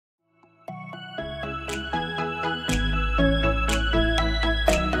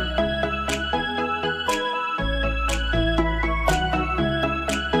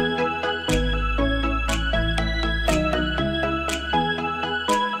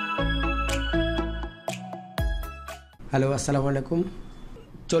Hello, আসসালামু আলাইকুম।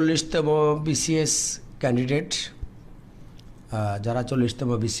 40তম BCS candidate, যারা 40তম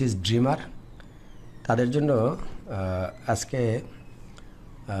বিসিএস ড্রিমার, তাদের জন্য আজকে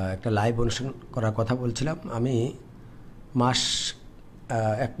একটা লাইভ অনুষ্ঠান করার কথা বলছিলাম। আমি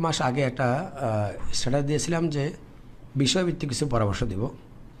এক মাস আগে একটা স্ট্যাটাস দিয়েছিলাম যে বিষয়ভিত্তিক কিছু পরামর্শ দেব।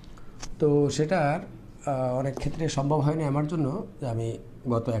 তো সেটার অনেক ক্ষেত্রে সম্ভব হয়নি আমার জন্য। আমি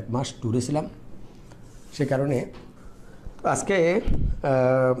গত এক মাস ট্যুরে ছিলাম, সে কারণে আজকে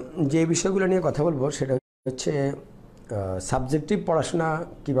যে বিষয়গুলো নিয়ে কথা বলবো সেটা হচ্ছে সাবজেক্টিভ পড়াশোনা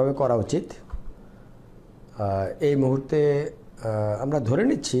কিভাবে করা উচিত। এই মুহূর্তে আমরা ধরে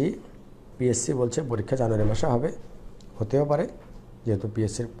নিচ্ছি পিএসসি বলছে পরীক্ষা জানুয়ারি মাসে হবে, হতেও পারে যেহেতু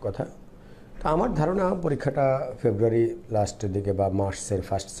পিএসসির কথা। তো আমার ধারণা পরীক্ষাটা ফেব্রুয়ারি লাস্টের দিকে বা মার্চের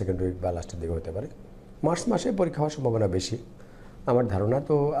ফার্স্ট সেকেন্ড উইক বা লাস্টের দিকে হতে পারে। মার্চ মাসে পরীক্ষা হওয়ার সম্ভাবনা বেশি আমার ধারণা।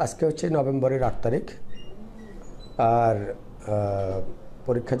 তো আজকে হচ্ছে নভেম্বরের 8 তারিখ, আর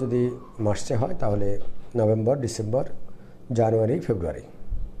পরীক্ষা যদি মার্চে হয় তাহলে নভেম্বর, ডিসেম্বর, জানুয়ারি, ফেব্রুয়ারি,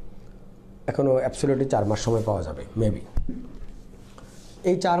 এখনও অ্যাবসলিউটলি 4 মাস সময় পাওয়া যাবে মেবি।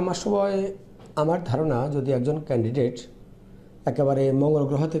 এই 4 মাস সময় আমার ধারণা যদি একজন ক্যান্ডিডেট একেবারে মঙ্গল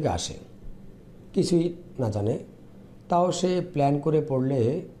গ্রহ থেকে আসে, কিছুই না জানে, তাও সে প্ল্যান করে পড়লে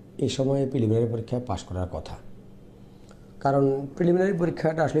এই সময়ে প্রিলিমিনারি পরীক্ষায় পাশ করার কথা। কারণ প্রিলিমিনারি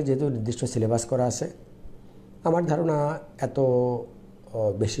পরীক্ষাটা আসলে যেহেতু নির্দিষ্ট সিলেবাস করা আছে, আমার ধারণা এত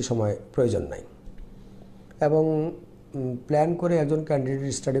বেশি সময় প্রয়োজন নাই। এবং প্ল্যান করে একজন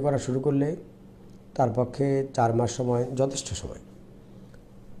ক্যান্ডিডেট স্টাডি করা শুরু করলে তার পক্ষে 4 মাস সময় যথেষ্ট সময়।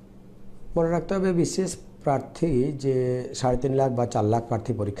 মনে রাখতে হবে বিসিএস প্রার্থী যে 3.5 লাখ বা 4 লাখ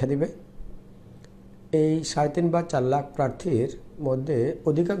প্রার্থী পরীক্ষা দিবে, এই 3.5 বা 4 লাখ প্রার্থীর মধ্যে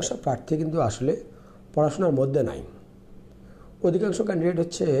অধিকাংশ প্রার্থী কিন্তু আসলে পড়াশোনার মধ্যে নাই। অধিকাংশ ক্যান্ডিডেট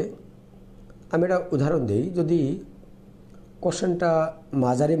হচ্ছে, আমি একটা উদাহরণ দিই, যদি কোশ্চেনটা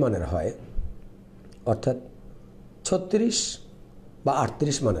মাঝারি মানের হয়, অর্থাৎ 36 বা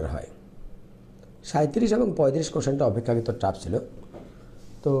 38 মানের হয়, 37 এবং 35 কোশ্চেনটা অপেক্ষাকৃত টাফ ছিল,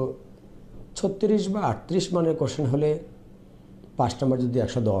 তো 36 বা 38 মানের কোশ্চেন হলে পাস নাম্বার যদি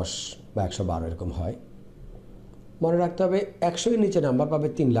 110 বা 112 এরকম হয়, মনে রাখতে হবে 100-এর নিচে নাম্বার পাবে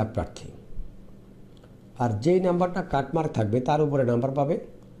 3 লাখ প্রার্থী, আর যেই নাম্বারটা কাটমার্ক থাকবে তার উপরে নাম্বার পাবে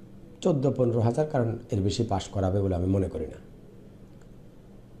 14-15 হাজার, কারণ এর বেশি পাস করাবে বলে আমি মনে করি না।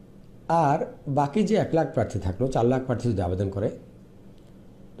 আর বাকি যে 1 লাখ প্রার্থী থাকলো, 4 লাখ প্রার্থী যদি আবেদন করে,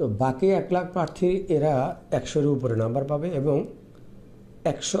 তো বাকি 1 লাখ প্রার্থী এরা 100-এর উপরে নাম্বার পাবে, এবং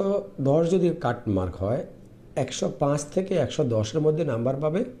 110 যদি কাট মার্ক হয়, 105 থেকে 110-এর মধ্যে নাম্বার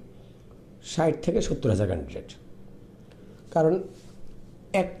পাবে 60 থেকে 70 হাজার ক্যান্ডিডেট। কারণ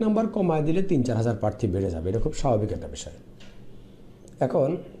 1 নাম্বার কমায় দিলে 3-4 হাজার প্রার্থী বেড়ে যাবে, এটা খুব স্বাভাবিক একটা বিষয়।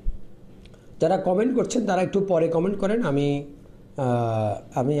 এখন যারা কমেন্ট করছেন তারা একটু পরে কমেন্ট করেন,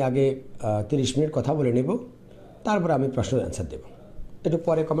 আমি আগে 30 মিনিট কথা বলে নেব, তারপর আমি প্রশ্নের অ্যান্সার দেব। একটু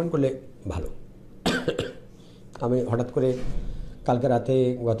পরে কমেন্ট করলে ভালো। আমি হঠাৎ করে কালকে রাতে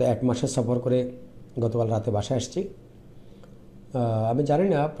গত 1 মাসের সফর করে গতকাল রাতে বাসায় আসছি। আমি জানি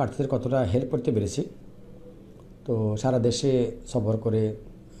না প্রার্থীদের কতটা হেল্প করতে পেরেছি। তো সারা দেশে সফর করে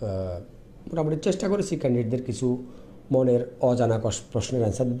মোটামুটি চেষ্টা করেছি ক্যান্ডিডেটদের কিছু মনের অজানা প্রশ্নের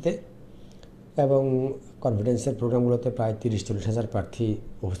অ্যান্সার দিতে, এবং কনফিডেন্সের প্রোগ্রামগুলোতে প্রায় 30-40 হাজার প্রার্থী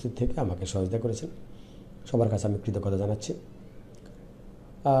উপস্থিত থেকে আমাকে সহযোগিতা করেছেন। সবার কাছে আমি কৃতজ্ঞতা জানাচ্ছি।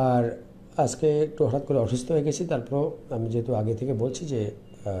 আর আজকে একটু হঠাৎ করে অসুস্থ হয়ে গেছি, তারপরও আমি যেহেতু আগে থেকে বলছি যে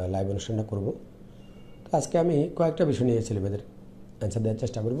লাইভ অনুষ্ঠানটা করব, আজকে আমি কয়েকটা বিষয় নিয়ে ছেলেমেয়েদের অ্যান্সার দেওয়ার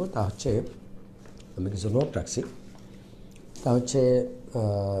চেষ্টা করব। তা হচ্ছে, আমি কিছু নোট রাখছি। তা হচ্ছে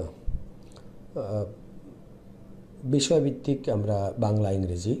বিষয়ভিত্তিক আমরা বাংলা,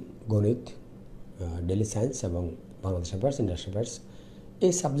 ইংরেজি, গণিত, ডেইলি সায়েন্স এবং বাংলাদেশ অ্যাফেয়ার্স, ইন্টারন্যাশনাল অ্যাফেয়ার্স,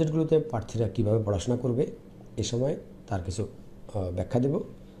 এই সাবজেক্টগুলোতে প্রার্থীরা কীভাবে পড়াশোনা করবে এ সময় তার কিছু ব্যাখ্যা দেব।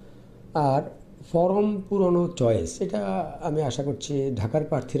 আর ফর্ম পুরনো চয়েস, এটা আমি আশা করছি ঢাকার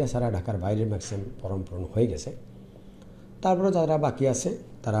প্রার্থীরা ছাড়া ঢাকার বাইরের ম্যাক্সিমাম ফর্ম পূরণ হয়ে গেছে। তারপরে যারা বাকি আছে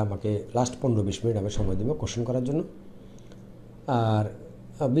তারা আমাকে লাস্ট 15-20 মিনিট আমি সময় দেব কোশ্চেন করার জন্য। আর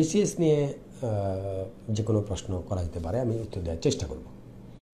বিসিএস নিয়ে যে কোনো প্রশ্ন করা যেতে পারে, আমি উত্তর দেওয়ার চেষ্টা করব।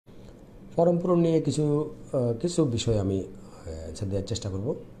 ফর্ম পূরণ নিয়ে কিছু বিষয় আমি দেওয়ার চেষ্টা করব।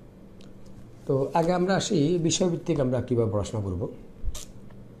 তো আগে আমরা আসি বিষয়ভিত্তিক আমরা কীভাবে পড়াশোনা করব।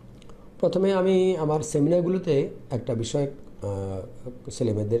 প্রথমে আমি আমার সেমিনারগুলোতে একটা বিষয়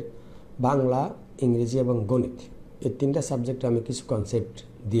ছেলেমেয়েদের বাংলা, ইংরেজি এবং গণিত, এই 3টা সাবজেক্টে আমি কিছু কনসেপ্ট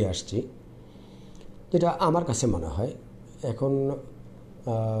দিয়ে আসছি, যেটা আমার কাছে মনে হয়। এখন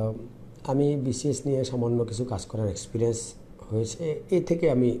আমি বিসিএস নিয়ে সামান্য কিছু কাজ করার এক্সপিরিয়েন্স হয়েছে, এই থেকে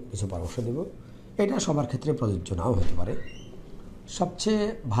আমি কিছু পরামর্শ দেব। এটা সবার ক্ষেত্রে প্রযোজ্য নাও হতে পারে। সবচেয়ে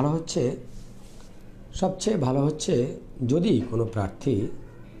ভালো হচ্ছে যদি কোনো প্রার্থী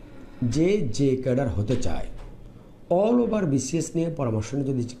যে ক্যাডার হতে চায়, অল ওভার বিসিএস নিয়ে পরামর্শ নিয়ে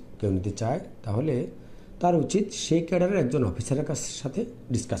যদি কেউ নিতে চায়, তাহলে তার উচিত সেই ক্যাডারের একজন অফিসারের সাথে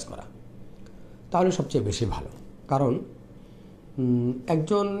ডিসকাস করা, তাহলে সবচেয়ে বেশি ভালো। কারণ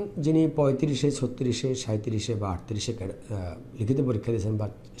একজন যিনি 35-এ 36-এ 37-এ বা 38-এ লিখিত পরীক্ষা দিয়েছেন বা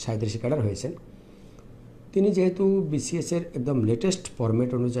 37-এ ক্যাডার হয়েছেন, তিনি যেহেতু বিসিএসের একদম লেটেস্ট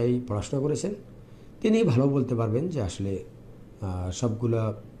ফরম্যাট অনুযায়ী পড়াশোনা করেছেন, তিনি ভালো বলতে পারবেন যে আসলে সবগুলা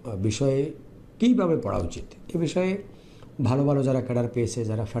বিষয়ে কীভাবে পড়া উচিত। এ বিষয়ে ভালো যারা ক্যাডার পেয়েছে,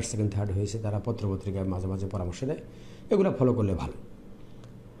 যারা ফার্স্ট সেকেন্ড থার্ড হয়েছে, তারা পত্রপত্রিকায় মাঝে মাঝে পরামর্শ দেয়, এগুলো ফলো করলে ভালো।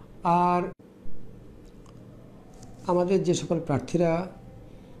 আর আমাদের যে সকল প্রার্থীরা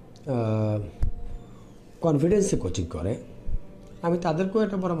কনফিডেন্সে কোচিং করে, আমি তাদেরকেও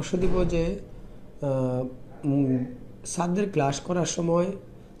একটা পরামর্শ দিব যে স্যারদের ক্লাস করার সময়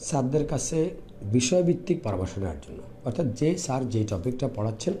স্যারদের কাছে বিষয়ভিত্তিক পরামর্শ নেওয়ার জন্য, অর্থাৎ যে স্যার যেই টপিকটা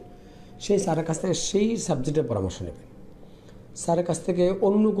পড়াচ্ছেন সেই স্যারের কাছ থেকে সেই সাবজেক্টের পরামর্শ নেবেন। স্যারের কাছ থেকে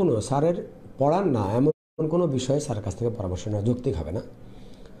অন্য কোনো স্যারের পড়ার না এমন কোনো বিষয়ে স্যারের কাছ থেকে পরামর্শ নেওয়া যৌক্তিক হবে না।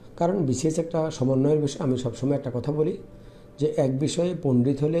 কারণ বিশেষ একটা সমন্বয়ের বিষয়। আমি সবসময় একটা কথা বলি যে এক বিষয়ে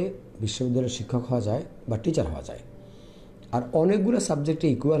পণ্ডিত হলে বিশ্ববিদ্যালয়ের শিক্ষক হওয়া যায় বা টিচার হওয়া যায়, আর অনেকগুলো সাবজেক্টে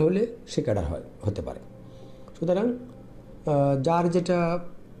ইকুয়াল হলে সে ক্যাডার হতে পারে। সুতরাং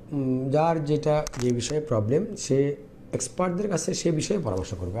যার যেটা যে বিষয়ে প্রবলেম, সে এক্সপার্টদের কাছে সে বিষয়ে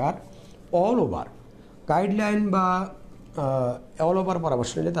পরামর্শ করবে। আর অল ওভার গাইডলাইন বা অল ওভার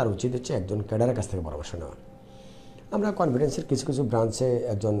পরামর্শ নিলে তার উচিত হচ্ছে একজন ক্যাডারের কাছ থেকে পরামর্শ নেওয়া। আমরা কনফিডেন্সের কিছু ব্রাঞ্চে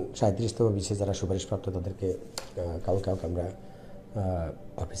একজন 37তম বিশেষ যারা সুপারিশপ্রাপ্ত তাদেরকে কাউকে আমরা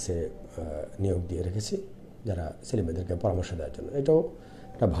অফিসে নিয়োগ দিয়ে রেখেছি, যারা ছেলেমেয়েদেরকে পরামর্শ দেওয়ার জন্য। এটাও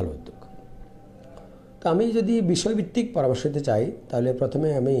একটা ভালো উদ্যোগ। তো আমি যদি বিষয়ভিত্তিক পরামর্শ দিতে চাই, তাহলে প্রথমে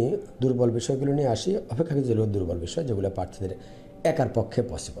আমি দুর্বল বিষয়গুলো নিয়ে আসি, অপেক্ষাকৃত দুর্বল বিষয় যেগুলো প্রার্থীদের একার পক্ষে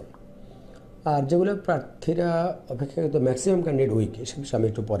পসিবল, আর যেগুলো প্রার্থীরা অপেক্ষাকৃত ম্যাক্সিমাম ক্যান্ডিডেট উইক, সে বিষয়ে আমি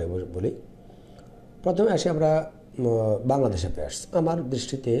একটু পরে বলি। প্রথমে আসি আমরা বাংলাদেশ অ্যাফেয়ার্স। আমার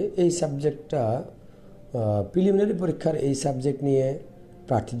দৃষ্টিতে এই সাবজেক্টটা প্রিলিমিনারি পরীক্ষার এই সাবজেক্ট নিয়ে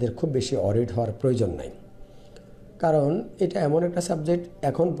প্রার্থীদের খুব বেশি অডিট হওয়ার প্রয়োজন নাই। কারণ এটা এমন একটা সাবজেক্ট,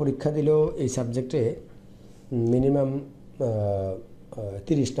 এখন পরীক্ষা দিলেও এই সাবজেক্টে মিনিমাম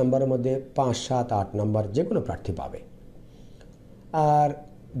 30 নম্বরের মধ্যে 5, 7, 8 নম্বর যে কোনো প্রার্থী পাবে। আর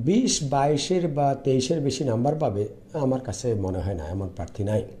 20, 22 বা 23 বেশি নাম্বার পাবে আমার কাছে মনে হয় না, এমন প্রার্থী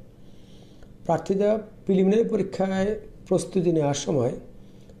নাই। প্রার্থীরা প্রিলিমিনারি পরীক্ষায় প্রস্তুতি নেওয়ার সময়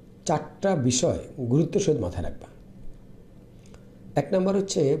 4টা বিষয় গুরুত্ব সহিত মাথায় রাখবা। 1 নম্বর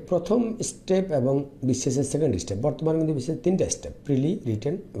হচ্ছে প্রথম স্টেপ এবং বিসিএসের সেকেন্ড স্টেপ। বর্তমানে কিন্তু বিসিএস 3টা স্টেপ, প্রিলি,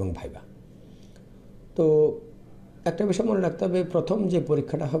 রিটেন এবং ভাইবা। তো একটা বিষয় মনে রাখতে হবে, প্রথম যে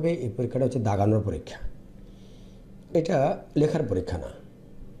পরীক্ষাটা হবে এই পরীক্ষাটা হচ্ছে দাগানোর পরীক্ষা, এটা লেখার পরীক্ষা না।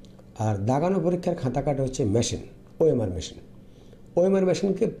 আর দাগানো পরীক্ষার খাতা কাটা হচ্ছে machine, OMR machine. OMR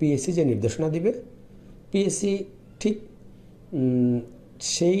মেশিনকে PSC যে নির্দেশনা দিবে, পিএসসি ঠিক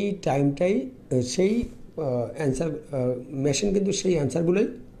সেই টাইমটাই সেই অ্যান্সার, মেশিন কিন্তু সেই অ্যান্সারগুলোই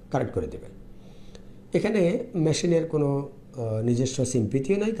কারেক্ট করে দেবে। এখানে মেশিনের কোনো নিজস্ব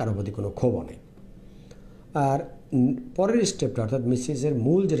সিম্পিতিও নাই, কারোর প্রতি কোনো ক্ষোভও নেই। আর পরের স্টেপটা অর্থাৎ মিসিএসের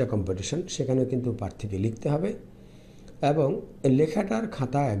মূল যেটা কম্পিটিশন, সেখানেও কিন্তু প্রার্থীকে লিখতে হবে এবং লেখাটার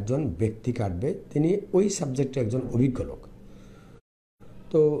খাতা একজন ব্যক্তি কাটবে, তিনি ওই সাবজেক্টে একজন অভিজ্ঞ লোক।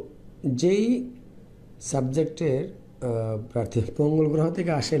 তো যেই সাবজেক্টের প্রার্থী মঙ্গল গ্রহ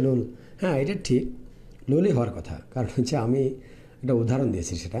থেকে আসে লোল, হ্যাঁ এটা ঠিক, লোলই হওয়ার কথা। কারণ হচ্ছে আমি একটা উদাহরণ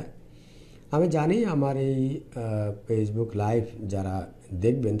দিয়েছি, সেটা আমি জানি। আমার এই ফেসবুক লাইভ যারা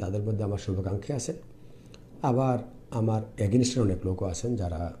দেখবেন তাদের মধ্যে আমার শুভাকাঙ্ক্ষী আছেন, আবার আমার এগেনস্টের অনেক লোকও আছেন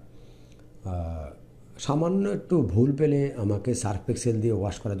যারা সামান্য একটু ভুল পেলে আমাকে সার্ফ এক্সেল দিয়ে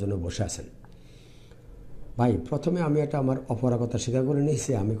ওয়াশ করার জন্য বসে আছেন। ভাই, প্রথমে আমি এটা আমার অপরাগতা স্বীকার করে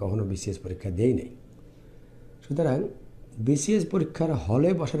নিয়েছি, আমি কখনো বিসিএস পরীক্ষা দিই নাই। সুতরাং বিসিএস পরীক্ষার হলে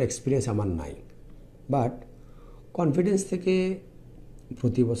বসার এক্সপিরিয়েন্স আমার নাই, বাট কনফিডেন্স থেকে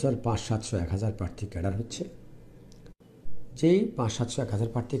প্রতি বছর 500, 700, 1000 প্রার্থী ক্যাডার হচ্ছে। যেই 500, 700, 1000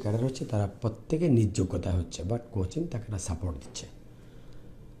 প্রার্থী ক্যাডার হচ্ছে তারা প্রত্যেকে নিজ যোগ্যতায় হচ্ছে, বাট কোচিং তাকে একটা সাপোর্ট দিচ্ছে।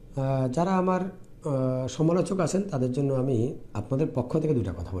 যারা আমার সমালোচক আছেন তাদের জন্য আমি আপনাদের পক্ষ থেকে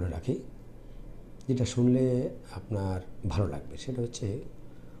 2টা কথা বলে রাখি, যেটা শুনলে আপনার ভালো লাগবে। সেটা হচ্ছে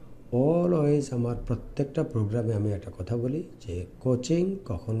অলওয়েজ আমার প্রত্যেকটা প্রোগ্রামে আমি একটা কথা বলি যে কোচিং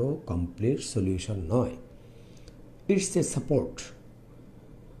কখনো কমপ্লিট সলিউশন নয়, ইটস এ সাপোর্ট।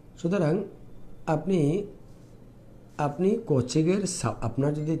 সুতরাং আপনি কোচিংয়ের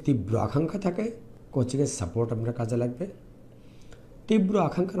আপনার যদি তীব্র আকাঙ্ক্ষা থাকে কোচিংয়ের সাপোর্ট আপনার কাজে লাগবে। তীব্র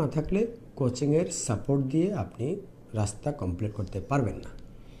আকাঙ্ক্ষা না থাকলে কোচিংয়ের সাপোর্ট দিয়ে আপনি রাস্তা কমপ্লিট করতে পারবেন না,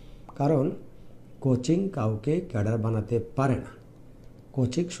 কারণ কোচিং কাউকে ক্যাডার বানাতে পারে না।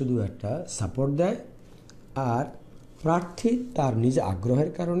 কোচিং শুধু একটা সাপোর্ট দেয়, আর প্রার্থী তার নিজ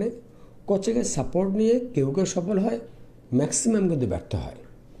আগ্রহের কারণে কোচিংয়ের সাপোর্ট নিয়ে কেউ কেউ সফল হয়, ম্যাক্সিমাম কিন্তু ব্যর্থ হয়।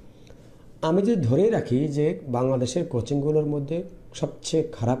 আমি যদি ধরেই রাখি যে বাংলাদেশের কোচিংগুলোর মধ্যে সবচেয়ে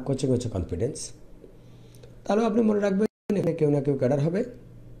খারাপ কোচিং হচ্ছে কনফিডেন্স, তাহলে আপনি মনে রাখবেন এখানে কেউ না কেউ ক্যাডার হবে।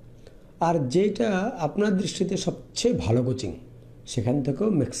 আর যেটা আপনার দৃষ্টিতে সবচেয়ে ভালো কোচিং, সেখান থেকেও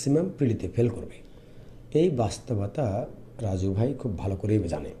ম্যাক্সিমাম প্রিলিতে ফেল করবে। এই বাস্তবতা রাজু ভাই খুব ভালো করেই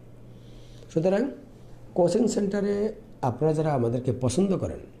জানে। সুতরাং কোচিং সেন্টারে আপনারা যারা আমাদেরকে পছন্দ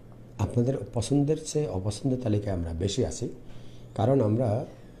করেন, আপনাদের পছন্দের চেয়ে অপছন্দের তালিকায় আমরা বেশি আছি, কারণ আমরা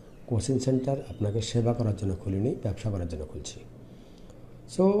কোচিং সেন্টার আপনাকে সেবা করার জন্য খুলিনি, ব্যবসা করার জন্য খুলছি।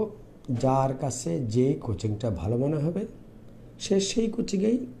 সো যার কাছে যে কোচিংটা ভালো মনে হবে সে সেই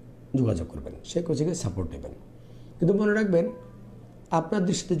কোচিংয়েই যোগাযোগ করবেন, সেই কোচিংয়ে সাপোর্ট নেবেন। কিন্তু মনে রাখবেন, আপনার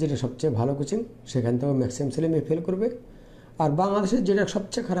দৃষ্টিতে যেটা সবচেয়ে ভালো কোচিং সেখান থেকেও ম্যাক্সিমাম ছেলে মেয়ে ফেল করবে, আর বাংলাদেশের যেটা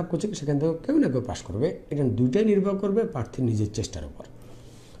সবচেয়ে খারাপ কোচিং সেখান থেকেও কেউ না কেউ পাস করবে। এটা দুইটাই নির্ভর করবে প্রার্থীর নিজের চেষ্টার উপর।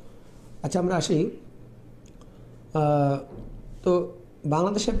 আচ্ছা, আমরা আসি। তো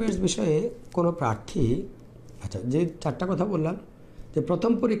বাংলাদেশ অ্যাফেয়ার্স বিষয়ে কোনো প্রার্থী, আচ্ছা যে চারটা কথা বললাম, যে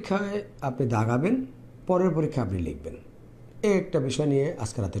প্রথম পরীক্ষায় আপনি দাগাবেন, পরের পরীক্ষায় আপনি লিখবেন, এই একটা বিষয় নিয়ে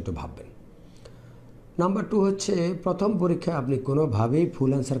আজকে রাতে একটু ভাববেন। নাম্বার 2 হচ্ছে প্রথম পরীক্ষায় আপনি কোনোভাবেই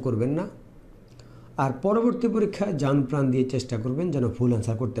ফুল অ্যান্সার করবেন না, আর পরবর্তী পরীক্ষায় জান প্রাণ দিয়ে চেষ্টা করবেন যেন ফুল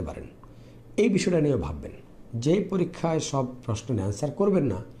অ্যান্সার করতে পারেন। এই বিষয়টা নিয়ে ভাববেন। যেই পরীক্ষায় সব প্রশ্নের অ্যান্সার করবেন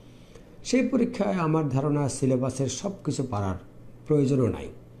না, সেই পরীক্ষায় আমার ধারণা সিলেবাসের সব কিছু পারার প্রয়োজনও নাই।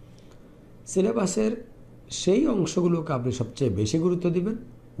 সিলেবাসের সেই অংশগুলোকে আপনি সবচেয়ে বেশি গুরুত্ব দিবেন,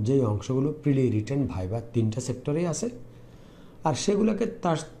 যেই অংশগুলো প্রিলি, রিটেন, ভাইভা 3টা সেক্টরেই আছে, আর সেগুলোকে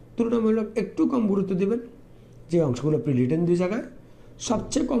তার তুলনামূলক একটু কম গুরুত্ব দিবেন যে অংশগুলো প্রিলি, রিটেন 2 জায়গায়,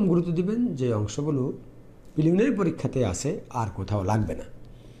 সবচেয়ে কম গুরুত্ব দিবেন যে অংশগুলো প্রিলিমিনারি পরীক্ষাতে আসে আর কোথাও লাগবে না।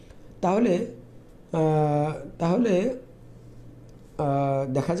 তাহলে তাহলে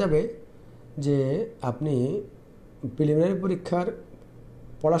দেখা যাবে যে আপনি প্রিলিমিনারি পরীক্ষার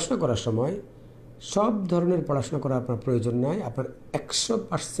পড়াশোনা করার সময় সব ধরনের পড়াশোনা করার আপনার প্রয়োজন নাই, আপনার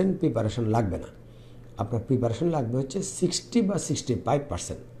 100% প্রিপারেশন লাগবে না। আপনার প্রিপারেশন লাগবে হচ্ছে 60 বা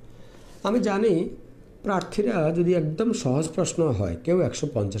 65%। আমি জানি প্রার্থীরা যদি একদম সহজ প্রশ্ন হয়, কেউ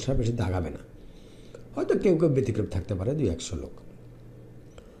 150-এর বেশি দাগাবে না, হয়তো কেউ কেউ ব্যতিক্রম থাকতে পারে 200 লোক।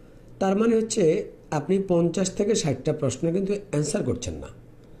 তার মানে হচ্ছে আপনি 50 থেকে 60টা প্রশ্ন কিন্তু অ্যান্সার করছেন না।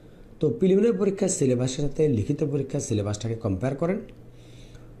 তো প্রিলিমিনারি পরীক্ষার সিলেবাসের সাথে লিখিত পরীক্ষার সিলেবাসটাকে কম্পেয়ার করেন।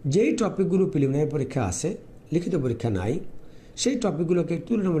 যেই টপিকগুলো প্রিলিমিনারি পরীক্ষা আসে, লিখিত পরীক্ষা নাই, সেই টপিকগুলোকে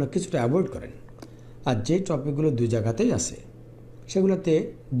তুলনামূলক কিছুটা অ্যাভয়েড করেন। আর যেই টপিকগুলো 2 জায়গাতেই আসে সেগুলোতে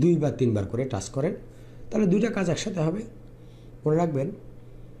 2 বা 3 বার করে টাচ করেন, তাহলে 2টা কাজ একসাথে হবে। মনে রাখবেন,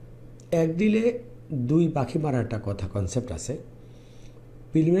 1 ডিলে 2 পাখি মারার একটা কথা, কনসেপ্ট আছে।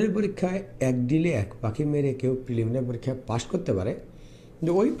 প্রিলিমিনারি পরীক্ষায় 1 ডিলে 1 পাখি মেরে কেউ প্রিলিমিনারি পরীক্ষায় পাশ করতে পারে,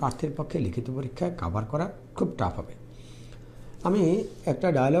 কিন্তু ওই প্রার্থীর পক্ষে লিখিত পরীক্ষায় কভার করা খুব টাফ হবে। আমি একটা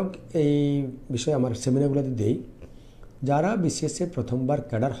ডায়ালগ এই বিষয়ে আমার সেমিনারগুলোতে দিই। যারা বিসিএসে প্রথমবার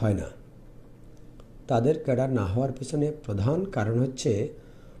ক্যাডার হয় না, তাদের ক্যাডার না হওয়ার পিছনে প্রধান কারণ হচ্ছে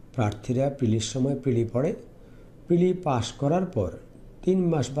প্রার্থীরা প্রিলির সময় প্রিলি পড়ে, প্রিলি পাস করার পর 3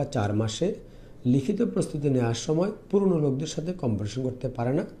 মাস বা 4 মাসে লিখিত প্রস্তুতি নেওয়ার সময় পুরনো লোকদের সাথে কম্পিটিশন করতে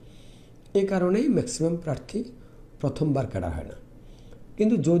পারে না। এই কারণেই ম্যাক্সিমাম প্রার্থী প্রথমবার ক্যাডার হয় না।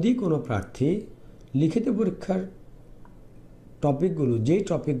 কিন্তু যদি কোনো প্রার্থী লিখিত পরীক্ষার টপিকগুলো, যেই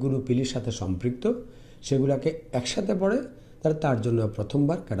টপিকগুলো প্রিলির সাথে সম্পৃক্ত, সেগুলোকে একসাথে পড়ে, তাহলে তার জন্য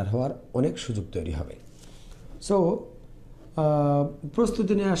প্রথমবার ক্যাডার হওয়ার অনেক সুযোগ তৈরি হবে। সো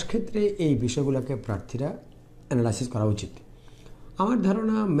প্রস্তুতি নেওয়ার ক্ষেত্রে এই বিষয়গুলোকে প্রার্থীরা অ্যানালাইসিস করা উচিত। আমার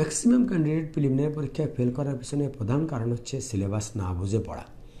ধারণা ম্যাক্সিমাম ক্যান্ডিডেট প্রিলিমিনারি পরীক্ষায় ফেল করার পিছনে প্রধান কারণ হচ্ছে সিলেবাস না বুঝে পড়া।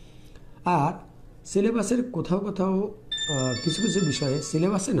 আর সিলেবাসের কোথাও কোথাও কিছু কিছু বিষয়ে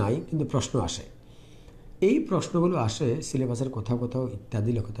সিলেবাসে নাই কিন্তু প্রশ্ন আসে। এই প্রশ্নগুলো আসে সিলেবাসের কোথাও কোথাও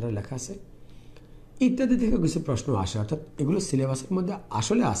ইত্যাদি লেখকরা লেখা আছে, ইত্যাদি থেকে কিছু প্রশ্ন আসে, অর্থাৎ এগুলো সিলেবাসের মধ্যে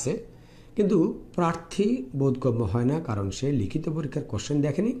আসলে আসে, কিন্তু প্রার্থী বোধগম্য হয় না, কারণ সে লিখিত পরীক্ষার কোশ্চেন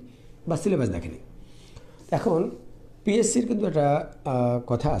দেখেনি বা সিলেবাস দেখেনি। এখন পিএসসির কিন্তু একটা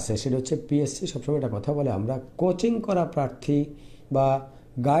কথা আছে, সেটা হচ্ছে পিএসসি সবসময় একটা কথা বলে, আমরা কোচিং করা প্রার্থী বা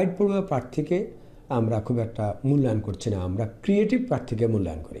গাইড পড়ুয়া প্রার্থীকে আমরা খুব একটা মূল্যায়ন করছি না, আমরা ক্রিয়েটিভ প্রার্থীকে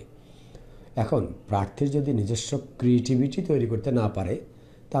মূল্যায়ন করি। এখন প্রার্থীর যদি নিজস্ব ক্রিয়েটিভিটি তৈরি করতে না পারে,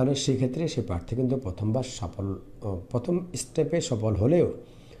 তাহলে সেক্ষেত্রে সে প্রার্থী কিন্তু প্রথম স্টেপে সফল হলেও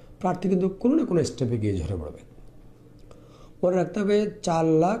প্রার্থী কিন্তু কোনো না কোনো স্টেপে গিয়ে ঝরে পড়বে। মনে রাখতে হবে 4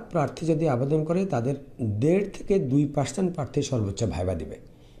 লাখ প্রার্থী যদি আবেদন করে তাদের 1.5 থেকে 2% প্রার্থী সর্বোচ্চ ভাইবা দিবে।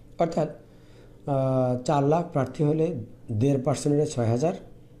 অর্থাৎ 4 লাখ প্রার্থী হলে 1.5% হলে 6,000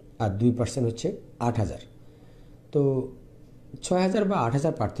 আর 2% হচ্ছে 8,000। তো 6,000 বা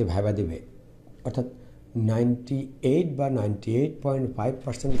 8,000 প্রার্থী ভাইবা দিবে, অর্থাৎ 98 বা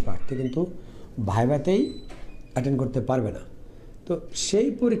 98.5% প্রার্থী কিন্তু ভাইবাতেই অ্যাটেন্ড করতে পারবে না। তো সেই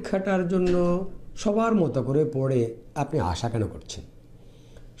পরীক্ষাটার জন্য সবার মতো করে পড়ে আপনি আশা কেন করছেন?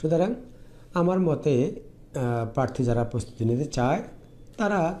 সুতরাং আমার মতে প্রার্থী যারা প্রস্তুতি নিতে চায়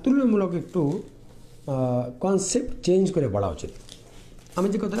তারা তুলনামূলক একটু কনসেপ্ট চেঞ্জ করে পড়া উচিত। আমি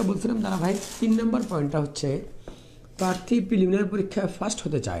যে কথাটা বলছিলাম দাদা ভাই, 3 নম্বর পয়েন্টটা হচ্ছে প্রার্থী প্রিলিমিনারি পরীক্ষায় ফার্স্ট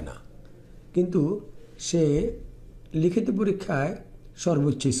হতে চায় না, কিন্তু সে লিখিত পরীক্ষায়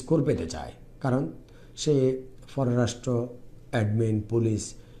সর্বোচ্চ স্কোর পেতে চায়। কারণ সে পররাষ্ট্র, অ্যাডমিন, পুলিশ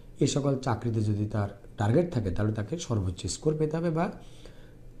এই সকল চাকরিতে যদি তার টার্গেট থাকে তাহলে তাকে সর্বোচ্চ স্কোর পেতে হবে বা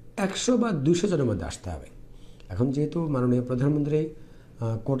 100 বা 200 জনের মধ্যে আসতে হবে। এখন যেহেতু মাননীয় প্রধানমন্ত্রী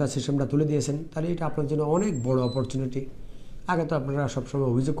কোটা সিস্টেমটা তুলে দিয়েছেন, তাহলে এটা আপনার জন্য অনেক বড় অপরচুনিটি। আগে তো আপনারা সবসময়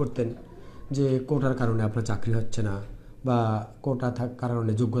অভিযোগ করতেন যে কোটার কারণে আপনার চাকরি হচ্ছে না বা কোটা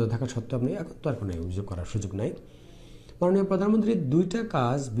কারণে যোগ্যতা থাকা সত্ত্বেও আপনি, এখন তো আর কোনো অভিযোগ করার সুযোগ নাই। মাননীয় প্রধানমন্ত্রী 2টা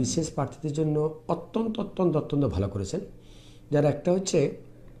কাজ বিশেষ প্রার্থীদের জন্য অত্যন্ত অত্যন্ত অত্যন্ত ভালো করেছেন। যার একটা হচ্ছে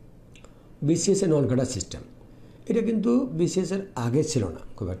বিসিএস নন ক্যাডার সিস্টেম। এটা কিন্তু বিসিএসের আগে ছিল না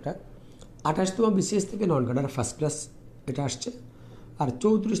খুব একটা। 28তম বিসিএস থেকে নন ক্যাডার ফার্স্ট ক্লাস এটা আসছে, আর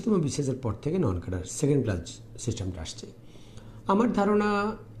 34তম বিসিএসের পর থেকে নন ক্যাডার সেকেন্ড ক্লাস সিস্টেমটা আসছে। আমার ধারণা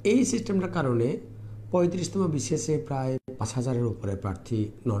এই সিস্টেমটার কারণে 35তম বিসিএসে প্রায় 5,000-এর উপরে প্রার্থী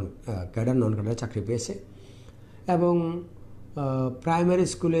নন ক্যাডার চাকরি পেয়েছে এবং প্রাইমারি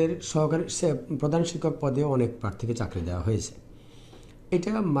স্কুলের সহকারী প্রধান শিক্ষক পদেও অনেক প্রার্থীকে চাকরি দেওয়া হয়েছে।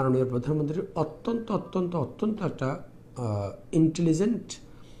 এটা মাননীয় প্রধানমন্ত্রীর অত্যন্ত অত্যন্ত অত্যন্ত একটা ইন্টেলিজেন্ট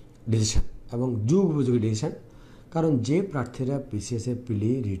ডিসিশন এবং যুগ উপযোগী ডিসিশন। কারণ যে প্রার্থীরা বিসিএসে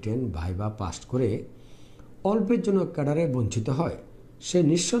প্রিলি, রিটেন, ভাইবা পাস করে অল্পের জন্য ক্যাডারে বঞ্চিত হয়, সে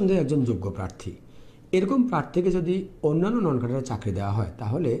নিঃসন্দেহে একজন যোগ্য প্রার্থী। এরকম প্রার্থীকে যদি অন্যান্য নন ক্যাডারে চাকরি দেওয়া হয়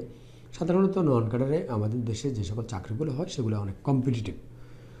তাহলে সাধারণত নন ক্যাডারে আমাদের দেশে যে সকল চাকরিগুলো হয় সেগুলো অনেক কম্পিটিটিভ।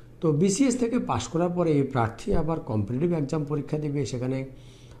 তো বিসিএস থেকে পাশ করার পরে এই প্রার্থী আবার কম্পিটিটিভ এক্সাম পরীক্ষা দেবে, সেখানে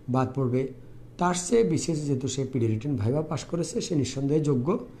বাদ পড়বে। তার সে বিসিএস যেহেতু সে প্রি রিটেন ভাইবা পাশ করেছে, সে নিঃসন্দেহে যোগ্য,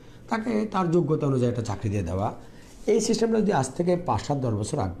 তাকে তার যোগ্যতা অনুযায়ী একটা চাকরি দিয়ে দেওয়া। এই সিস্টেমটা যদি আজ থেকে 5-7-10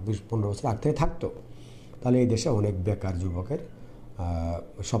 বছর 20-15 বছর আগ থেকে থাকতো তাহলে এই দেশে অনেক বেকার যুবকের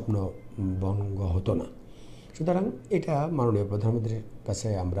স্বপ্ন ভঙ্গ হতো না। সুতরাং এটা মাননীয় প্রধানমন্ত্রীর কাছে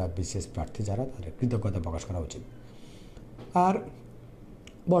আমরা বিশেষ প্রার্থী যারা তাদের কৃতজ্ঞতা প্রকাশ করা উচিত। আর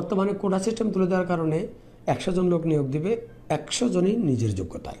বর্তমানে কোটা সিস্টেম তুলে দেওয়ার কারণে 100 জন লোক নিয়োগ দিবে, 100 জনই নিজের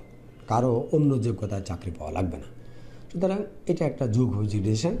যোগ্যতায়, কারো অন্য যোগ্যতায় চাকরি পাওয়া লাগবে না। সুতরাং এটা একটা যুগ উপযোগী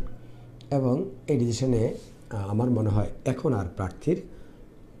ডিসিশন এবং এই ডিসিশনে আমার মনে হয় এখন আর প্রার্থীর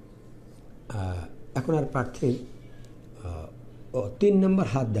 3 নম্বর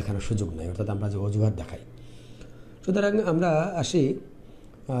হাত দেখানোর সুযোগ নাই, অর্থাৎ আমরা যে অজুহাত দেখাই। সুতরাং আমরা আসি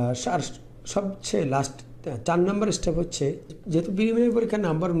সবচেয়ে লাস্ট 4 নম্বর স্টেপ হচ্ছে, যেহেতু প্রিলিমিনারি পরীক্ষার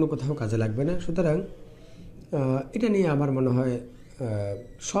নাম্বার অন্য কোথাও কাজে লাগবে না, সুতরাং এটা নিয়ে আমার মনে হয়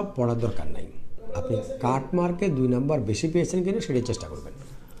সব পড়ার দরকার নাই। আপনি কাট মার্কে 2 নম্বর বেশি পেয়েছেন কিনা সেটাই চেষ্টা করবেন।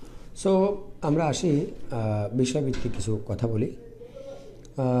 সো আমরা আসি বিষয়ভিত্তিক কিছু কথা বলি।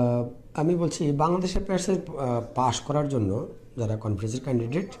 আমি বলছি বাংলাদেশের প্রেসে পাস করার জন্য যারা কনফারেন্সের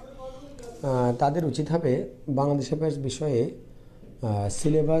ক্যান্ডিডেট তাদের উচিত হবে বাংলাদেশের প্রেস বিষয়ে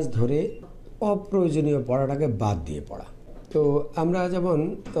সিলেবাস ধরে অপ্রয়োজনীয় পড়াটাকে বাদ দিয়ে পড়া। তো আমরা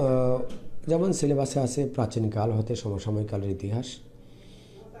যেমন সিলেবাসে আছে প্রাচীনকাল হতে সমসাময়িককালের ইতিহাস,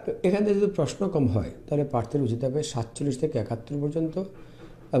 তো এখান থেকে যদি প্রশ্ন কম হয় তাহলে প্রার্থীর উচিত হবে 47 থেকে 71 পর্যন্ত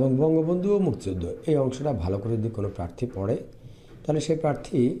এবং বঙ্গবন্ধু ও মুক্তিযুদ্ধ এই অংশটা ভালো করে যদি কোনো প্রার্থী পড়ে তাহলে সেই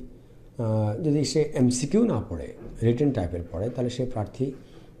প্রার্থী যদি সে এমসিকিউ না পড়ে রিটেন টাইপের পড়ে তাহলে সেই প্রার্থী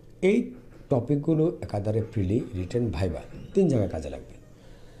এই টপিকগুলো একাধারে প্রিলি, রিটেন, ভাইবা 3 জায়গায় কাজে লাগবে।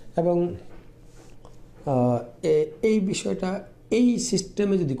 এবং এই বিষয়টা এই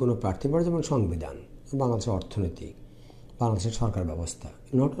সিস্টেমে যদি কোনো প্রার্থী পড়ে, যেমন সংবিধান, বাংলাদেশের অর্থনীতি, বাংলাদেশের সরকার ব্যবস্থা,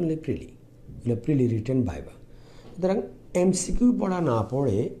 not only prelim, written, viva. সুতরাং এমসিকিউ পড়া না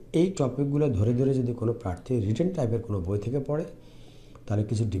পড়ে এই টপিকগুলো ধরে ধরে যদি কোনো প্রার্থী রিটেন টাইপের কোনো বই থেকে পড়ে তাহলে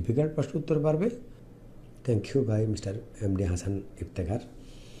কিছু ডিফিকাল্ট প্রশ্ন উত্তর পারবে। থ্যাংক ইউ ভাই মিস্টার এমডি হাসান ইফতেখার।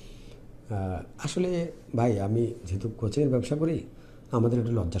 আসলে ভাই আমি যেহেতু কোচিংয়ের ব্যবসা করি, আমাদের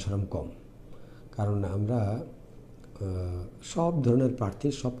একটু লজ্জা শরম কম, কারণ আমরা সব ধরনের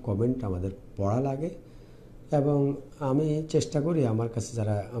প্রার্থীর সব কমেন্ট আমাদের পড়া লাগে এবং আমি চেষ্টা করি আমার কাছে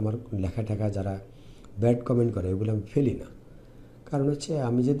যারা আমার লেখা টেখা যারা ব্যাড কমেন্ট করে ওগুলো আমি ফেলি না। কারণ হচ্ছে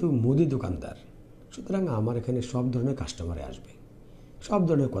আমি যেহেতু মুদি দোকানদার, সুতরাং আমার এখানে সব ধরনের কাস্টমারে আসবে, সব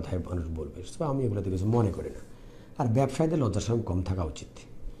ধরনের কথাই মানুষ বলবে। সো আমি এগুলোতে কিছু মনে করি না। আর ব্যবসায়ীদের লজ্জার সঙ্গে কম থাকা উচিত।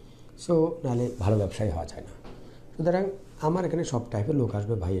 সো নাহলে ভালো ব্যবসায়ী হওয়া যায় না। সুতরাং আমার এখানে সব টাইপের লোক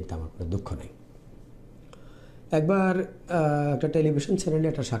আসবে ভাই, এতে আমার কোনো দুঃখ নেই। একবার একটা টেলিভিশন চ্যানেলে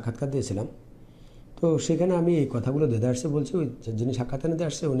একটা সাক্ষাৎকার দিয়েছিলাম। তো সেখানে আমি এই কথাগুলো দিতে আসছে, বলছি ওই যিনি সাক্ষাৎকার নিতে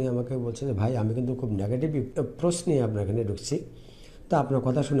আসছে উনি আমাকে বলছে যে ভাই আমি কিন্তু খুব নেগেটিভ অ্যাপ্রোচ নিয়ে আপনার এখানে ঢুকছি। তা আপনার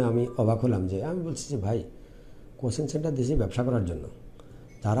কথা শুনে আমি অবাক হলাম। যে আমি বলছি যে ভাই, কোচিং সেন্টার দিয়েছি ব্যবসা করার জন্য।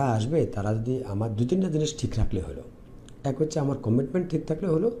 যারা আসবে তারা যদি আমার 2-3টা জিনিস ঠিক রাখলে হলো। এক হচ্ছে আমার কমিটমেন্ট ঠিক থাকলে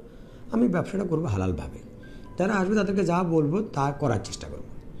হলো, আমি ব্যবসাটা করবো হালালভাবে। যারা আসবে তাদেরকে যা বলবো তা করার চেষ্টা করব।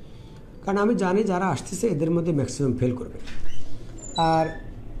 কারণ আমি জানি যারা আসতেছে এদের মধ্যে ম্যাক্সিমাম ফেল করবে, আর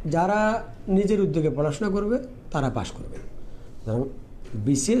যারা নিজের উদ্যোগে পড়াশোনা করবে তারা পাশ করবে। কারণ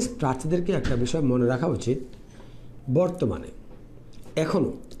বিসিএস প্রার্থীদেরকে একটা বিষয় মনে রাখা উচিত, বর্তমানে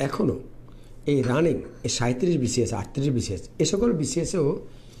এখনও এই রানিং এই 37 বিসিএস 38 বিসিএস এ সকল বিসিএসেও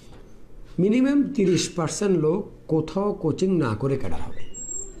মিনিমাম 30% লোক কোথাও কোচিং না করে ক্যাডার হবে।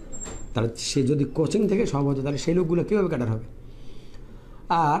 তার সে যদি কোচিং থেকে সব হতো তাহলে সেই লোকগুলো কীভাবে ক্যাডার হবে?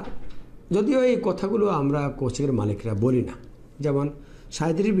 আর যদিও এই কথাগুলো আমরা কোচিংয়ের মালিকরা বলি না। যেমন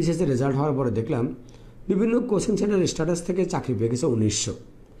 37 বিসিএসের রেজাল্ট হওয়ার পরে দেখলাম বিভিন্ন কোচিং সেন্টারের স্ট্যাটাস থেকে চাকরি পেয়ে গেছে 1900।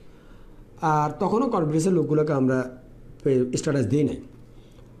 আর তখনও কনফিডেন্সের লোকগুলোকে আমরা স্ট্যাটাস দিই নাই।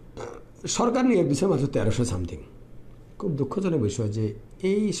 সরকার নিয়োগ দিচ্ছে মাত্র 1300 সামথিং। খুব দুঃখজনক বিষয় যে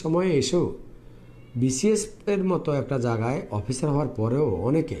এই সময়ে এসেও বিসিএস এর মতো একটা জায়গায় অফিসার হওয়ার পরেও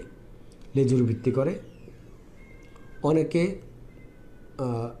অনেকে লেজুর ভিত্তি করে। অনেকে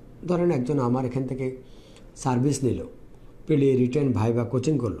ধরেন একজন আমার এখান থেকে সার্ভিস নিল, পেলে রিটার্ন ভাইবা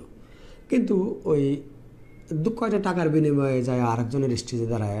কোচিং করলো, কিন্তু ওই কয়টা টাকার বিনিময়ে যায় আরেকজনের স্টেজে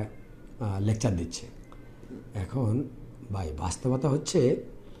দাঁড়ায় লেকচার দিচ্ছে। এখন ভাই বাস্তবতা হচ্ছে,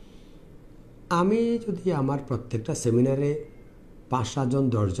 আমি যদি আমার প্রত্যেকটা সেমিনারে 5-7 জন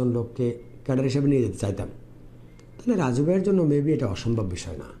 10 জন লোককে ক্যাডার হিসেবে নিয়ে যেতে চাইতাম, তাহলে রাজু ভাইয়ের জন্য মেবি এটা অসম্ভব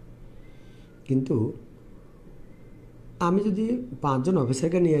বিষয় না। কিন্তু আমি যদি 5 জন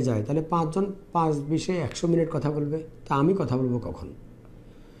অফিসারকে নিয়ে যাই, তাহলে 5 জন 5 বিষয়ে 100 মিনিট কথা বলবে, তা আমি কথা বলবো কখন?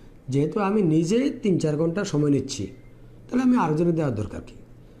 যেহেতু আমি নিজে 3-4 ঘন্টা সময় নিচ্ছি, তাহলে আমি আরেকজনের দেওয়ার দরকার কি?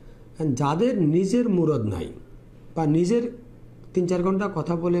 যাদের নিজের মুরদ নাই বা নিজের 3-4 ঘন্টা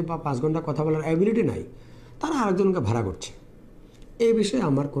কথা বলে বা 5 ঘন্টা কথা বলার অ্যাবিলিটি নাই, তারা আরেকজনকে ভাড়া করছে। এই বিষয়ে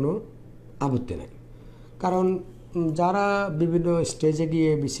আমার কোনো আপত্তি নাই। কারণ যারা বিভিন্ন স্টেজে গিয়ে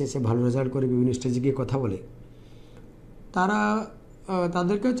বিশেষে ভালো রেজাল্ট করে বিভিন্ন স্টেজে গিয়ে কথা বলে, তারা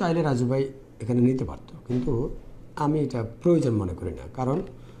তাদেরকেও চাইলে রাজু ভাই এখানে নিতে পারত। কিন্তু আমি এটা প্রয়োজন মনে করি না। কারণ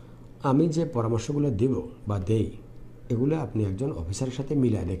আমি যে পরামর্শগুলো দেব বা দেই, এগুলো আপনি একজন অফিসারের সাথে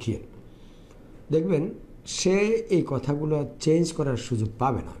মিলিয়ে দেখিয়ে দেখবেন সে এই কথাগুলো চেঞ্জ করার সুযোগ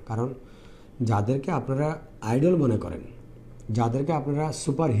পাবে না। কারণ যাদেরকে আপনারা আইডল মনে করেন, যাদেরকে আপনারা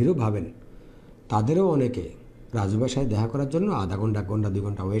সুপার হিরো ভাবেন, তাদেরও অনেকে রাজু ভাইয়ের সাথে দেখা করার জন্য আধা ঘন্টা 2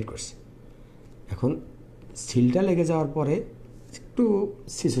 ঘন্টা ওয়েট করছে। এখন সিলটা লেগে যাওয়ার পরে একটু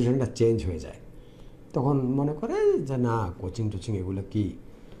সিচুয়েশনটা চেঞ্জ হয়ে যায়। তখন মনে করে যে না, কোচিং টোচিং এগুলো কি,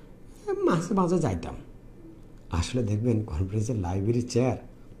 মাঝে মাঝে যাইতাম। আসলে দেখবেন কনফারেন্সের লাইব্রেরি চেয়ার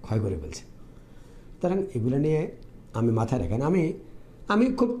ক্ষয় করে ফেলছে। সুতরাং এগুলো নিয়ে আমি মাথায় রাখেন। আমি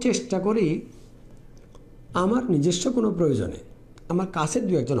খুব চেষ্টা করি আমার নিজস্ব কোনো প্রয়োজনে, আমার কাছের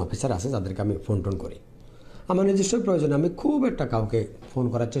 2-1 অফিসার আছে যাদেরকে আমি ফোন টোন করি। আমার নিজস্ব প্রয়োজনে আমি খুব একটা কাউকে ফোন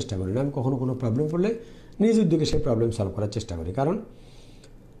করার চেষ্টা করি না। আমি কখনো কোনো প্রবলেম পড়লে নিজ উদ্যোগে সেই প্রবলেম সলভ করার চেষ্টা করি। কারণ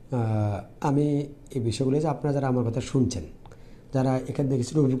আমি এই বিষয়গুলো যে আপনারা যারা আমার কথা শুনছেন, যারা এখান থেকে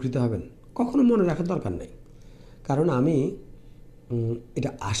কিছুটা উপকৃত হবেন, কখনো মনে রাখার দরকার নেই। কারণ আমি এটা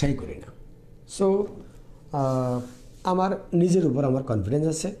আশাই করি না। সো আমার নিজের উপর আমার কনফিডেন্স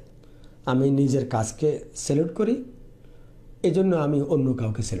আছে, আমি নিজের কাজকে স্যালুট করি, এজন্য আমি অন্য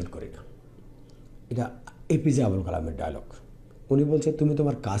কাউকে স্যালুট করি না। এটা এপিজে আবুল কালামের ডায়লগ। উনি বলছে তুমি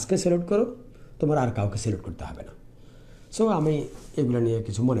তোমার কাজকে স্যালুট করো, তোমার আর কাউকে স্যালুট করতে হবে না। সো আমি এগুলো নিয়ে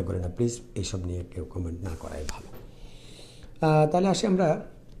কিছু মনে করি না। প্লিজ এইসব নিয়ে কেউ কমেন্ট না করাই ভালো। তাহলে আসি আমরা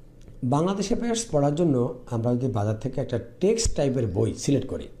বাংলাদেশে অ্যাফেয়ার্স পড়ার জন্য আমরা যদি বাজার থেকে একটা টেক্সট টাইপের বই সিলেক্ট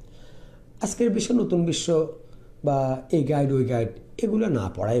করি, আজকের বিশ্ব, নতুন বিশ্ব বা এই গাইড ওই গাইড, এগুলো না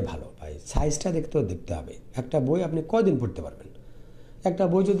পড়াই ভালো ভাই। সাইজটা দেখতে হবে। একটা বই আপনি কয়দিন পড়তে পারবেন? একটা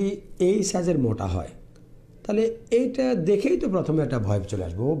বই যদি এই সাইজের মোটা হয়, তাহলে এইটা দেখেই তো প্রথমে একটা ভয় চলে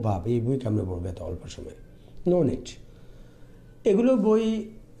আসবে, ও বাপ এই বই কেমন পড়বে এত অল্প সময়। No need. এগুলো বই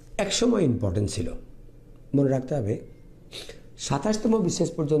একসময় ইম্পর্টেন্ট ছিল। মনে রাখতে হবে 27তম বিশেষ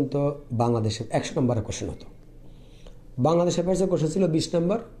পর্যন্ত বাংলাদেশের 100 নম্বরের কোশ্চেন হতো। বাংলাদেশ অ্যাফেয়ার্সের কোশ্চেন ছিল 20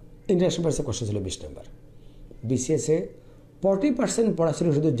 নম্বর, ইন্টারন্যাশনাল অ্যাফেয়ার্সের কোশ্চেন ছিল 20 নম্বর। বিসিএসে 40% পড়া ছিল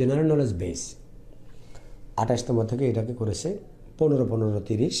শুধু জেনারেল নলেজ বেস। 28তম থেকে এটাকে করেছে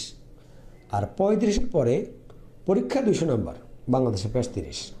 15-15-30, আর 35-এর পরে পরীক্ষা 200 নম্বর, বাংলাদেশ অ্যাফেয়ার্স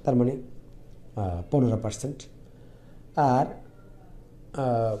 30, তার মানে 15%, আর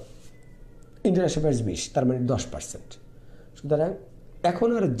ইন্টারন্যাশনাল অ্যাফেয়ার্স 20, তার মানে 10%। সুতরাং এখন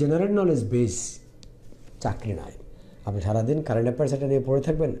আর জেনারেল নলেজ বেস চাকরি নাই। আপনি সারাদিন কারেন্ট অ্যাফেয়ার্স এটা নিয়ে পড়ে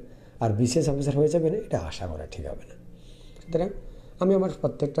থাকবেন আর বিসিএস অফিসার হয়ে যাবেন, এটা আশা করা ঠিক হবে না। সুতরাং আমি আমার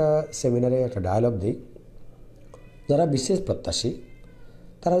প্রত্যেকটা সেমিনারে একটা ডায়ালগ দিই, যারা বিসিএস প্রত্যাশী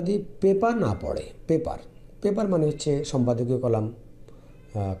তারা যদি পেপার না পড়ে, পেপার মানে হচ্ছে সম্পাদকীয়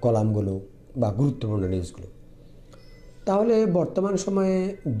কলামগুলো বা গুরুত্বপূর্ণ নিউজগুলো, তাহলে বর্তমান সময়ে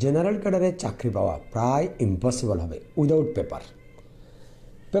জেনারেল ক্যাডারে চাকরি পাওয়া প্রায় ইম্পসিবল হবে উইদাউট পেপার।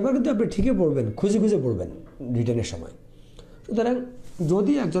 কিন্তু আপনি ঠিকই পড়বেন, খুঁজে খুঁজে পড়বেন রিটেনের সময়। সুতরাং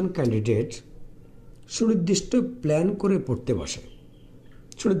যদি একজন ক্যান্ডিডেট সুনির্দিষ্ট প্ল্যান করে পড়তে বসে,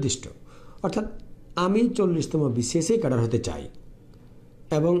 সুনির্দিষ্ট অর্থাৎ আমি 40তম বিসিএসে ক্যাডার হতে চাই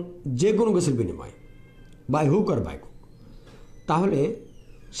এবং যে কোনো কিছুর বিনিময় by hook R by hook, তাহলে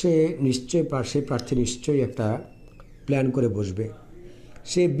সেই প্রার্থী নিশ্চয়ই একটা প্ল্যান করে বসবে।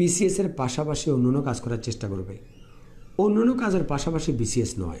 সে বিসিএসের পাশাপাশি অন্যান্য কাজ করার চেষ্টা করবে। অন্যান্য কাজের পাশাপাশি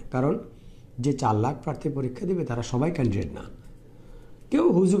বিসিএস নয়, কারণ যে 4 লাখ প্রার্থী পরীক্ষা দেবে তারা সবাই ক্যান্ডিডেট না। কেউ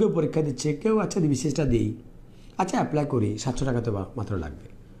হুজুগে পরীক্ষা দিচ্ছে, কেউ আচ্ছা বিসিএসটা দিই, আচ্ছা অ্যাপ্লাই করি, 700 টাকা তো মাত্র লাগবে।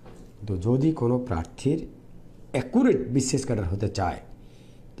 তো যদি কোনো প্রার্থীর অ্যাকুরেট বিসিএস ক্যাডার হতে চায়,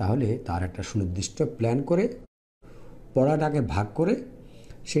 তাহলে তার একটা সুনির্দিষ্ট প্ল্যান করে পড়াটাকে ভাগ করে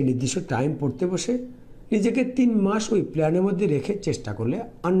সেই নির্দিষ্ট টাইম পড়তে বসে নিজেকে 3 মাস ওই প্ল্যানের মধ্যে রেখে চেষ্টা করলে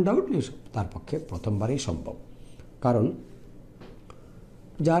আনডাউটলি তার পক্ষে প্রথমবারই সম্ভব। কারণ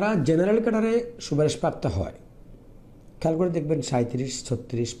যারা জেনারেল ক্যাডারে সুপারিশপ্রাপ্ত হয়, খেয়াল করে দেখবেন 37,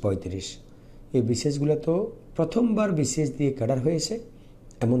 36, 35 এই বিসিএসগুলো তো প্রথমবার বিসিএস দিয়ে ক্যাডার হয়েছে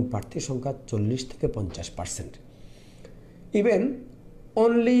এমন প্রার্থীর সংখ্যা 40-50%। ইভেন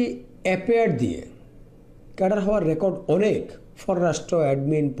অনলি অ্যাপেয়ার দিয়ে ক্যাডার হওয়ার রেকর্ড অনেক। পররাষ্ট্র,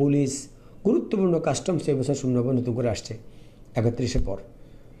 অ্যাডমিন, পুলিশ, গুরুত্বপূর্ণ কাস্টমস এবছর শূন্যপদ নতুন করে আসছে 31-এর পর।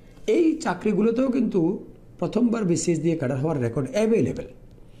 এই চাকরিগুলোতেও কিন্তু প্রথমবার বিসিএস দিয়ে ক্যাডার হওয়ার রেকর্ড অ্যাভেলেবেল।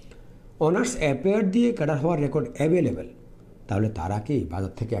 অনার্স অ্যাপেয়ার দিয়ে ক্যাডার হওয়ার রেকর্ড অ্যাভেলেবেল। তাহলে তারা কি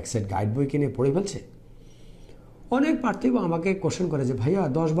বাজার থেকে এক সেট গাইড বই কিনে পড়ে ফেলছে? অনেক প্রার্থী আমাকে কোশ্চেন করে যে ভাইয়া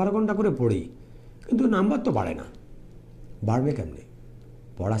 10-12 ঘন্টা করে পড়ি, কিন্তু নাম্বার তো বাড়ে না। বাড়বে কেমনে?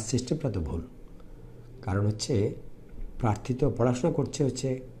 পড়ার সিস্টেমটা তো ভুল। কারণ হচ্ছে প্রার্থী তো পড়াশোনা করছে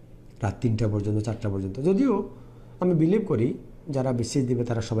রাত 3টা পর্যন্ত, 4টা পর্যন্ত। যদিও আমি বিলিভ করি যারা বিসিএস দিবে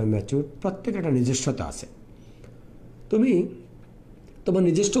তারা সবাই ম্যাচিউর, প্রত্যেক একটা নিজস্বতা আছে। তুমি তোমার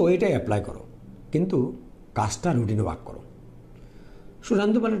নিজস্ব ওয়েটাই অ্যাপ্লাই করো, কিন্তু কাজটা রুটিনে ভাগ করো।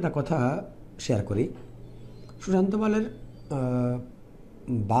 সুশান্ত পালের একটা কথা শেয়ার করি। সুশান্ত পালের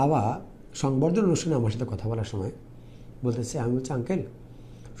বাবা সংবর্ধনা অনুষ্ঠানে আমার সাথে কথা বলার সময় বলতেছে, আমি বলছি আঙ্কেল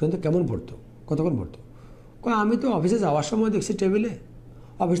সুশান্ত কেমন পড়তো, কতক্ষণ পড়তো? আমি তো অফিসে যাওয়ার সময় দেখছি টেবিলে,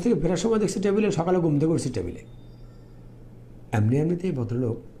 অফিস থেকে ফেরার সময় দেখছি টেবিলে, সকালে ঘুম থেকে উঠছি টেবিলে। এমনিতেই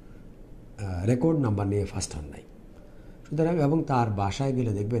ভদ্রলোক রেকর্ড নাম্বার নিয়ে ফার্স্ট হন নাই। সুতরাং এবং তার বাসায়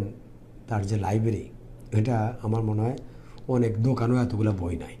গেলে দেখবেন তার যে লাইব্রেরি, এটা আমার মনে হয় অনেক দোকানও এতগুলো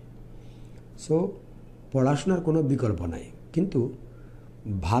বই নাই। সো পড়াশোনার কোনো বিকল্প নাই, কিন্তু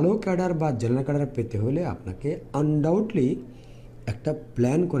ভালো ক্যাডার বা জেনারেল ক্যাডার পেতে হলে আপনাকে আনডাউটলি একটা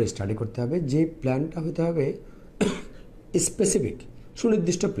প্ল্যান করে স্টাডি করতে হবে। যে প্ল্যানটা হতে হবে স্পেসিফিক,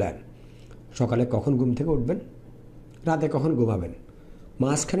 সুনির্দিষ্ট প্ল্যান। সকালে কখন ঘুম থেকে উঠবেন, রাতে কখন ঘুমাবেন,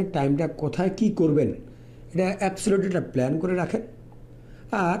 মাঝখানের টাইমটা কোথায় কি করবেন, এটা অ্যাবসলিউটলি একটা প্ল্যান করে রাখেন।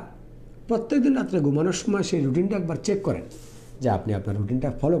 আর প্রত্যেকদিন রাত্রে ঘুমানোর সময় সেই রুটিনটা একবার চেক করেন যে আপনি আপনার রুটিনটা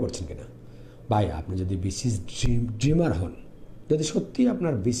ফলো করছেন কিনা। ভাই আপনি যদি বিসিএস ড্রিমার হন, যদি সত্যি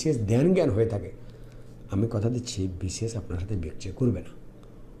আপনার বিসিএস জ্ঞান হয়ে থাকে, আমি কথা দিচ্ছি বিসিএস আপনার সাথে বিক্রি করবে না।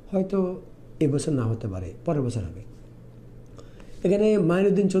 হয়তো এবছর না হতে পারে, পরের বছর হবে। এখানে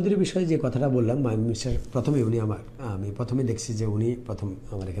মাইনুদ্দিন চৌধুরীর বিষয়ে যে কথাটা বললাম, আমি প্রথমে দেখছি যে উনি প্রথম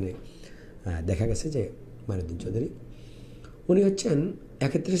আমার এখানে দেখা গেছে যে মাইনুদ্দিন চৌধুরী উনি হচ্ছেন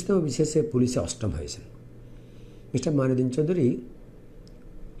 31তম বিসিএসে পুলিশে 8ম হয়েছেন। মিস্টার মাইনুদ্দিন চৌধুরী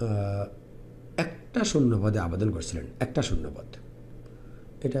একটা শূন্যপদে আবেদন করছিলেন, একটা শূন্যপদ।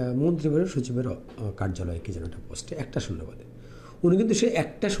 এটা মন্ত্রীবরের সচিবের কার্যালয়ে কি যেন একটা পোস্টে, একটা শূন্যপদে। উনি কিন্তু সে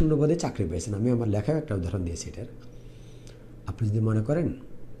একটা শূন্যপদে চাকরি পেয়েছেন। আমি আমার লেখায় একটা উদাহরণ দিয়েছি এটার। আপনি যদি মনে করেন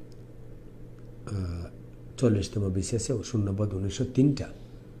 40তম বিসিএসে শূন্যপদ 1903টা,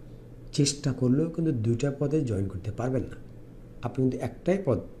 চেষ্টা করলেও কিন্তু 2টা পদে জয়েন করতে পারবেন না। আপনি কিন্তু একটাই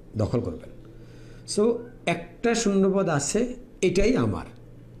পদ দখল করবেন। সো একটা শূন্যপদ আছে, এটাই আমার,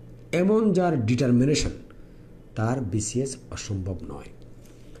 এমন যার ডিটারমিনেশন, তার বিসিএস অসম্ভব নয়।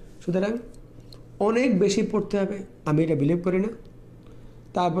 সুতরাং অনেক বেশি পড়তে হবে, আমি এটা বিলিভ করি না।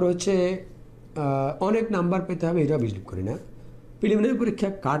 তারপর হচ্ছে অনেক নাম্বার পেতে হবে, এটা বিলিভ করি না। প্রিলিমিনারি পরীক্ষা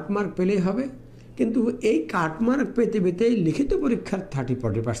কাটমার্ক পেলেই হবে, কিন্তু এই কাটমার্ক পেতে পেতেই লিখিত পরীক্ষার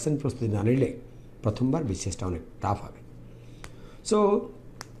 30-40% প্রস্তুতি না নিলে প্রথমবার বিসিএসটা অনেক টাফ হবে। সো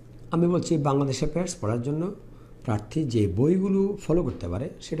আমি বলছি বাংলাদেশ অ্যাফেয়ার্স পড়ার জন্য প্রার্থী যে বইগুলো ফলো করতে পারে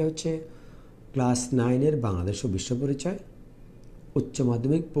সেটা হচ্ছে ক্লাস 9-এর বাংলাদেশ ও বিশ্ব পরিচয়, উচ্চ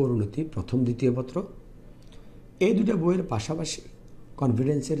মাধ্যমিক পৌরনীতি প্রথম দ্বিতীয় পত্র। এই দুটো বইয়ের পাশাপাশি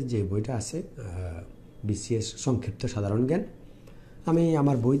কনফিডেন্সের যে বইটা আছে বিসিএস সংক্ষিপ্ত সাধারণ জ্ঞান, আমি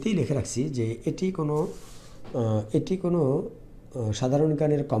আমার বইতেই লিখে রাখছি যে এটি কোনো সাধারণ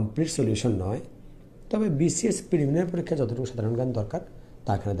জ্ঞানের কমপ্লিট সলিউশন নয়, তবে বিসিএস প্রিলিমিনারি পরীক্ষা যতটুকু সাধারণ জ্ঞান দরকার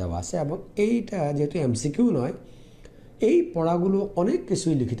তা এখানে দেওয়া আছে। এবং এইটা যেহেতু এমসিকিউ নয়, এই পড়াগুলো অনেক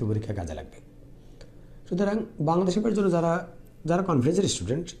কিছুই লিখিত পরীক্ষা কাজে লাগবে। সুতরাং বাংলাদেশ অ্যাফেয়ার্স জন্য যারা কনফিডেন্সের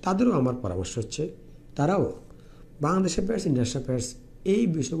স্টুডেন্ট, তাদেরও আমার পরামর্শ হচ্ছে তারাও বাংলাদেশ অ্যাফেয়ার্স, ইন্টারন্যাশনাল অ্যাফেয়ার্স এই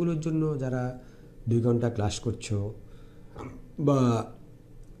বিষয়গুলোর জন্য যারা 2 ঘন্টা ক্লাস করছো বা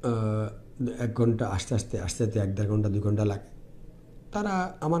 1 ঘন্টা আস্তে আস্তে 1-1.5 ঘন্টা 2 ঘন্টা লাগে, তারা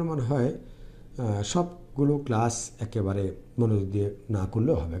আমার মনে হয় সবগুলো ক্লাস একেবারে মনোযোগ দিয়ে না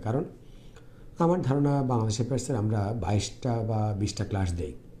করলেও হবে। কারণ আমার ধারণা বাংলাদেশ অ্যাফেয়ার্সের আমরা 22টা বা 20টা ক্লাস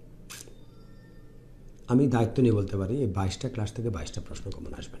দেই। আমি দায়িত্ব নিয়ে বলতে পারি এই 22টা ক্লাস থেকে 22টা প্রশ্ন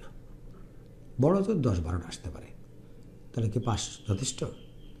কমন আসবে না, বড় তো 10-12টা আসতে পারে। তাহলে কি পাস যথেষ্ট?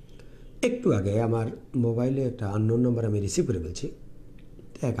 একটু আগে আমার মোবাইলে একটা আননোন নাম্বার আমি রিসিভ করে ফেলছি।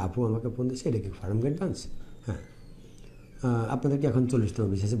 এক আপু আমাকে ফোন দিয়েছে, এটা কি ফার্ম অ্যাডভান্স? হ্যাঁ, আপনাদের কি এখন 40তম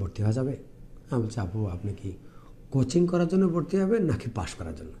বিসিএসে ভর্তি হওয়া যাবে? আমি বলছি আপু আপনি কি কোচিং করার জন্য ভর্তি হবেন নাকি পাস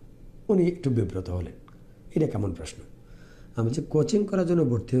করার জন্য? উনি একটু বিব্রত হলেন, এটা কেমন প্রশ্ন? আমি বলছি কোচিং করার জন্য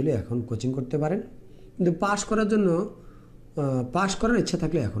ভর্তি হলে এখন কোচিং করতে পারেন, কিন্তু পাস করার ইচ্ছা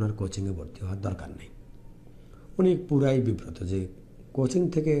থাকলে এখন আর কোচিংয়ে ভর্তি হওয়ার দরকার নেই। উনি পুরাই বিব্রত যে কোচিং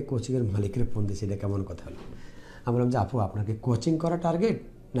থেকে কোচিংয়ের মালিকের ফোন দিয়েছে, এটা কেমন কথা হলো? আমি বললাম যে আপু আপনার কি কোচিং করা টার্গেট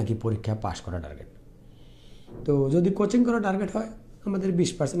নাকি পরীক্ষা পাস করা টার্গেট? তো যদি কোচিং করা টার্গেট হয়, আমাদের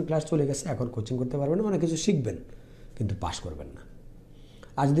 20% ক্লাস চলে গেছে, এখন কোচিং করতে পারবেন না, অনেক কিছু শিখবেন কিন্তু পাস করবেন না।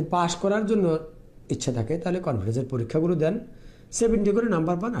 আর যদি পাস করার জন্য ইচ্ছা থাকে তাহলে কনফিডেন্সের পরীক্ষাগুলো দেন, 70 করে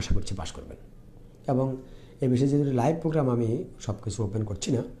নাম্বার পান, আশা করছি পাস করবেন। এবং এই বিষয়ে যেহেতু লাইভ প্রোগ্রাম আমি সব কিছু ওপেন করছি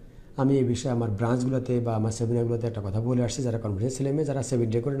না, আমি এই বিষয়ে আমার ব্রাঞ্চগুলোতে বা আমার সেমিনারগুলোতে একটা কথা বলে আসছি, যারা কনফিডেন্স ছেলেমেয়ে যারা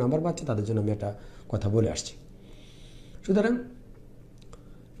 70 করে নাম্বার পাচ্ছে তাদের জন্য আমি একটা কথা বলে আসছি। সুতরাং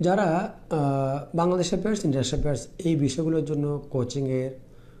যারা বাংলাদেশ অ্যাফেয়ার্স, ইন্টারন্যাশনাল অ্যাফেয়ার্স এই বিষয়গুলোর জন্য কোচিংয়ের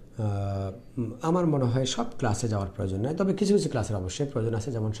আমার মনে হয় সব ক্লাসে যাওয়ার প্রয়োজন নয়, তবে কিছু কিছু ক্লাসের অবশ্যই প্রয়োজন আছে,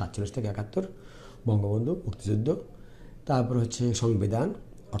 যেমন 47 থেকে 71, বঙ্গবন্ধু, মুক্তিযুদ্ধ, তারপর হচ্ছে সংবিধান,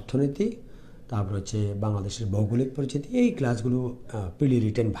 অর্থনীতি, তারপর হচ্ছে বাংলাদেশের ভৌগোলিক পরিচিতি। এই ক্লাসগুলো প্রিলি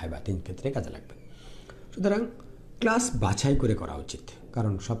রিটেন ভাইবা 3 ক্ষেত্রে কাজে লাগবে। সুতরাং ক্লাস বাছাই করে করা উচিত,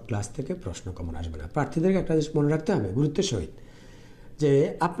 কারণ সব ক্লাস থেকে প্রশ্ন কমন আসবে না। প্রার্থীদেরকে একটা জিনিস মনে রাখতে হবে গুরুত্বের সহিত, যে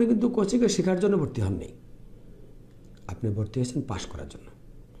আপনি কিন্তু কোচিংয়ে শেখার জন্য ভর্তি হননি, আপনি ভর্তি হয়েছেন পাস করার জন্য।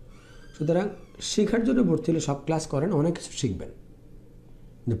 সুতরাং শেখার জন্য ভর্তি হলে সব ক্লাস করেন, অনেক কিছু শিখবেন,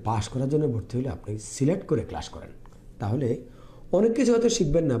 কিন্তু পাস করার জন্য ভর্তি হলে আপনি সিলেক্ট করে ক্লাস করেন, তাহলে অনেক কিছু হয়তো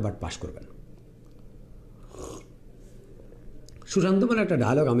শিখবেন না, বাট পাস করবেন। সুশান্ত পাল একটা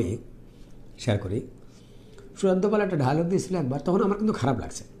ডায়লগ আমি শেয়ার করি। সুশান্ত পাল একটা ডায়লগ দিয়েছিল একবার, তখন আমার কিন্তু খারাপ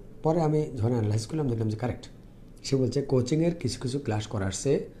লাগছে, পরে আমি যখন অ্যানালাইজ করলাম দেখলাম যে কারেক্ট। সে বলছে কোচিংয়ের কিছু কিছু ক্লাস করার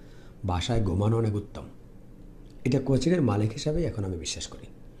চেয়ে বাসায় ঘুমানো অনেক উত্তম। এটা কোচিংয়ের মালিক হিসাবে এখন আমি বিশ্বাস করি।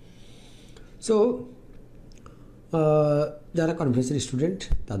 সো যারা কনফিডেন্সের স্টুডেন্ট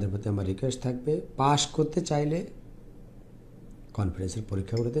তাদের প্রতি আমার রিকোয়েস্ট থাকবে, পাস করতে চাইলে কনফিডেন্সের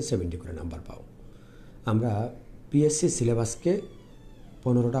পরীক্ষাগুলোতে 70 করে নাম্বার পাও। আমরা পিএসসি সিলেবাসকে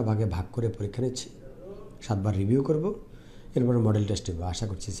 15টা ভাগে ভাগ করে পরীক্ষা নিচ্ছি, 7 বার রিভিউ করব, এরপরে মডেল টেস্ট দেবো। আশা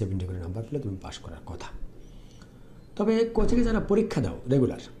করছি 70 করে নাম্বার পেলে তুমি পাস করার কথা। তবে কোচিংয়ে যারা পরীক্ষা দাও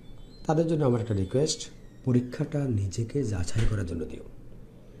রেগুলার, তাদের জন্য আমার একটা রিকোয়েস্ট, পরীক্ষাটা নিজেকে যাচাই করার জন্য দিও,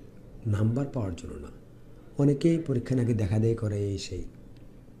 নাম্বার পাওয়ার জন্য না। অনেকেই পরীক্ষা নাকি দেখা দেয় করে, এই সেই,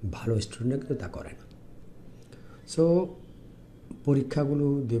 ভালো স্টুডেন্টরা কিন্তু তা করে না। সো পরীক্ষাগুলো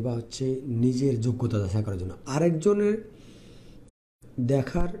দেওয়া হচ্ছে নিজের যোগ্যতা যাচাই করার জন্য। আরেকজনের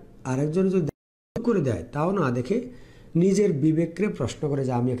যদি করে দেয় তাও না দেখে নিজের বিবেককে প্রশ্ন করে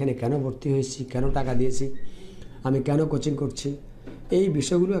যে আমি এখানে কেন ভর্তি হয়েছি, কেন টাকা দিয়েছি, আমি কেন কোচিং করছি, এই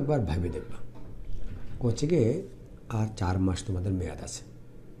বিষয়গুলো একবার ভেবে দেখবা। কোচিংয়ে আর 4 মাস তোমাদের মেয়াদ আছে,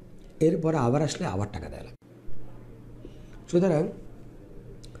 এরপরে আবার আসলে আবার টাকা দেওয়া লাগবে। সুতরাং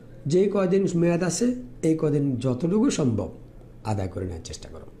যে কয়দিন মেয়াদ আছে এই কদিন যতটুকু সম্ভব আদায় করে নেওয়ার চেষ্টা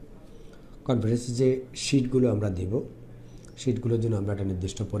করো। কনফারেন্সে যে শিটগুলো আমরা দেব, শিটগুলোর জন্য আমরা একটা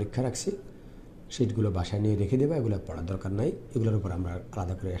নির্দিষ্ট পরীক্ষা রাখছি। শিটগুলো বাসায় নিয়ে রেখে দেবো, এগুলো পড়ার দরকার নাই। এগুলোর উপর আমরা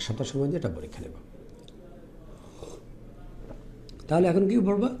আলাদা করে 1 সপ্তাহ সময় দিয়ে একটা পরীক্ষা নেব। তাহলে এখন কী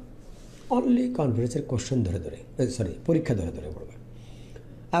পড়বা? অনলি কনফারেন্সের কোশ্চেন ধরে ধরে, পরীক্ষা ধরে ধরে পড়বা।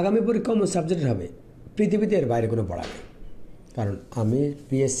 আগামী পরীক্ষা অন্য সাবজেক্টের হবে, পৃথিবীতে এর বাইরে কোনো পড়া নেই। কারণ আমি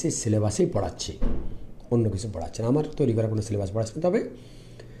পিএসসি সিলেবাসেই পড়াচ্ছি, অন্য কিছু পড়াচ্ছি না। আমার তৈরি করা কোনো সিলেবাস পড়াচ্ছি না। তবে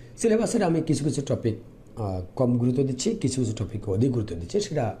সিলেবাসের আমি কিছু কিছু টপিক কম গুরুত্ব দিচ্ছি, কিছু কিছু টপিক অধিক গুরুত্ব দিচ্ছি,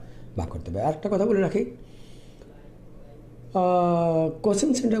 সেটা ভাগ করতে হবে। আর একটা কথা বলে রাখি, কোচিং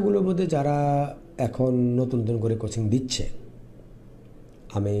সেন্টারগুলোর মধ্যে যারা এখন নতুন নতুন করে কোচিং দিচ্ছে,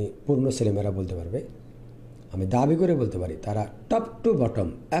 আমি পূর্ণ ছেলেমেয়েরা বলতে পারবে, আমি দাবি করে বলতে পারি তারা top to bottom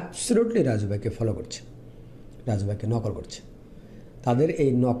absolutely Raju ভাইকে ফলো করছে, রাজু ভাইকে নকল করছে। তাদের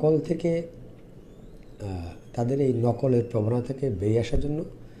এই নকলের প্রবণতা থেকে বেরিয়ে আসার জন্য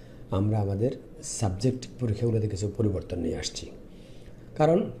আমরা আমাদের সাবজেক্ট পরীক্ষাগুলোতে কিছু পরিবর্তন নিয়ে আসছি।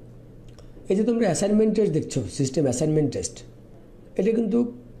 কারণ এই যে তোমরা অ্যাসাইনমেন্ট টেস্ট দেখছো, সিস্টেম অ্যাসাইনমেন্ট টেস্ট, এটা কিন্তু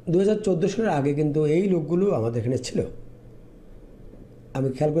 2014 সালের আগে কিন্তু এই লোকগুলো আমাদের এখানে ছিল। আমি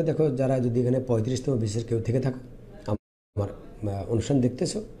খেয়াল করে দেখো, যারা যদি এখানে 35তম বিশেষ কেউ থেকে থাকো, আমার অনুষ্ঠান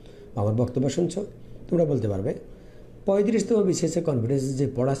দেখতেছো, আমার বক্তব্য শুনছো, তোমরা বলতে পারবে 35তম বিশেষে কনফিডেন্সের যে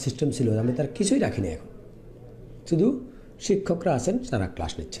পড়ার সিস্টেম ছিল আমি তার কিছুই রাখিনি। এখন শুধু শিক্ষকরা আছেন, তারা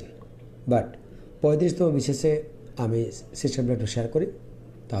ক্লাস নিচ্ছেন। বাট 35তম বিশেষে আমি সিস্টেমটা একটু শেয়ার করি,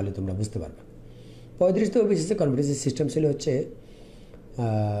 তাহলে তোমরা বুঝতে পারবে। 35তম বিশেষে কনফিডেন্সের সিস্টেম ছিল হচ্ছে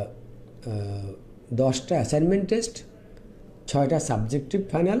 10টা অ্যাসাইনমেন্ট টেস্ট, 6টা সাবজেক্টিভ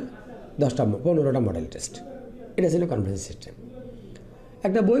ফাইনাল, 15টা মডেল টেস্ট। এটা ছিল কনফারেন্স সিস্টেম।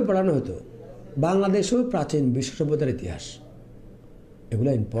 একটা বই পড়ানো হতো, বাংলাদেশও প্রাচীন বিশ্ব সভ্যতার ইতিহাস। এগুলো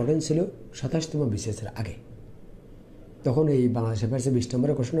ইম্পর্টেন্ট ছিল 27তম বিসিএসের আগে। তখন এই বাংলাদেশ অ্যাফেয়ার্সে 20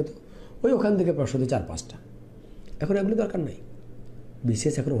 নম্বরের কোশ্চেন হতো, ওখান থেকে প্রশ্ন হতো 4-5টা। এখন এগুলো দরকার নাই।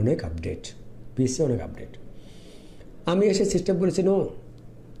 বিসিএস এখন অনেক আপডেট, পিএসসি অনেক আপডেট। আমি এসে সিস্টেম করেছি,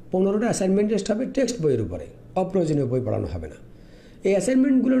 15টা অ্যাসাইনমেন্ট টেস্ট হবে টেক্সট বইয়ের উপরে, অপ্রয়োজনীয় বই পড়ানো হবে না। এই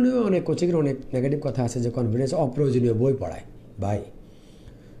অ্যাসাইনমেন্টগুলো নিয়েও অনেক কোচিংয়ের অনেক নেগেটিভ কথা আছে যে কনফিডেন্স অপ্রয়োজনীয় বই পড়ায়। ভাই,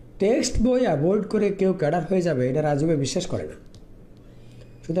 টেক্সট বই অ্যাভয়েড করে কেউ ক্যাডার হয়ে যাবে, এটা রাজু ভাই বিশ্বাস করে না।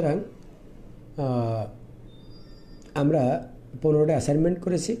 সুতরাং আমরা 15টা অ্যাসাইনমেন্ট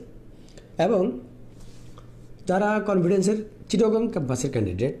করেছি, এবং যারা কনফিডেন্সের চিটাগং ক্যাম্পাসের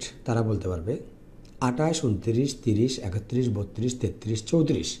ক্যান্ডিডেট তারা বলতে পারবে 28, 29, 30, 31, 32, 33,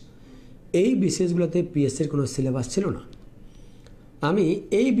 34 এই বিসিএসগুলোতে পিএসসির কোনো সিলেবাস ছিল না। আমি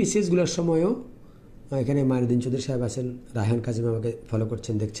এই বিসিএসগুলোর সময়ও, এখানে মাইনুদ্দিন চৌধুরী সাহেব আছেন, রায়হান কাজিম আমাকে ফলো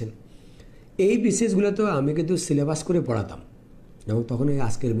করছেন, দেখছেন, এই বিসিএসগুলোতেও আমি কিন্তু সিলেবাস করে পড়াতাম। এবং তখন এই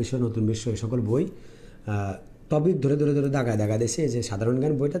আজকের বিষয়, নতুন বিষয়, এই সকল বই টপিক ধরে ধরে ধরে দাগা দিয়েছে, যে সাধারণ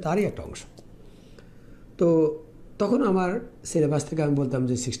জ্ঞান বইটা তারই একটা অংশ। তো তখন আমার সিলেবাস থেকে আমি বলতাম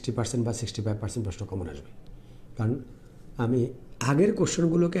যে 60% বা 65% প্রশ্ন কমন আসবে, কারণ আমি আগের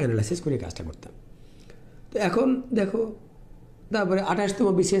কোশ্চেনগুলোকে অ্যানালাইসিস করে কাজটা করতাম। তো এখন দেখো, তারপরে 28তম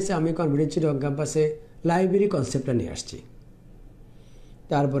বিসিএসে আমি কনফিডেন্স চিটাগং ক্যাম্পাসে লাইব্রেরি কনসেপ্টটা নিয়ে আসছি।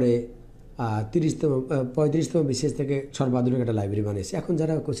 তারপরে 35তম বিসিএস থেকে সর্বাধুনিক একটা লাইব্রেরি বানিয়েছি। এখন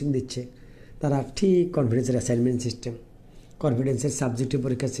যারা কোচিং দিচ্ছে তারা ঠিক কনফিডেন্সের অ্যাসাইনমেন্ট সিস্টেম, কনফিডেন্সের সাবজেক্টিভ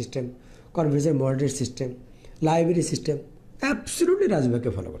পরীক্ষার system, কনফিডেন্সের model system, library system absolutely রাজভাইকে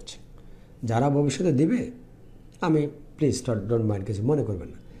follow করছে। যারা ভবিষ্যতে দিবে, আমি প্লিজ ডোন্ট মাইন্ড, কিছু মনে করবেন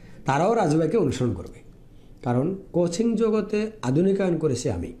না, তারাও রাজভাইকে অনুসরণ করবে। কারণ কোচিং জগতে আধুনিকায়ন করেছি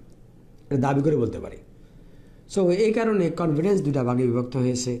আমি, এটা দাবি করে বলতে পারি। সো এই কারণে কনফিডেন্স 2টা ভাগে বিভক্ত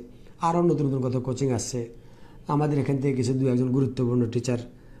হয়েছে। আরও নতুন নতুন কত কোচিং আসছে। আমাদের এখান থেকে কিছু 2-1 গুরুত্বপূর্ণ টিচার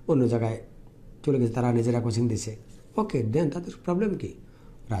অন্য জায়গায় চলে গেছে, তারা নিজেরা কোচিং দিছে। ওকে দেন, তাদের প্রবলেম কি?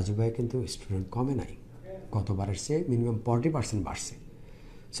 রাজু ভাই কিন্তু স্টুডেন্ট কমে নাই, গতবারের চেয়ে মিনিমাম 40% বাড়ছে।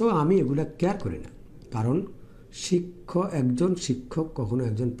 সো আমি এগুলো কেয়ার করি না, কারণ একজন শিক্ষক কখনো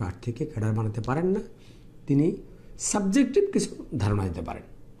একজন প্রার্থীকে ক্যাডার বানাতে পারেন না, তিনি সাবজেক্টিভ কিছু ধারণা দিতে পারেন।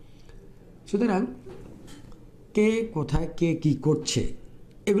 সুতরাং কে কোথায় কে কী করছে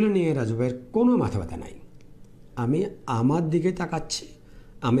এগুলো নিয়ে রাজু ভাইয়ের কোনো মাথা ব্যথা নাই। আমি আমার দিকে তাকাচ্ছি,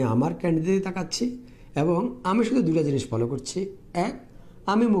 আমি আমার ক্যান্ডিডেটে তাকাচ্ছি, এবং আমি শুধু 2টা জিনিস ফলো করছি। এক,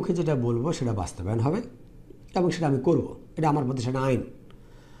 আমি মুখে যেটা বলবো সেটা বাস্তবায়ন হবে, এবং সেটা আমি করব, এটা আমার প্রতিষ্ঠানে আইন।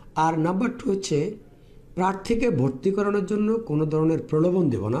 আর নাম্বার 2 হচ্ছে, প্রার্থীকে ভর্তি করানোর জন্য কোনো ধরনের প্রলোভন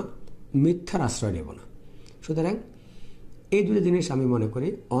দেব না, মিথ্যার আশ্রয় নেব না। সুতরাং এই 2টা জিনিস আমি মনে করি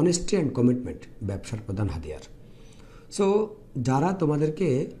অনেস্টি অ্যান্ড কমিটমেন্ট ব্যবসার প্রধান হাতিয়ার। সো যারা তোমাদেরকে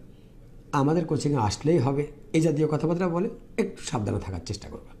আমাদের কোচিংয়ে আসলেই হবে এই জাতীয় কথাবার্তা বলে, একটু সাবধানে থাকার চেষ্টা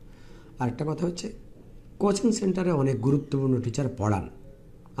করবে। আরেকটা কথা হচ্ছে, কোচিং সেন্টারে অনেক গুরুত্বপূর্ণ টিচার পড়ান।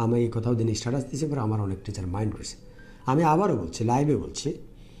 আমি এই কথাও দিন স্ট্যাটাস দিয়েছি, পরে আমার অনেক টিচার মাইন্ড করেছে। আমি আবারও বলছি, লাইভে বলছি,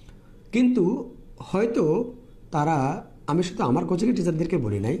 কিন্তু হয়তো তারা, আমি শুধু আমার কোচিংয়ের টিচারদেরকে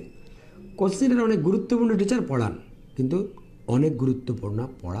বলি নাই, কোচিং সেন্টারে অনেক গুরুত্বপূর্ণ টিচার পড়ান, কিন্তু অনেক গুরুত্বপূর্ণ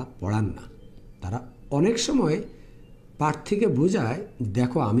পড়ান না। তারা অনেক সময় প্রার্থীকে বোঝায়,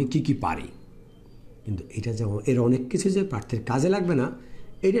 দেখো আমি কি কি পারি, কিন্তু এটা যে এর অনেক কিছু যে প্রার্থীর কাজে লাগবে না,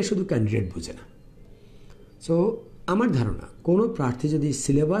 এটা শুধু ক্যান্ডিডেট বোঝে না। সো আমার ধারণা, কোনো প্রার্থী যদি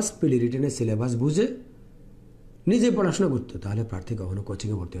সিলেবাস, প্রিলি রিটেনের সিলেবাস বুঝে নিজে পড়াশোনা করতো, তাহলে প্রার্থী কখনো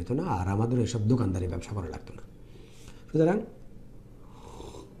কোচিংয়ে ভর্তি হতো না, আর আমাদের এসব দোকানদারি ব্যবসা করা লাগতো না। সুতরাং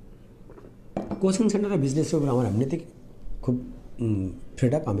কোচিং সেন্টারের বিজনেসের উপর আমার এমনিতে খুব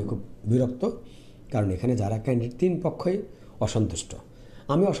ফেড আপ, আমি খুব বিরক্ত। কারণ এখানে যারা ক্যান্ডিডেট, তিন পক্ষই অসন্তুষ্ট।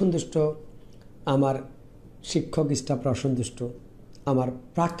 আমি অসন্তুষ্ট, আমার শিক্ষক স্টাফরা অসন্তুষ্ট, আমার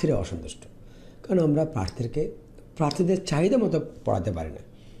প্রার্থীরা অসন্তুষ্ট। কারণ আমরা প্রার্থীদের চাহিদা মতো পড়াতে পারি না।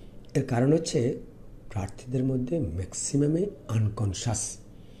 এর কারণ হচ্ছে প্রার্থীদের মধ্যে ম্যাক্সিমামই আনকনশাস।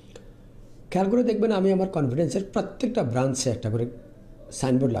 খেয়াল করে দেখবেন, আমি আমার কনফিডেন্সের প্রত্যেকটা ব্রাঞ্চে একটা করে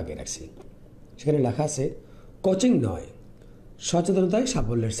সাইনবোর্ড লাগিয়ে রাখছি। সেখানে লেখা আছে, কোচিং নয়, সচেতনতাই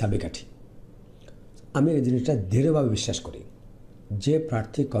সাফল্যের চাবিকাঠি। আমি এই জিনিসটা দৃঢ়ভাবে বিশ্বাস করি। যে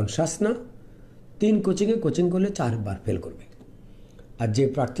প্রার্থী কনশাস না, 3 কোচিংয়ে কোচিং করলে 4 বার ফেল করবে। আর যে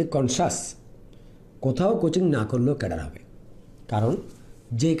প্রার্থী কনশাস, কোথাও কোচিং না করলেও ক্যাডার হবে। কারণ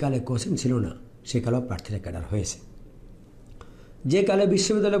যে কালে কোচিং ছিল না, সে কালেও প্রার্থীরা ক্যাডার হয়েছে। যে কালে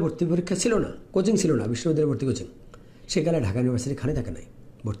বিশ্ববিদ্যালয়ে ভর্তি পরীক্ষা ছিল না, কোচিং ছিল না, বিশ্ববিদ্যালয়ে ভর্তি কোচিং, সেকালে ঢাকা ইউনিভার্সিটি খানে থাকে নাই,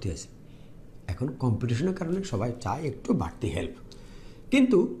 ভর্তি হয়েছে। এখন কম্পিটিশনের কারণে সবাই চায় একটু বাড়তি হেল্প,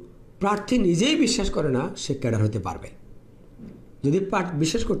 কিন্তু প্রার্থী নিজেই বিশ্বাস করে না সে ক্যাডার হতে পারবে। যদি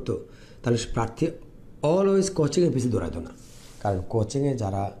বিশ্বাস করতো, তাহলে প্রার্থী অলওয়েজ কোচিংয়ের পিছিয়ে দৌড়াতো না। কারণ কোচিংয়ে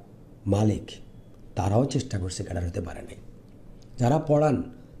যারা মালিক, তারাও চেষ্টা করছে, ক্যাডার হতে পারে নাই। যারা পড়ান,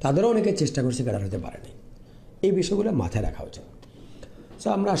 তাদেরও অনেকে চেষ্টা করছে, ক্যাডার হতে পারে নাই। এই বিষয়গুলো মাথায় রাখা উচিত। সো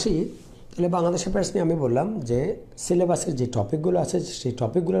আমরা আসি, তাহলে বাংলাদেশ অ্যাফেয়ার্স নিয়ে আমি বললাম যে সিলেবাসের যে টপিকগুলো আছে, সেই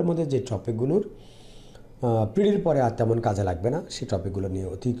টপিকগুলোর মধ্যে যে টপিকগুলোর প্রিলির পরে আর তেমন কাজে লাগবে না, সেই টপিকগুলো নিয়ে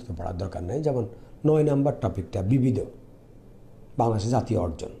অতিরিক্ত পড়ার দরকার নেই। যেমন 9 নম্বর টপিকটা বিবিধ বাংলাদেশের জাতীয়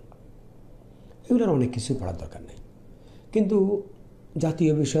অর্জন, এগুলোর অনেক কিছুই পড়ার দরকার নেই। কিন্তু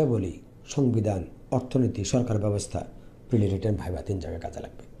জাতীয় বিষয় বলি, সংবিধান, অর্থনীতি, সরকার ব্যবস্থা, প্রিলি রিটেন, ভাইভা 3 জায়গায় কাজে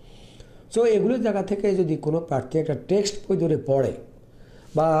লাগবে। সো এগুলোর জায়গা থেকে যদি কোনো প্রার্থী একটা টেক্সট বই ধরে পড়ে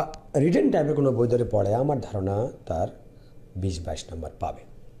বা রিটেন টাইপের কোনো বই ধরে পড়ে, আমার ধারণা তার 20-22 নম্বর পাবে।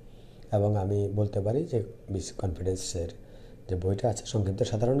 এবং আমি বলতে পারি যে কনফিডেন্সের যে বইটা আছে, সংক্ষিপ্ত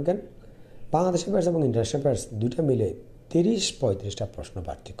সাধারণ জ্ঞান, বাংলাদেশ অ্যাফেয়ার্স এবং ইন্টারন্যাশনাল অ্যাফেয়ার্স দুইটা মিলে 30-35টা প্রশ্ন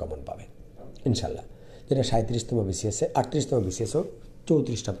প্রার্থী কমন পাবে ইনশাল্লাহ। যেটা 37তম বিসিএসে, 38তম বিসিএসও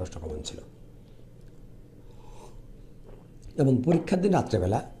 34টা প্রশ্ন কমন ছিল। এবং পরীক্ষার দিন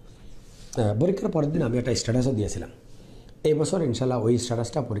রাত্রেবেলা, পরীক্ষার পরের দিন আমি একটা স্ট্যাটাসও দিয়েছিলাম। এই বছর ইনশাল্লাহ ওই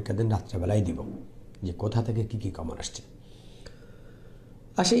স্ট্যাটাসটা পরীক্ষার দিন রাত্রেবেলায় দিব, যে কোথা থেকে কী কী কমন আসছে।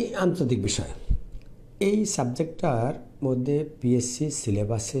 আর সেই আন্তর্জাতিক বিষয়, এই সাবজেক্টটার মধ্যে পিএসসি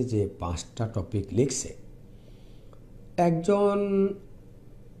সিলেবাসে যে 5টা টপিক লিখছে, একজন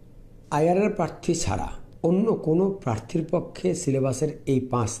আইআরআর প্রার্থী ছাড়া অন্য কোনো প্রার্থীর পক্ষে সিলেবাসের এই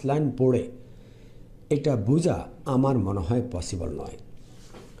 5 লাইন পড়ে এটা বোঝা আমার মনে হয় পসিবল নয়।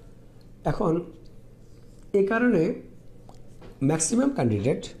 এখন এই কারণে ম্যাক্সিমাম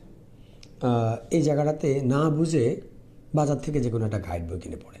ক্যান্ডিডেট এই জায়গাটাতে না বুঝে বাজার থেকে যে কোনো একটা গাইড বই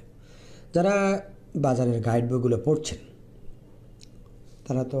কিনে পড়ে। যারা বাজারের গাইড বইগুলো পড়ছেন,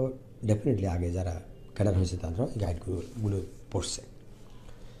 তারা তো ডেফিনেটলি আগে যারা ক্যাডার হয়েছে তারা এই গাইডগুলো পড়ছে।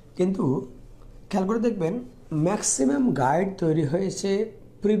 কিন্তু খেয়াল করে দেখবেন, ম্যাক্সিমাম গাইড তৈরি হয়েছে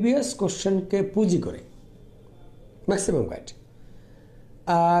প্রিভিয়াস কোশ্চেনকে পুঁজি করে, ম্যাক্সিমাম গাইড।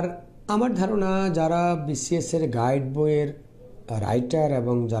 আর আমার ধারণা, যারা বিসিএসের গাইড বইয়ের রাইটার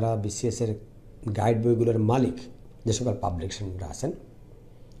এবং যারা বিসিএসের গাইড বইগুলোর মালিক, যে সকল পাবলিকেশনরা আছেন,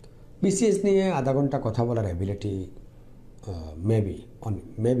 বিসিএস নিয়ে আধা ঘন্টা কথা বলার অ্যাবিলিটি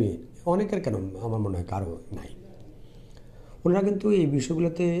মেবি অনেকের, কেন আমার মনে হয় কারো নাই। ওনারা কিন্তু এই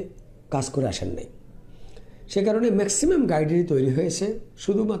বিষয়গুলোতে কাজ করে আসেন নাই। সে কারণে ম্যাক্সিমাম গাইডেরই তৈরি হয়েছে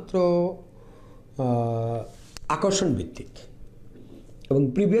শুধুমাত্র আকর্ষণ ভিত্তিক এবং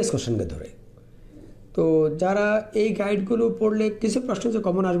প্রিভিয়াস কোশ্চেনকে ধরে। তো যারা এই গাইডগুলো পড়লে কিছু প্রশ্ন যে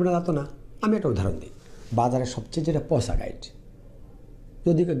কমন আসবে না তা তো না। আমি একটা উদাহরণ দিই, বাজারের সবচেয়ে যেটা পচা গাইড,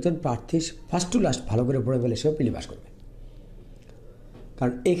 যদি একজন প্রার্থী ফার্স্ট টু লাস্ট ভালো করে পড়ে ফেলে, সেও পিলি পাস করবে।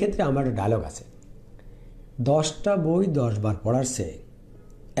 কারণ এই ক্ষেত্রে আমার একটা ডায়লগ আছে, 10টা বই 10 বার পড়ার চেয়ে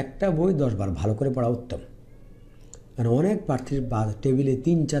একটা বই 10 বার ভালো করে পড়া উত্তম। কারণ অনেক প্রার্থীর টেবিলে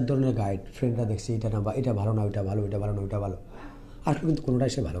 3-4 ধরনের গাইড, ফ্রেন্ডরা দেখছে এটা না, বা এটা ভালো না, ওইটা ভালো, এটা ভালো না, ওইটা ভালো, আসলে কিন্তু কোনোটাই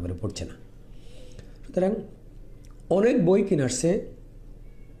সে ভালো করে পড়ছে না। সুতরাং অনেক বই কেনার সে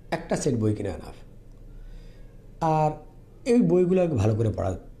একটা সেট বই কিনে আনা, আর এই বইগুলো ভালো করে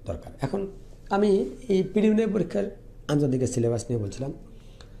পড়া দরকার। এখন আমি এই প্রিলিমিনারি পরীক্ষার আন্তর্জাতিক সিলেবাস নিয়ে বলছিলাম।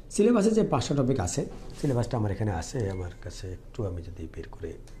 সিলেবাসে যে 5টা টপিক আছে, সিলেবাসটা আমার এখানে আছে, আমার কাছে একটু আমি যদি বের করে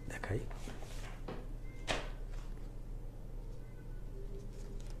দেখাই।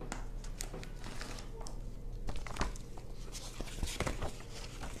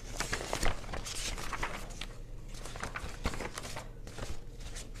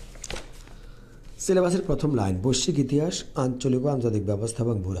 সিলেবাসের প্রথম লাইন, বৈশ্বিক ইতিহাস, আঞ্চলিক ও আন্তর্জাতিক ব্যবস্থা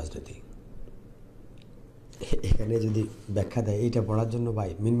এবং ভূ রাজনীতি। এখানে যদি ব্যাখ্যা দেয়, এইটা পড়ার জন্য ভাই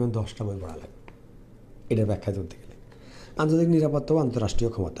মিনিমাম 10টা বই পড়া লাগবে এটার ব্যাখ্যা করতে গেলে। আন্তর্জাতিক নিরাপত্তা ও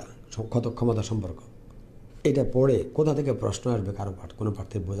আন্তঃরাষ্ট্রীয় ক্ষমতা সম্পর্ক, এটা পড়ে কোথা থেকে প্রশ্ন আসবে কারো কোনো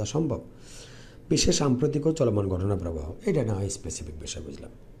প্রার্থীর বোঝা সম্ভব। বিশ্বের সাম্প্রতিক ও চলমান ঘটনা প্রবাহ, এটা না স্পেসিফিক বিষয়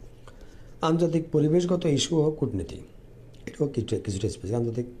বুঝলাম। আন্তর্জাতিক পরিবেশগত ইস্যু ও কূটনীতি, এটাও কিছুটা স্পেসিফিক।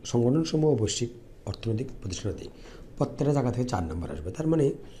 আন্তর্জাতিক সংগঠনসমূহ ও বৈশ্বিক অর্থনৈতিক প্রতিষ্ঠানাদি, প্রত্যেকটা জায়গা থেকে 4 নম্বর আসবে। তার মানে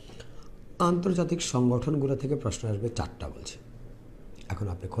আন্তর্জাতিক সংগঠনগুলো থেকে প্রশ্ন আসবে 4টা বলছে। এখন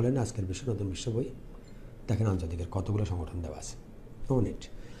আপনি খোলেন আজকের বিশ্ব নতুন বিশ্ব বই, দেখেন আন্তর্জাতিকের কতগুলো সংগঠন দেওয়া আছে, ইউনিট।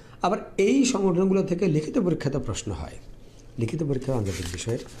 আবার এই সংগঠনগুলো থেকে লিখিত পরীক্ষাতে প্রশ্ন হয়। লিখিত পরীক্ষা আন্তর্জাতিক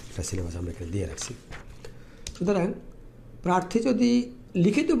বিষয়ের একটা সিলেবাস আমরা এখানে দিয়ে রাখছি। সুতরাং প্রার্থী যদি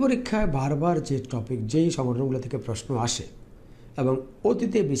লিখিত পরীক্ষায় বারবার যে টপিক, যেই সংগঠনগুলো থেকে প্রশ্ন আসে, এবং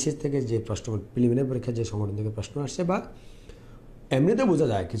অতীতে বিশেষ থেকে যে প্রশ্ন, প্রিলিমিনারি পরীক্ষায় যে সংগঠন থেকে প্রশ্ন আসে, বা এমনিতে বোঝা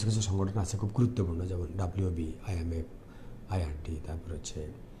যায় কিছু কিছু সংগঠন আছে খুব গুরুত্বপূর্ণ, যেমন WB, IMF, IRD, তারপর হচ্ছে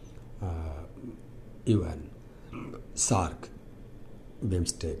UN, SAARC,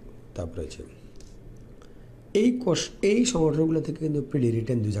 BIMSTEC, তারপরে হচ্ছে এই সংগঠনগুলো থেকে কিন্তু প্রিলি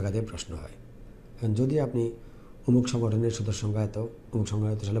রিটেন 2 জায়গাতে প্রশ্ন হয়। এখন যদি আপনি অমুক সংগঠনের সদস্য সংখ্যা এত, অমুক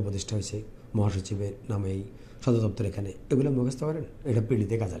সংগঠন এত সালে প্রতিষ্ঠা হয়েছে, মহাসচিবের নামে এই সদর দপ্তর এখানে, এগুলো মুখস্থ করেন, এটা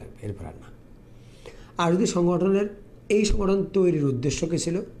প্রিলিতে কাজে লাগবে, এরপর আর না। আর যদি সংগঠনের এই সংগঠন তৈরির উদ্দেশ্য কী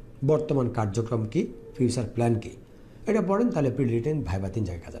ছিল, বর্তমান কার্যক্রম কী, ফিউচার প্ল্যান কী, এটা পড়েন, তাহলে প্রিলি রিটেন ভাইবা 3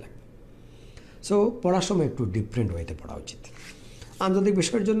 জায়গায় কাজে লাগবে। সো পড়ার সময় একটু ডিফারেন্ট ওয়েতে পড়া উচিত। আন্তর্জাতিক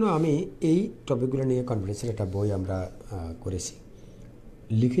বিষয়ের জন্য আমি এই টপিকগুলো নিয়ে কনফিডেন্সের একটা বই আমরা করেছি।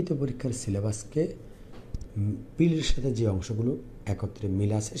 লিখিত পরীক্ষার সিলেবাসকে প্রিলির সাথে যে অংশগুলো একত্রে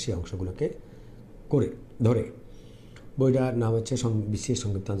মিল আছে, সেই অংশগুলোকে ধরে বইটার নাম হচ্ছে বিশেষ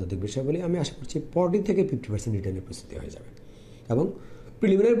সংক্ষিপ্ত আন্তর্জাতিক বিষয় বলে। আমি আশা করছি 40 থেকে 50% রিটার্নের প্রস্তুতি হয়ে যাবে, এবং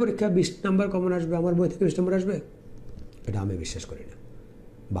প্রিলিমিনারি পরীক্ষা 20 নম্বর কমন আসবে, আমার বই থেকে 20 নম্বর আসবে, এটা আমি বিশ্বাস করি না।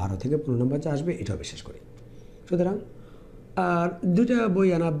 12 থেকে 15 নম্বর যা আসবে, এটাও বিশ্বাস করি। সুতরাং আর 2টা বই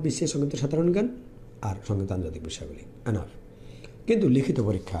আনাফ, বিশেষ সংক্ষিপ্ত সাধারণ জ্ঞান আর সংক্ষিপ্ত আন্তর্জাতিক বিষয়গুলি আনাফ। কিন্তু লিখিত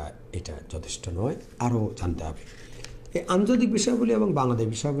পরীক্ষা এটা যথেষ্ট নয়, আরও জানতে হবে। এই আন্তর্জাতিক বিষয়গুলি এবং বাংলাদেশ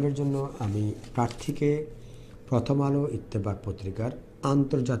বিষয়গুলির জন্য আমি প্রার্থীকে প্রথম আলো, ইত্তেফাক পত্রিকার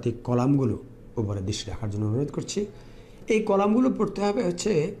আন্তর্জাতিক কলামগুলো উপরে দৃষ্টি রাখার জন্য অনুরোধ করছি। এই কলামগুলো পড়তে হবে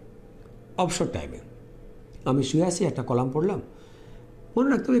হচ্ছে অবসর টাইমে। আমি শুয়ে আসি, একটা কলাম পড়লাম, মনে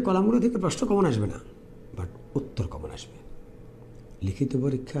রাখতে হবে এই কলামগুলো থেকে প্রশ্ন কমন আসবে না, বাট উত্তর কমন আসবে। লিখিত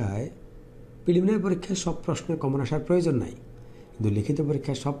পরীক্ষায়, প্রিলিমিনারি পরীক্ষায় সব প্রশ্ন কমন আসার প্রয়োজন নাই, কিন্তু লিখিত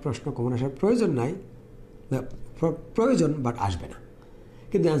পরীক্ষায় সব প্রশ্ন কমন আসার প্রয়োজন নাই, প্রয়োজন বাট আসবে না,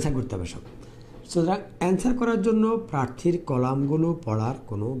 কিন্তু অ্যান্সার করতে হবে সব। সুতরাং অ্যান্সার করার জন্য প্রার্থীর কলামগুলো পড়ার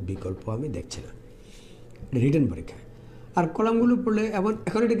কোনো বিকল্প আমি দেখছি না রিটেন পরীক্ষায়। আর কলামগুলো পড়লে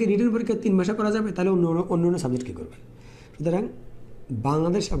এখন এটাকে রিটেন পরীক্ষা 3 মাসে করা যাবে, তাহলে অন্য সাবজেক্ট কী করবে? সুতরাং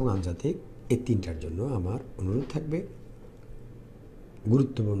বাংলাদেশ এবং আন্তর্জাতিক এই 3টার জন্য আমার অনুরোধ থাকবে,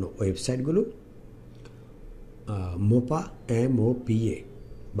 গুরুত্বপূর্ণ ওয়েবসাইটগুলো, MOPA,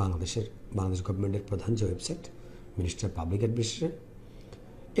 বাংলাদেশ গভর্নমেন্টের প্রধান যে ওয়েবসাইট, মিনিস্টার পাবলিক অ্যাডমিনিস্ট্রেশন,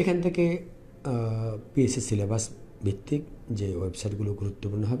 এখান থেকে পিএসসি সিলেবাস ভিত্তিক যে ওয়েবসাইটগুলো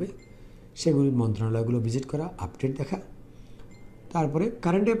গুরুত্বপূর্ণ হবে, সেগুলি মন্ত্রণালয়গুলো ভিজিট করা, আপডেট দেখা। তারপরে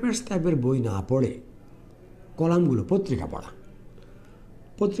কারেন্ট অ্যাফেয়ার্স টাইপের বই না পড়ে কলামগুলো, পত্রিকা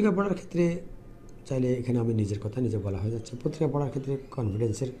পড়ার ক্ষেত্রে চাইলে, এখানে আমি নিজের কথা নিজে বলা হয়ে যাচ্ছে, পত্রিকা পড়ার ক্ষেত্রে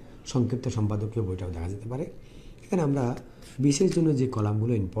কনফিডেন্সের সংক্ষিপ্ত সম্পাদকীয় বইটাও দেখা যেতে পারে। এখানে আমরা বিশেষ জন্য যে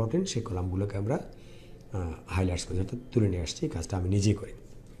কলামগুলো ইম্পর্টেন্ট, সেই কলামগুলোকে আমরা হাইলাইটস করে অর্থাৎ তুলে নিয়ে আসছি, কাজটা আমি নিজেই করি।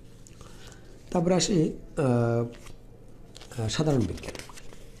 তারপরে আসি সাধারণ বিজ্ঞান।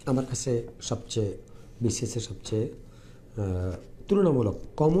 আমার কাছে সবচেয়ে বিশেষের সবচেয়ে তুলনামূলক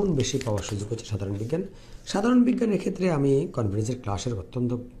কমন বেশি পাওয়ার সুযোগ হচ্ছে সাধারণ বিজ্ঞানের ক্ষেত্রে আমি কনফারেন্সের ক্লাসের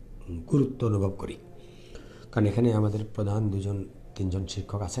অত্যন্ত গুরুত্ব অনুভব করি, কারণ এখানে আমাদের প্রধান 2-3জন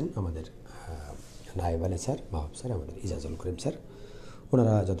শিক্ষক আছেন আমাদের নায়েব আলী স্যার, মাহবুব স্যার, আমাদের ইজাজুল করিম স্যার।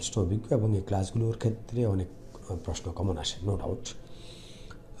 ওনারা যথেষ্ট অভিজ্ঞ এবং এই ক্লাসগুলোর ক্ষেত্রে অনেক প্রশ্ন কমন আসে, নো ডাউট।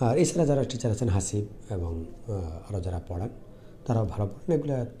 আর এছাড়া যারা টিচার আছেন হাসিব এবং আরও যারা পড়ান তারাও ভালো পড়েন।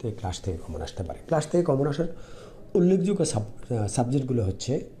 এগুলোতে ক্লাস থেকে কমন আসতে পারে। ক্লাস থেকে কমন আসার উল্লেখযোগ্য সাবজেক্টগুলো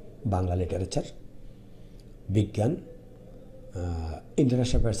হচ্ছে বাংলা লিটারেচার, বিজ্ঞান,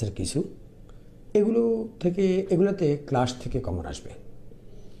 ইন্টারন্যাশনাল অ্যাফেয়ার্সের কিছু। এগুলোতে ক্লাস থেকে কমন আসবে।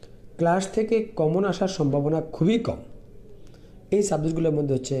 ক্লাস থেকে কমন আসার সম্ভাবনা খুবই কম। এই সাবজেক্টগুলোর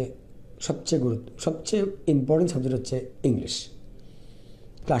মধ্যে হচ্ছে সবচেয়ে ইম্পর্টেন্ট সাবজেক্ট হচ্ছে ইংলিশ।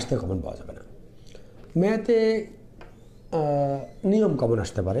 ক্লাস থেকে কমন পাওয়া যাবে না। ম্যাথে নিয়ম কমন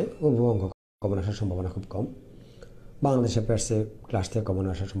আসতে পারে, অঙ্ক কমন আসার সম্ভাবনা খুব কম। বাংলাদেশ অ্যাফেয়ার্সে ক্লাস থেকে কমন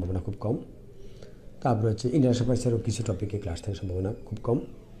আসার সম্ভাবনা খুব কম। তারপরে হচ্ছে ইন্টারন্যাশনাল অ্যাফেয়ার্সেরও কিছু টপিকে ক্লাস থেকে সম্ভাবনা খুব কম।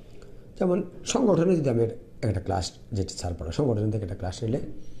 যেমন সংগঠনে যদি আমি একটা ক্লাস, যেটি স্যার পড়া সংগঠন থেকে একটা ক্লাস নিলে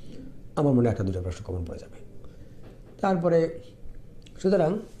আমার মনে একটা দুটো প্রশ্ন কমন পড়ে যাবে। তারপরে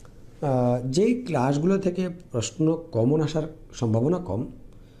সুতরাং যেই ক্লাসগুলো থেকে প্রশ্ন কমন আসার সম্ভাবনা কম,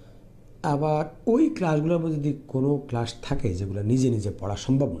 আবার ওই ক্লাসগুলোর মধ্যে যদি কোনো ক্লাস থাকে যেগুলো নিজে নিজে পড়া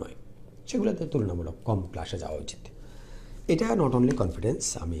সম্ভব নয়, সেগুলোতে তুলনামূলক কম ক্লাসে যাওয়া উচিত। এটা নট অনলি কনফিডেন্স।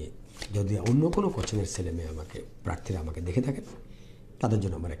 আমি যদি অন্য কোনো কোচিংয়ের ছেলেমেয়ে প্রার্থীরা আমাকে দেখে থাকেন, তাদের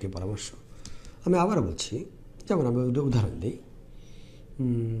জন্য আমার একই পরামর্শ। আমি আবারও বলছি, যেমন আমি উদাহরণ দিই।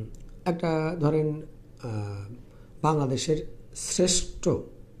 একটা ধরেন বাংলাদেশের শ্রেষ্ঠ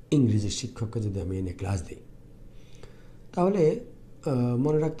ইংরেজি শিক্ষককে যদি আমি এনে ক্লাস দিই, তাহলে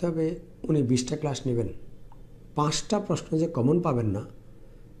মনে রাখতে হবে উনি 20টা ক্লাস নেবেন, 5টা প্রশ্ন যে কমন পাবেন না,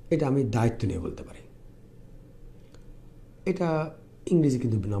 এটা আমি দায়িত্ব নিয়ে বলতে পারি। এটা ইংরেজি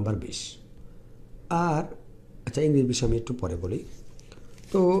কিন্তু নাম্বার 20। আর আচ্ছা, ইংরেজি বিষয় আমি একটু পরে বলি।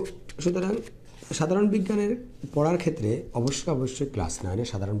 তো সুতরাং সাধারণ বিজ্ঞানের পড়ার ক্ষেত্রে অবশ্যই ক্লাস 9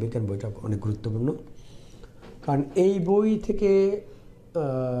 সাধারণ বিজ্ঞান বইটা অনেক গুরুত্বপূর্ণ। কারণ এই বই থেকে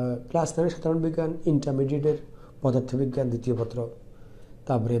ক্লাস 9 সাধারণ বিজ্ঞান, ইন্টারমিডিয়েটের পদার্থবিজ্ঞান দ্বিতীয় পত্র,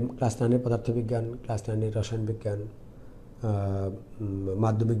 তারপরে ক্লাস 9 পদার্থবিজ্ঞান, ক্লাস 9 রসায়ন বিজ্ঞান,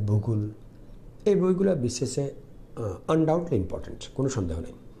 মাধ্যমিক ভূগোল, এই বইগুলো বিশেষে আনডাউটলি ইম্পর্ট্যান্ট, কোনো সন্দেহ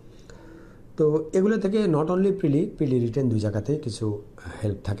নেই। তো এগুলো থেকে নট অনলি প্রিলি রিটেন দুই জায়গাতেই কিছু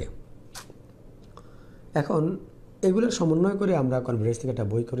হেল্প থাকে। এখন এগুলোর সমন্বয় করে আমরা কনফিডেন্স থেকে একটা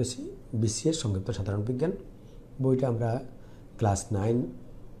বই করেছি, বিসিএস সংক্ষিপ্ত সাধারণ বিজ্ঞান। বইটা আমরা ক্লাস 9,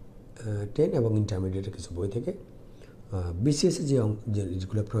 10 এবং ইন্টারমিডিয়েটের কিছু বই থেকে বিসিএসে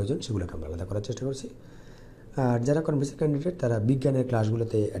যেগুলো প্রয়োজন সেগুলোকে আমরা আলাদা করার চেষ্টা করছি। আর যারা কনফিডেন্স ক্যান্ডিডেট তারা বিজ্ঞানের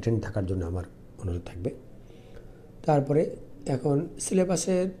ক্লাসগুলোতে অ্যাটেন্ড থাকার জন্য আমার অনুরোধ থাকবে। তারপরে এখন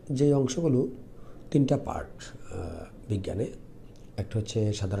সিলেবাসের যে অংশগুলো, 3টা পার্ট বিজ্ঞানে। একটা হচ্ছে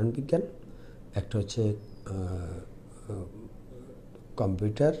সাধারণ বিজ্ঞান, একটা হচ্ছে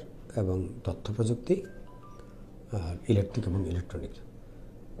কম্পিউটার এবং তথ্য প্রযুক্তি, আর ইলেকট্রিক এবং ইলেকট্রনিক্স।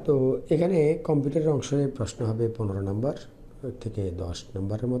 তো এখানে কম্পিউটারের অংশে প্রশ্ন হবে 15 নম্বর থেকে 10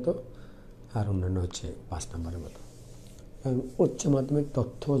 নম্বরের মতো, আর অন্যান্য হচ্ছে 5 নম্বরের মতো। উচ্চ মাধ্যমিক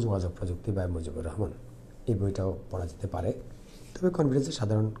তথ্য যোগাযোগ প্রযুক্তি বাই মুজিবুর রহমান, এই বইটাও পড়া যেতে পারে। তবে কনফিডেন্সের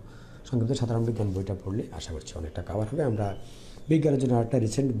সংক্ষিপ্ত সাধারণ বিজ্ঞান বইটা পড়লে আশা করছি অনেকটা কাভার হবে। আমরা বিজ্ঞানের জন্য একটা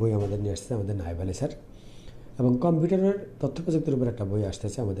রিসেন্ট বই আমাদের নিয়ে আসছে আমাদের নায়েব আলী স্যার, এবং কম্পিউটারের তথ্য প্রযুক্তির উপর একটা বই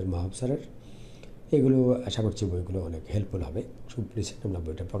আসতেছে আমাদের মাহবুব স্যারের। এগুলো আশা করছি বইগুলো অনেক হেল্পফুল হবে। খুব রিসেন্ট আমরা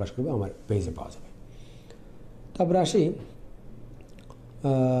বইটা প্রকাশ করবো, আমার পেজে পাওয়া যাবে। তারপরে আসি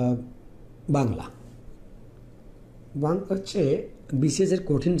বাংলা হচ্ছে বিসিএসের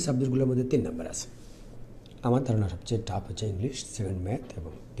কঠিন সাবজেক্টগুলোর মধ্যে 3 নম্বর আছে। আমার ধারণা সবচেয়ে টাফ হচ্ছে ইংলিশ, 2nd ম্যাথ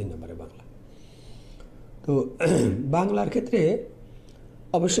এবং 3 নম্বরে বাংলা। তো বাংলার ক্ষেত্রে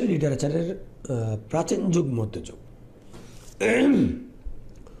অবশ্যই লিটারেচারের প্রাচীন যুগ,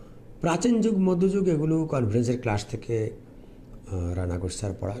 মধ্যযুগ এগুলো কনফারেন্সের ক্লাস থেকে রানাগর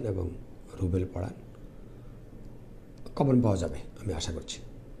স্যার পড়ান এবং রুবেল পড়ান, কমন পাওয়া যাবে আমি আশা করছি।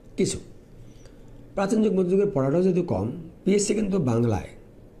 কিছু প্রাচীন যুগ মধ্যযুগের পড়াটাও যদি কম, পিএসসি কিন্তু বাংলায়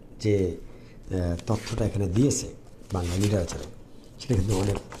যে তথ্যটা এখানে দিয়েছে বাংলা লিটারেচারে, সেটা কিন্তু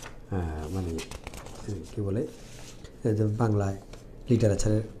অনেক মানে কী বলে, বাংলায়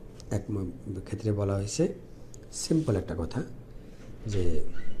লিটারেচারের এক ক্ষেত্রে বলা হয়েছে সিম্পল একটা কথা, যে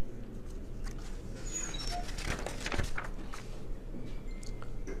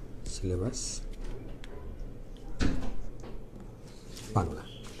সিলেবাস বাংলা,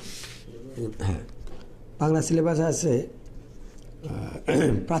 হ্যাঁ বাংলা সিলেবাস আছে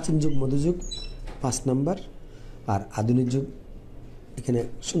প্রাচীন যুগ, মধ্যযুগ 5 নম্বর, আর আধুনিক যুগ এখানে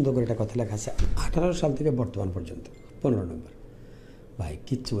সুন্দর করে একটা কথা লেখা আছে 1800 সাল থেকে বর্তমান পর্যন্ত 15 নম্বর। ভাই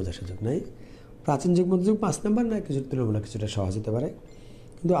কিচ্ছু বোঝার সুযোগ নাই। প্রাচীন যুগ, মধ্যযুগ 5 নম্বর, না কিছু তুলনামূলক কিছুটা সহজ হতে পারে।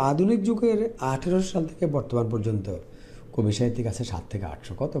 কিন্তু আধুনিক যুগের 1800 সাল থেকে বর্তমান পর্যন্ত কবি সাহিত্যিক আছে 7 থেকে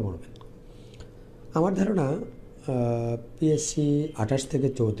 800, কত পড়বেন? আমার ধারণা পিএসসি 28 থেকে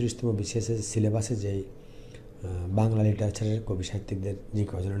 34তম বিসিএসের সিলেবাসে যেই বাংলা লিটারেচারের কবি সাহিত্যিকদের যে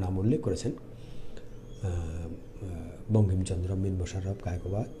কজনের নাম উল্লেখ করেছেন, বঙ্কিমচন্দ্র, মীর মোশাররফ,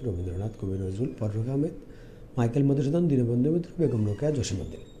 কায়কোবাদ, রবীন্দ্রনাথ, কবি নজরুল, ফররুখ আহমেদ, মাইকেল মধুসূদন, দীনবন্ধু মিত্র, বেগম রোকেয়া,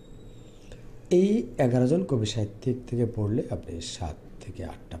 জসীমউদ্দিন, এই 11 জন কবি সাহিত্যিক থেকে পড়লে আপনি 7 থেকে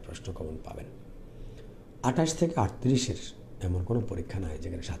 8টা প্রশ্ন কমন পাবেন। 28 থেকে 38-এর এমন কোনো পরীক্ষা নাই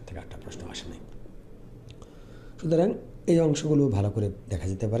যেখানে 7 থেকে 8টা প্রশ্ন আসে নাই। সুতরাং এই অংশগুলো ভালো করে দেখা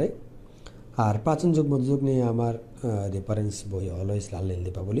যেতে পারে। আর প্রাচীন যুগ মধ্যযুগ নিয়ে আমার রেফারেন্স বই অলওয়েজ লাল নীল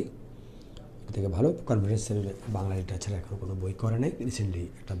দীপাবলি থেকে ভালো। কনফিডেন্স চ্যানেলে বাংলা লিটারেচারে এখন কোনো বই করে নাই। রিসেন্টলি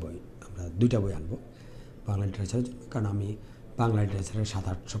একটা বই, আমরা 2টা বই আনবো বাংলা লিটারেচারের জন্য, কারণ আমি বাংলা লিটারেচারের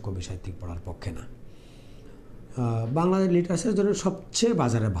 700-800 কবি সাহিত্যিক পড়ার পক্ষে না। বাংলা লিটারেচারের জন্য সবচেয়ে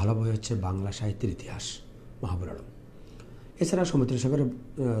বাজারে ভালো বই হচ্ছে বাংলা সাহিত্যের ইতিহাস, মাহবুবুল আলম। এছাড়া সৌমিত্র শেখর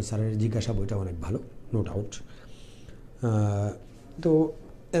স্যারের জিজ্ঞাসা বইটা অনেক ভালো, নো ডাউট। তো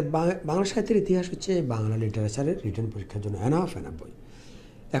বাংলা সাহিত্যের ইতিহাস হচ্ছে বাংলা লিটারেচারের রিটেন পরীক্ষার জন্য এনাফ বই।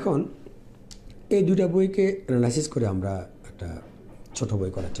 এখন এই 2টা বইকে অ্যানালাইসিস করে আমরা একটা ছোট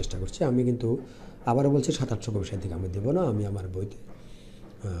বই করার চেষ্টা করছি। আমি কিন্তু আবারও বলছি 700-800 কবি সাহিত্যিক আমি দেবো না। আমি আমার বইতে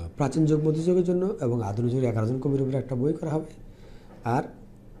প্রাচীন যুগ মধ্যযুগের জন্য এবং আধুনিক যুগের 11 জন কবির উপরে একটা বই করা হবে। আর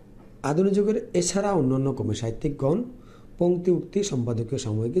আধুনিক যুগের এছাড়া অন্যান্য কবি সাহিত্যিকগণ পঙ্ক্তি, উক্তি, সম্পাদকীয়,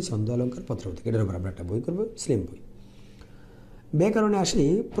 সাময়িকী, ছন্দ, অলঙ্কার, পত্রপত্রিকা, এটার উপর আমরা একটা বই করবো, স্লিম বই। ব্যাকরণে আসি,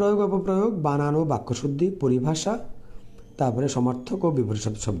 প্রয়োগ, অপপ্রয়োগ, বানানো, বাক্যশুদ্ধি, পরিভাষা, তারপরে সমার্থক ও বিপরীত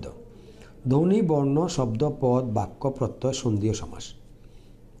শব্দ, ধ্বনি, বর্ণ, শব্দ, পদ, বাক্য, প্রত্যয়, সন্ধি ও সমাস।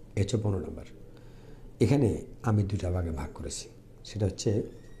 এই হচ্ছে 15 নম্বর। এখানে আমি 2টা ভাগে ভাগ করেছি, সেটা হচ্ছে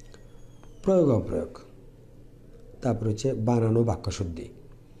প্রয়োগ, অপ্রয়োগ, তারপরে হচ্ছে বানানো, বাক্যশুদ্ধি,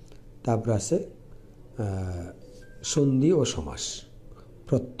 তারপরে আছে সন্ধি ও সমাস,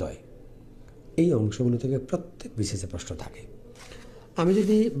 প্রত্যয়। এই অংশগুলো থেকে প্রত্যেক বিশেষে প্রশ্ন থাকে। আমি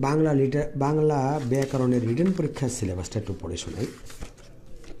যদি বাংলা ব্যাকরণের রিটেন পরীক্ষার সিলেবাসটা একটু পড়ে শোনাই,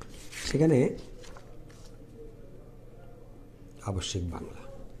 সেখানে আবশ্যিক বাংলা,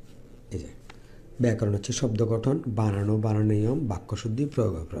 এই যে ব্যাকরণ হচ্ছে শব্দ গঠন, বানানো, বানানো নিয়ম, বাক্যশুদ্ধি,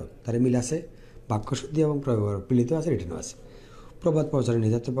 প্রয়োগ, অপ্রয়োগ, তার মিল আছে। বাক্যশুদ্ধি এবং প্রয়োগ পিলিত আছে, রিটেনও আছে। প্রবাদ প্রচারের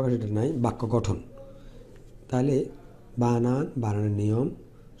নির্ধারিত প্রকাশ, এটা নাই। বাক্য গঠন, তাহলে বানান, বানানের নিয়ম,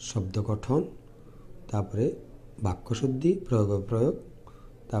 শব্দ গঠন, তারপরে বাক্যশুদ্ধি, প্রয়োগ,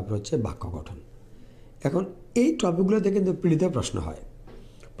 তারপর হচ্ছে বাক্য গঠন। এখন এই টপিকগুলো থেকে কিন্তু প্রিলিতে প্রশ্ন হয়।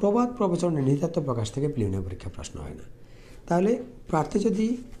 প্রবাদ প্রবচনের নির্ধারিত প্রকাশ থেকে প্রিলিমিনারি পরীক্ষা প্রশ্ন হয় না। তাহলে প্রার্থী যদি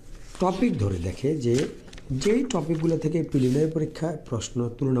টপিক ধরে দেখে যে যেই টপিকগুলো থেকে প্রিলিমিনারি পরীক্ষায় প্রশ্ন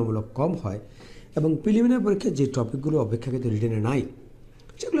তুলনামূলক কম হয় এবং প্রিলিমিনারি পরীক্ষায় যে টপিকগুলো অপেক্ষাকৃত রিটেনে নাই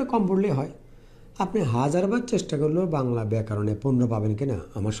সেগুলো কম পড়লে হয়, আপনি 1000বার চেষ্টা করলেও বাংলা ব্যাকরণে 15 পাবেন কিনা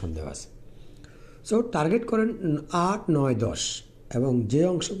আমার সন্দেহ আছে। সো টার্গেট করেন 8, 9, 10 এবং যে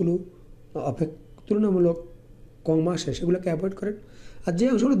অংশগুলো তুলনামূলক কম আসে সেগুলোকে অ্যাভয়েড করেন, আর যে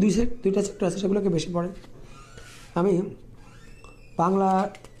অংশগুলো দুইটা সেক্টর আছে সেগুলোকে বেশি পড়েন। আমি বাংলা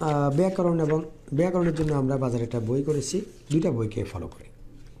ব্যাকরণ এবং ব্যাকরণের জন্য আমরা বাজারে একটা বই করেছি, 2টা বইকে ফলো করে।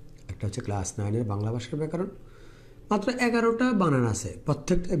 একটা হচ্ছে ক্লাস 9-এর বাংলা ভাষার ব্যাকরণ, মাত্র 11টা বানান আছে,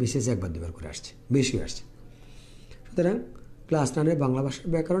 প্রত্যেকটা বিশেষ 1-2বার করে আসছে, বেশি আসছে। সুতরাং ক্লাস 9-এর বাংলা ভাষার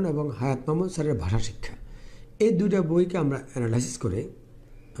ব্যাকরণ এবং হায়াত মাহমুদ স্যারের ভাষা শিক্ষা, এই 2টা বইকে আমরা অ্যানালাইসিস করে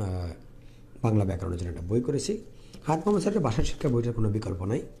বাংলা ব্যাকরণের জন্য একটা বই করেছি। হায়াত মাহমুদ স্যারের ভাষা শিক্ষা বইটার কোনো বিকল্প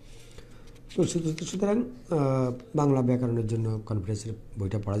নাই। সুতরাং বাংলা ব্যাকরণের জন্য কনফারেন্সের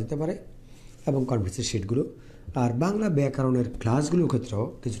বইটা পড়া যেতে পারে এবং কনফারেন্সের শিটগুলো। আর বাংলা ব্যাকরণের ক্লাসগুলোর ক্ষেত্রেও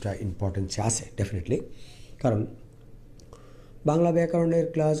কিছুটা ইম্পর্টেন্স আছে ডেফিনেটলি, কারণ বাংলা ব্যাকরণের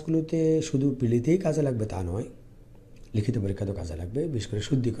ক্লাসগুলোতে শুধু পিলিতেই কাজে লাগবে তা নয়, লিখিত পরীক্ষাতেও কাজে লাগবে, বিশেষ করে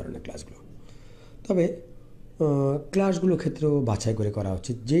শুদ্ধিকরণের ক্লাসগুলো। তবে ক্লাসগুলোর ক্ষেত্রেও বাছাই করে করা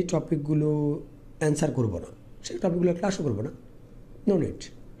উচিত। যেই টপিকগুলো অ্যান্সার করবো না সেই টপিকগুলো ক্লাসও করবো না, নো নিড,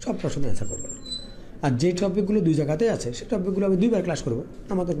 সব প্রশ্ন অ্যান্সার করবো না। আর যে টপিকগুলো 2 জায়গাতেই আছে সেই টপিকগুলো আমি 2বার ক্লাস করবো,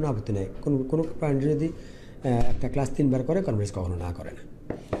 আমাদের কোনো আপত্তি নেই। কোনো পয়েন্টে যদি একটা ক্লাস 3বার করে কনফারেন্স কখনো না করে না।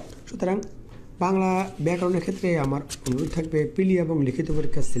 সুতরাং বাংলা ব্যাকরণের ক্ষেত্রে আমার অনুরোধ থাকবে পিলি এবং লিখিত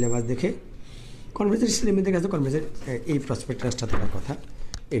পরীক্ষার সিলেবাস দেখে কনফারেন্সের সিলেবাসের কাছে কনফারেন্সের এই প্রসপেক্টাসটা থাকার কথা।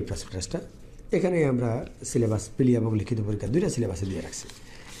 এই প্রসপেক্টাসটা এখানে আমরা সিলেবাস পিলি এবং লিখিত পরীক্ষা 2টা সিলেবাসে দিয়ে রাখছি।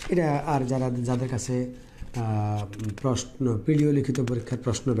 এটা আর যাদের কাছে প্রশ্ন পিলি ও লিখিত পরীক্ষার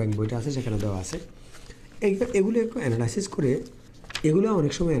প্রশ্ন ব্যাংক বইটা আছে সেখানে দেওয়া আছে। এগুলো একটু অ্যানালাইসিস করে, এগুলো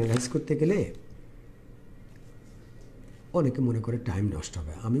অনেক সময় অ্যানালাইসিস করতে গেলে অনেকে মনে করে টাইম নষ্ট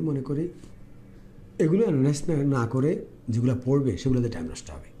হবে। আমি মনে করি এগুলো অ্যানালাইজ না করে যেগুলো পড়বে সেগুলোতে টাইম নষ্ট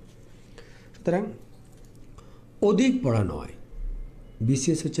হবে। সুতরাং অধিক পড়া নয়,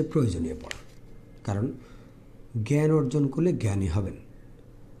 বিসিএস হচ্ছে প্রয়োজনীয় পড়া। কারণ জ্ঞান অর্জন করলে জ্ঞানী হবেন,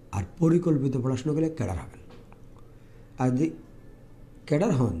 আর পরিকল্পিত পড়াশোনা করলে ক্যাডার হবেন। আর যদি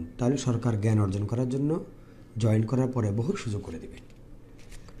ক্যাডার হন তাহলে সরকার জ্ঞান অর্জন করার জন্য জয়েন করার পরে বহু সুযোগ করে দেবে।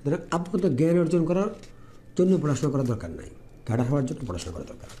 সুতরাং আপাতত জ্ঞান অর্জন করার জন্য পড়াশোনা করার দরকার নাই, ক্যাডার হওয়ার জন্য পড়াশোনা করা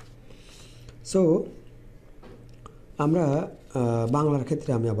দরকার। সো আমরা বাংলার ক্ষেত্রে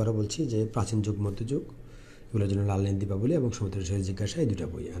আমি আবারও বলছি যে প্রাচীন যুগ, মধ্যযুগ, এগুলোর জন্য লালনের দীপাবলি এবং সমুদ্রের সহিত জিজ্ঞাসা, এই দুটো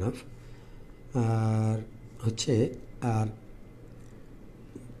বই এনাফ। আর হচ্ছে আর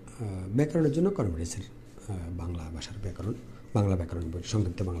ব্যাকরণের জন্য কনফিডেন্সের বাংলা ভাষার ব্যাকরণ, বাংলা ব্যাকরণ বই,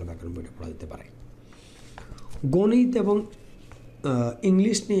 সংক্ষিপ্ত বাংলা ব্যাকরণ বইটা পড়া যেতে পারে। গণিত এবং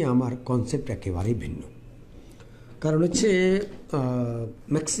ইংলিশ নিয়ে আমার কনসেপ্ট একেবারেই ভিন্ন। কারণ হচ্ছে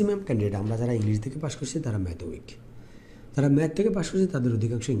ম্যাক্সিমাম ক্যান্ডিডেট, আমরা যারা ইংলিশ থেকে পাশ করছি তারা ম্যাথে উইক, যারা ম্যাথ থেকে পাশ করছে তাদের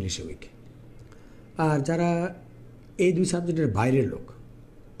অধিকাংশ ইংলিশে উইক। আর যারা এই দুই সাবজেক্টের বাইরের লোক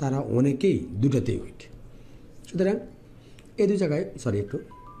তারা অনেকেই দুটাতেই উইক। সুতরাং এই দুই জায়গায়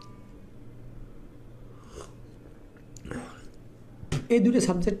এই দুটো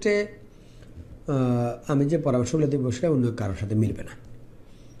সাবজেক্টে আমি যে পরামর্শগুলো দেবো সেটা অন্য কারোর সাথে মিলবে না।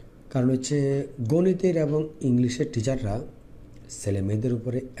 কারণ হচ্ছে গণিতের এবং ইংলিশের টিচাররা ছেলে মেয়েদের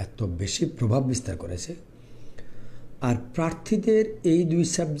উপরে এত বেশি প্রভাব বিস্তার করেছে, আর প্রার্থীদের এই দুই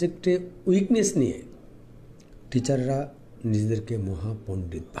সাবজেক্টে উইকনেস নিয়ে টিচাররা নিজেদেরকে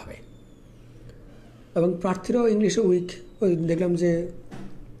মহাপণ্ডিত ভাবে, এবং প্রার্থীরাও ইংলিশে উইক। ওই দেখলাম যে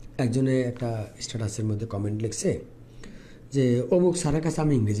একজনে একটা স্ট্যাটাসের মধ্যে কমেন্ট লিখছে যে অমুক স্যারের কাছে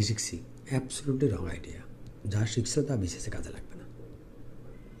আমি ইংরেজি শিখছি। অ্যাবসলিউটলি রং আইডিয়া। যা শিখছো তা বিশেষে কাজে লাগবে না।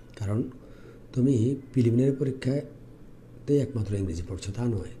 কারণ তুমি প্রিলিমিনারি পরীক্ষাতে একমাত্র ইংরেজি পড়ছো তা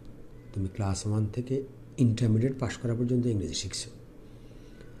নয়, তুমি ক্লাস 1 থেকে ইন্টারমিডিয়েট পাশ করা পর্যন্ত ইংরেজি শিখছো।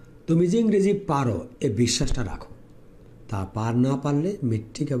 তুমি যে ইংরেজি পারো এ বিশ্বাসটা রাখো। তা না পারলে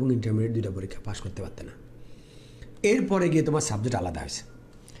মেট্রিক এবং ইন্টারমিডিয়েট দুইটা পরীক্ষা পাশ করতে পারতে না। এরপরে গিয়ে তোমার সাবজেক্ট আলাদা হয়েছে।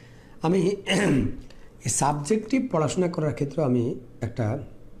 আমি এই সাবজেক্টিভ পড়াশোনা করার ক্ষেত্রে আমি একটা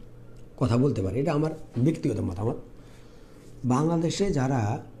কথা বলতে পারি, এটা আমার ব্যক্তিগত মতামত। বাংলাদেশে যারা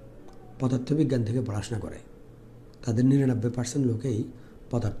পদার্থবিজ্ঞান থেকে পড়াশোনা করে তাদের 99% লোকেই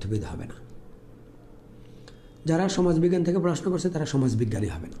পদার্থবিদ হবে না। যারা সমাজবিজ্ঞান থেকে পড়াশোনা করছে তারা সমাজবিজ্ঞানী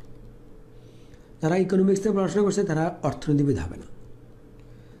হবে না। যারা ইকোনমিক্স থেকে পড়াশোনা করছে তারা অর্থনীতিবিদ হবে না।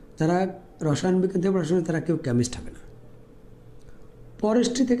 যারা রসায়ন বিজ্ঞান থেকে পড়াশোনা করে তারা কেউ কেমিস্ট হবে না।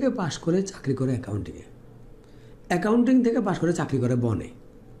 ফরেস্ট্রি থেকে পাশ করে চাকরি করে অ্যাকাউন্টিংয়ে, অ্যাকাউন্টিং থেকে পাশ করে চাকরি করে বনে,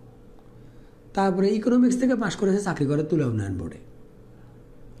 তারপরে ইকোনমিক্স থেকে পাশ করেছে চাকরি করে তুলা উন্নয়ন বোর্ডে।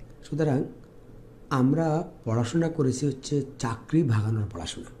 সুতরাং আমরা পড়াশোনা করেছি হচ্ছে চাকরি ভাগানোর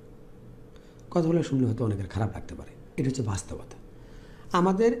পড়াশোনা। কথাগুলো শুনলে হয়তো অনেকের খারাপ লাগতে পারে, এটা হচ্ছে বাস্তবতা।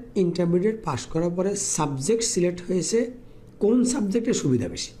 আমাদের ইন্টারমিডিয়েট পাশ করার পরে সাবজেক্ট সিলেক্ট হয়েছে কোন সাবজেক্টের সুবিধা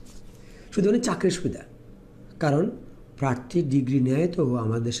বেশি, শুধু চাকরির সুবিধা। কারণ প্রার্থী ডিগ্রি নেয় তো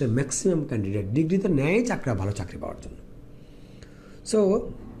আমাদের দেশের ম্যাক্সিমাম ক্যান্ডিডেট ডিগ্রি তো নেয় ভালো চাকরি পাওয়ার জন্য।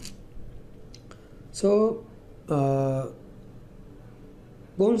 সো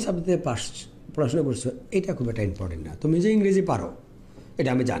কোন সাবজেক্টে পড়াশোনা করছো এটা খুব একটা ইম্পর্টেন্ট না। তুমি যে ইংরেজি পারো এটা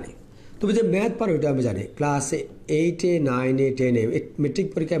আমি জানি, তুমি যে ম্যাথ পারো এটা আমি জানি। ক্লাস 8, 9, 10 মেট্রিক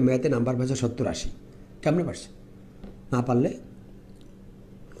পরীক্ষায় ম্যাথে নাম্বার পাচ্ছে 70-80, কেমনে পারছে? না পারলে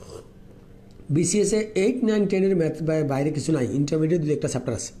বিসিএসে 8, 9, 10 ম্যাথ বাইরে কিছু নাই। ইন্টারমিডিয়েট 2-1টা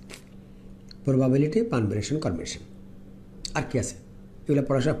চ্যাপ্টার আছে, প্রবাবিলিটি, পারমিউটেশন, কম্বিনেশন, আর কি আছে? এগুলো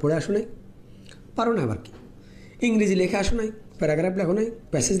পড়াশোনা পড়ে আসো নাই, পারো না। আবার কি ইংরেজি লেখা আসো নাই, প্যারাগ্রাফ লেখো নাই,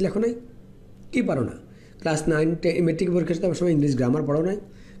 প্যাসেজ লেখো নাই, কি পারো না? ক্লাস 9, 10 মেট্রিক পরীক্ষার সময় ইংলিশ গ্রামার পড়ো নাই,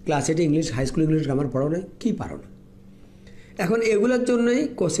 class 8 English, high school English grammar পড়ো নাই, কি পারো না? এখন এগুলোর জন্যই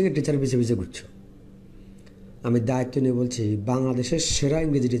কোচিংয়ের টিচার পিছিয়ে ঘুরছো। আমি দায়িত্ব নিয়ে বলছি, বাংলাদেশের সেরা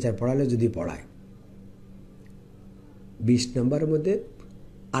ইংরেজি টিচার পড়ালে যদি পড়ায় 20 নম্বরের মধ্যে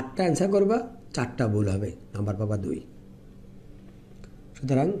 8টা অ্যান্সার করবা, 4টা ভুল হবে, নাম্বার পাবা 2।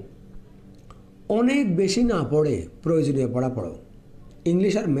 সুতরাং অনেক বেশি না পড়ে প্রয়োজনীয় পড়া পড়ো।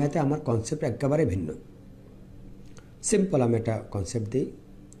 ইংলিশ আর ম্যাথে আমার কনসেপ্ট একেবারে ভিন্ন। সিম্পল আমি একটা কনসেপ্ট দিই,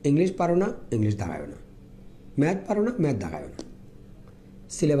 ইংলিশ পারো না, ইংলিশ দাগায়ও না, ম্যাথ পারো না, ম্যাথ দাগায়ও না।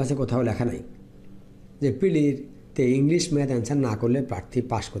 সিলেবাসে কোথাও লেখা নাই যে প্রিলিতে ইংলিশ ম্যাথ অ্যান্সার না করলে প্রার্থী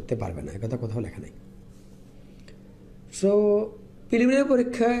পাস করতে পারবে না, একথা কোথাও লেখা নাই। সো প্রিলিমিনারি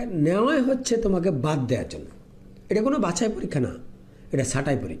পরীক্ষায় নেওয়াই হচ্ছে তোমাকে বাদ দেওয়ার জন্য। এটা কোনো বাছাই পরীক্ষা না, এটা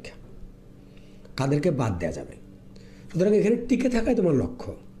ছাঁটাই পরীক্ষা, কাদেরকে বাদ দেওয়া যাবে। সুতরাং এখানে টিকে থাকাই তোমার লক্ষ্য,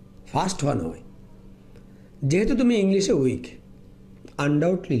 ফার্স্ট হওয়া নয়। যেহেতু তুমি ইংলিশে উইক,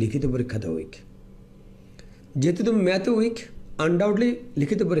 আনডাউটলি লিখিত পরীক্ষাতে উইক, যেহেতু তুমি ম্যাথে উইক, আনডাউটলি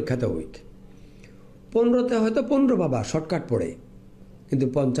লিখিত পরীক্ষাতে উইক। 15তে হয়তো 15 পাবা শর্টকাট পড়ে, কিন্তু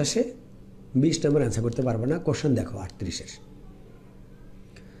 50-এ 20 নম্বর অ্যান্সার করতে পারবে না। কোশ্চেন দেখো 38-এর।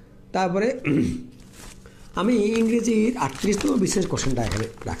 তারপরে আমি ইংরেজির 38তম বিশেষ কোশ্চেনটা এখানে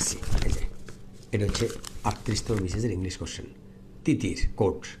রাখছি। এই যে এটা হচ্ছে 38তম বিশেষের ইংলিশ কোশ্চেন, তিতির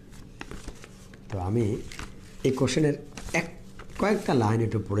কোড। তো আমি এই কোশ্চেনের কয়েকটা লাইন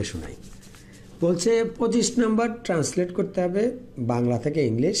একটু পড়ে শোনাই। বলছে 25 নম্বর ট্রান্সলেট করতে হবে বাংলা থেকে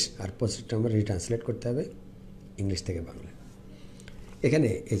ইংলিশ, আর 25 নম্বর রিট্রান্সলেট করতে হবে ইংলিশ থেকে বাংলা। এখানে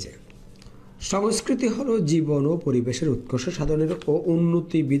এই যে সংস্কৃতি হলো জীবন ও পরিবেশের উৎকর্ষ সাধনের ও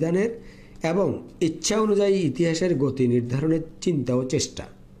উন্নতি বিধানের এবং ইচ্ছা অনুযায়ী ইতিহাসের গতি নির্ধারণের চিন্তা ও চেষ্টা।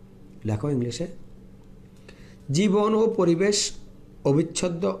 লেখো ইংলিশে। জীবন ও পরিবেশ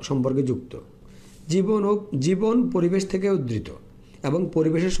অবিচ্ছেদ্য সম্পর্কে যুক্ত। জীবন পরিবেশ থেকে উদ্ধৃত এবং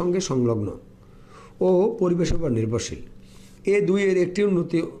পরিবেশের সঙ্গে সংলগ্ন ও পরিবেশের উপর নির্ভরশীল। এ দুইয়ের একটি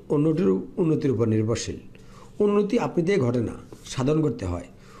উন্নতি অন্যটির উন্নতির উপর নির্ভরশীল। উন্নতি আপনি দিয়ে ঘটে না, সাধন করতে হয়।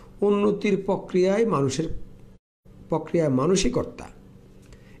 উন্নতির প্রক্রিয়ায় মানুষই কর্তা।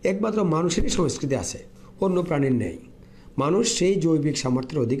 একমাত্র মানুষেরই সংস্কৃতি আছে, অন্য প্রাণীর নেই। মানুষ সেই জৈবিক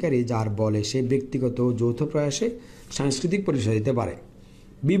সামর্থ্যের অধিকারী যার বলে সে ব্যক্তিগত ও যৌথ প্রয়াসে সাংস্কৃতিক পরিচয় দিতে পারে।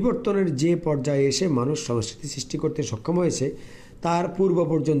 বিবর্তনের যে পর্যায়ে এসে মানুষ সংস্কৃতি সৃষ্টি করতে সক্ষম হয়েছে, তার পূর্ব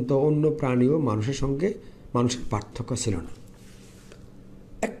পর্যন্ত অন্য প্রাণী ও মানুষের সঙ্গে মানুষের পার্থক্য ছিল না।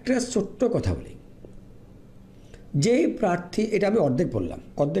 একটা ছোট্ট কথা বলি, যেই প্রার্থী, এটা আমি অর্ধেক বললাম,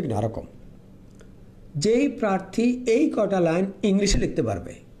 অর্ধেক না রকম, যেই প্রার্থী এই কটা লাইন ইংলিশে লিখতে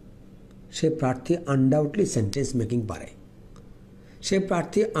পারবে সে প্রার্থী আনডাউটলি সেন্টেন্স মেকিং পারে, সে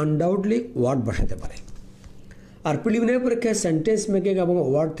প্রার্থী আনডাউটলি ওয়ার্ড বসাতে পারে। আর প্রিলিমিনারি পরীক্ষায় সেন্টেন্স মেকিং এবং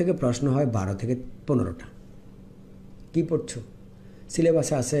ওয়ার্ড থেকে প্রশ্ন হয় 12 থেকে 15টা। কী পড়ছো?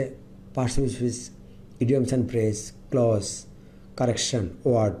 সিলেবাসে আছে পার্সিভিস, idioms and phrase, clause, correction,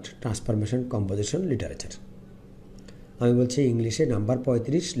 word, transformation, composition, literature. আমি বলছি ইংলিশে নাম্বার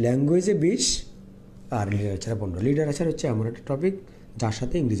 35, ল্যাঙ্গুয়েজে 20 আর লিটারেচারে 15। লিটারেচার হচ্ছে এমন একটা টপিক যার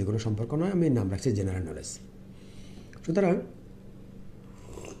সাথে ইংরেজি কোনো সম্পর্ক নয়। আমি নাম রাখছি জেনারেল নলেজ। সুতরাং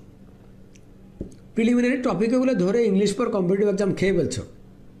প্রিলিমিনারি টপিকগুলো ধরে ইংলিশ পর কম্পিটিটিভ এক্সাম খেয়ে ফেলছো।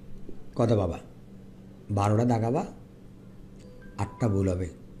 কথা বাবা, 12টা দাগাবা, 8টা ভুল হবে,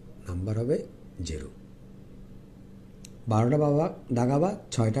 নাম্বার হবে 0। 12টা বাবা দাগাবা,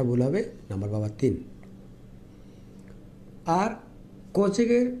 6টা ভুল হবে, নাম্বার বাবা 3। আর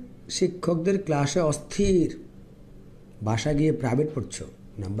কোচিংয়ের শিক্ষকদের ক্লাসে অস্থির, বাসা গিয়ে প্রাইভেট পড়ছো,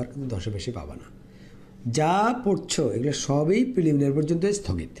 নাম্বার কিন্তু 10-এর বেশি পাবা না। যা পড়ছো এগুলো সবই প্রিলিমিনারি পর্যন্ত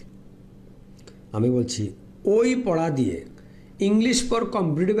স্থগিত। আমি বলছি ওই পড়া দিয়ে ইংলিশ ফর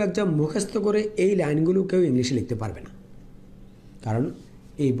কম্পিটিটিভ এক্সাম মুখস্থ করে এই লাইনগুলো কেউ ইংলিশে লিখতে পারবে না। কারণ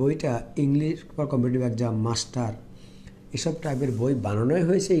এই বইটা English for competitive exam, master, এসব টাইপের বই বানানোই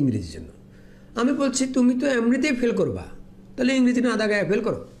হয়েছে ইংরেজির জন্য। আমি বলছি তুমি তো এমনিতেই ফেল করবা, তাহলে ইংরেজি না দাগায় ফেল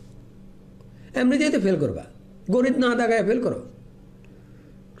করো। এমনিতেই তো ফেল করবা, গণিত না দাগায় ফেল করো।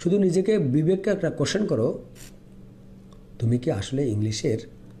 শুধু নিজেকে বিবেককে একটা কোশ্চেন করো, তুমি কি আসলে ইংলিশের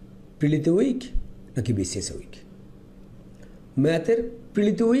প্রিলিতে উইক নাকি বিসিএসে উইক? ম্যাথের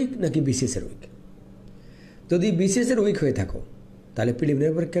প্রিলিতে উইক নাকি বিসিএসের উইক? যদি বিসিএসের উইক হয়ে থাকো তাহলে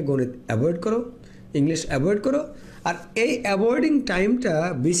প্রিলিমিনারি পরীক্ষা গণিত অ্যাভয়েড করো, ইংলিশ অ্যাভয়েড করো। আর এই অ্যাভয়েডিং টাইমটা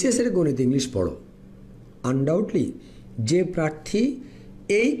বিসিএসের গণিত ইংলিশ পড়ো। আনডাউটলি যে প্রার্থী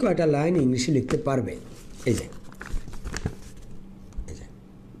এই কয়টা লাইন ইংলিশে লিখতে পারবে,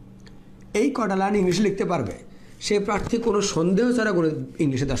 এই কয়টা লাইন ইংলিশে লিখতে পারবে, সে প্রার্থী কোনো সন্দেহ ছাড়া গণিত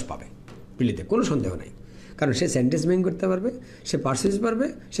ইংলিশে 10 পাবে প্রিলিতে, কোনো সন্দেহ নেই। কারণ সে সেন্টেন্স মেকিং করতে পারবে, সে পার্সিস পারবে,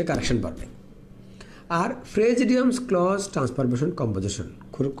 সে কারেকশন পারবে। আর phrase, idioms, clause, transformation, composition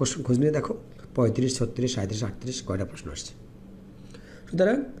question খোঁজ নিয়ে দেখো, 35, 36, 37, 38 কয়টা প্রশ্ন আসছে।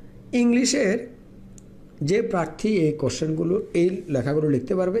 সুতরাং ইংলিশের যে প্রার্থী এই কোশ্চেনগুলো, এই লেখাগুলো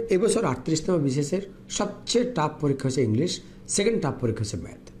লিখতে পারবে। এবছর 38তম বিসিএসের সবচেয়ে টাফ পরীক্ষা হচ্ছে ইংলিশ, সেকেন্ড টাফ পরীক্ষা হচ্ছে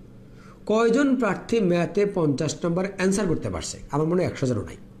ম্যাথ। কয়জন প্রার্থী ম্যাথে 50 নম্বর অ্যান্সার করতে পারছে? আমার মনে হয় 100জনও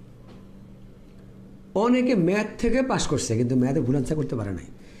নাই। অনেকে ম্যাথ থেকে পাশ করছে কিন্তু ম্যাথে ভুল অ্যান্সার করতে পারে নাই।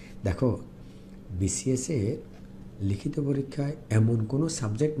 দেখো, বিসিএসে লিখিত পরীক্ষায় এমন কোনো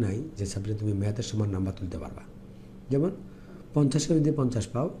সাবজেক্ট নাই যে সাবজেক্ট তুমি ম্যাথের সমান নাম্বার তুলতে পারবা। যেমন 50-এর যদি 50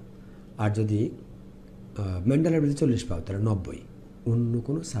 পাও, আর যদি মেন্টালের যদি 40 পাও তাহলে 90। অন্য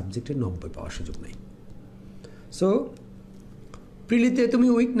কোনো সাবজেক্টে 90 পাওয়ার সুযোগ নাই। সো প্রিলিতে তুমি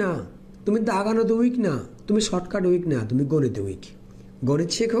উইক না, তুমি দাগানোতে উইক না, তুমি শর্টকাট উইক না, তুমি গণিতে উইক।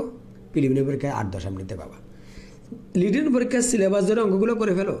 গণিত শেখো, প্রিলিমিনারি পরীক্ষায় 8-10 এমনিতে পাবা। লিডেন পরীক্ষার সিলেবাস ধরে অঙ্কগুলো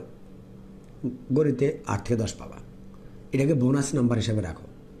করে ফেলো, গণিতে 8 থেকে 10 পাবা। এটাকে বোনাস নাম্বার হিসাবে রাখো।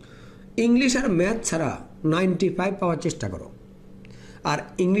 ইংলিশ আর ম্যাথ ছাড়া 95 পাওয়ার চেষ্টা করো। আর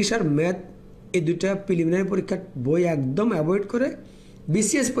ইংলিশ আর ম্যাথ এই দুইটা প্রিলিমিনারি পরীক্ষার বই একদম অ্যাভয়েড করে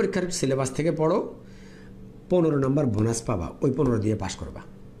বিসিএস পরীক্ষার সিলেবাস থেকে পড়ো। 15 নম্বর বোনাস পাবা, ওই 15 দিয়ে পাশ করবা।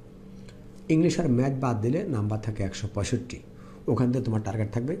 ইংলিশ আর ম্যাথ বাদ দিলে নাম্বার থাকে 165, ওখান থেকে তোমার টার্গেট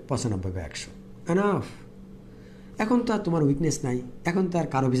থাকবে 95 বা 100। এনাফ। এখন তো আর তোমার উইকনেস নাই, এখন তো আর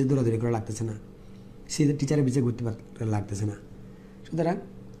কারো পিছিয়ে দৌড়াদৌড়ি করা লাগতেছে না, সিধে টিচারের পিছিয়ে ঘুরতে লাগতেছে না। সুতরাং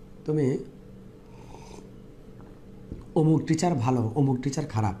তুমি অমুক টিচার ভালো, অমুক টিচার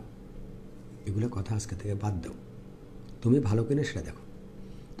খারাপ, এগুলো কথা আজকে থেকে বাদ দাও। তুমি ভালো কিনা সেটা দেখো,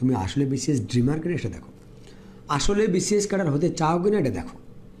 তুমি আসলে বিসিএস ড্রিমার কিনা সেটা দেখো, আসলে বিসিএস ক্যাডার হতে চাও কিনা এটা দেখো।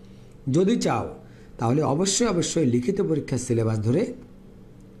 যদি চাও তাহলে অবশ্যই অবশ্যই লিখিত পরীক্ষার সিলেবাস ধরে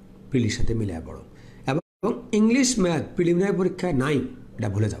প্রিলির সাথে মিলিয়ে পড়ো। এবং ইংলিশ ম্যাথ প্রিলিমিনারি পরীক্ষায় নাই এটা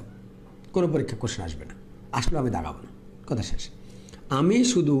ভুলে যাও, কোনো পরীক্ষা কোশ্চেন আসবে না, আসলে আমি দাগাবো না, কথা শেষ। আমি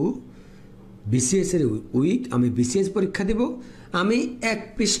শুধু বিসিএসের উইক, আমি বিসিএস পরীক্ষা দেব, আমি 1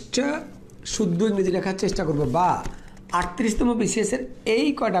 পৃষ্ঠা শুদ্ধ ইংরেজি লেখার চেষ্টা করব, বা 38তম বিসিএসের এই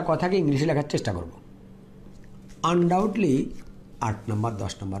কয়টা কথাকে ইংলিশে লেখার চেষ্টা করব। আনডাউটলি 8 নম্বর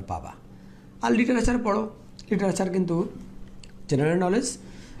 10 নম্বর পাবা। আর লিটারেচার পড়ো, লিটারেচার কিন্তু জেনারেল নলেজ,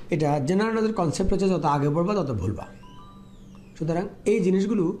 এটা জেনারেল নলেজের কনসেপ্ট হচ্ছে যত আগে পড়বা তত ভুলবা। সুতরাং এই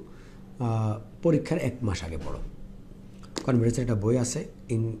জিনিসগুলো পরীক্ষার 1 মাস আগে পড়ো। কনফিডেন্সের একটা বই আছে,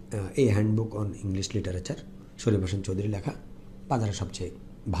 এ handbook on English literature, Sharif Hossain Chowdhury লেখা, বাজারের সবচেয়ে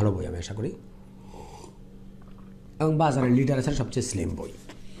ভালো বই আমি আশা করি, এবং বাজারের লিটারেচার সবচেয়ে স্লিম বই।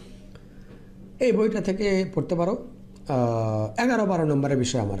 এই বইটা থেকে পড়তে পারো। 11-12 নম্বরের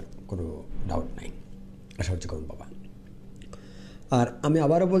বিষয়ে আমার কোনো ডাউট নাই, আশা হচ্ছে কম পাবা। আর আমি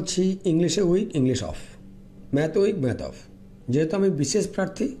আবারও বলছি, ইংলিশে week, English of, math week, math of. যেহেতু আমি বিসিএস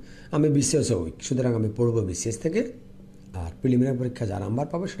প্রার্থী, আমি বিসিএসও উইক, সুতরাং আমি পড়বো বিসিএস থেকে। আর প্রিলিমিনারি পরীক্ষা যা নাম্বার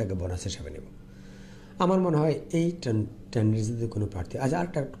পাবো সেটাকে বোনাস হিসাবে নেব। আমার মনে হয় এই টেন্ডেন্সিতে কোনো প্রার্থী। আজ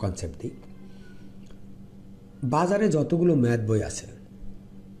আরেকটা কনসেপ্ট দিই, বাজারে যতগুলো ম্যাথ বই আছে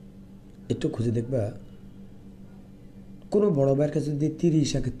একটু খুঁজে দেখবা, কোনো বড় ভাইয়ের কাছে যদি 30,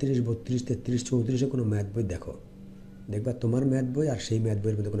 31, 32, 33, 34 কোনো ম্যাথ বই দেখো, দেখবা তোমার ম্যাথ বই আর সেই ম্যাথ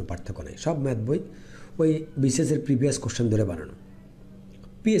বইয়ের মধ্যে কোনো পার্থক্য নেই। সব ম্যাথ বই ওই বিসিএসের প্রিভিয়াস কোশ্চেন ধরে বানানো,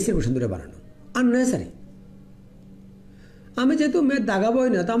 পিএসসির কোশ্চেন ধরে বানানো, আননেসারি। আমি যেহেতু ম্যাথ দাগাবোই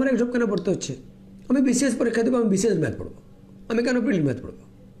না, তো আমার এসব কেন পড়তে হচ্ছে? আমি বিসিএস পরীক্ষা দেবো, আমি বিসিএস ম্যাথ পড়বো, আমি কেন প্রিলি ম্যাথ পড়বো?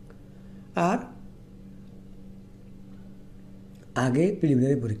 আর আগে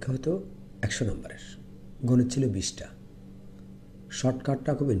প্রিলিমিনারি পরীক্ষা হতো 100 নম্বরের, গণিত ছিল 20টা,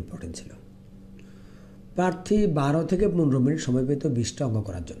 শর্টকাটটা খুব ইম্পর্টেন্ট ছিল। প্রার্থী 12 থেকে 15 মিনিট সময় পেত 20টা অঙ্ক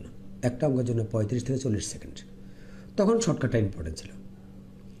করার জন্য, একটা অঙ্কের জন্য 35 থেকে 40 সেকেন্ড। তখন শর্টকাটটা ইম্পর্টেন্ট ছিল।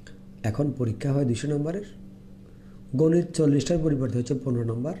 এখন পরীক্ষা হয় 200 নম্বরের, গণিত 40টার পরিবর্তে হচ্ছে 15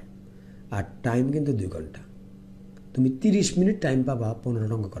 নম্বর, আর টাইম কিন্তু 2 ঘন্টা। তুমি 30 মিনিট টাইম পাবা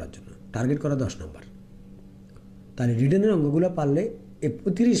 15 অঙ্ক করার জন্য, টার্গেট করা 10 নম্বর। তাহলে রিটেনের অঙ্কগুলো পারলে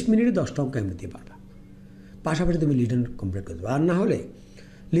 30 মিনিটে 10টা অঙ্ক এমনিতেই পারবা, পাশাপাশি তুমি রিটেন কমপ্লিট করে দেবে। আর না হলে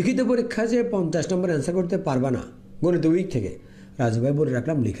লিখিত পরীক্ষা যে 50 নম্বর অ্যান্সার করতে পারবা না গণিত উইক থেকে, রাজু ভাই বলে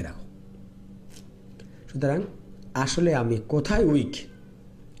রাখলাম লিখে রাখো। সুতরাং আসলে আমি কোথায় উইক,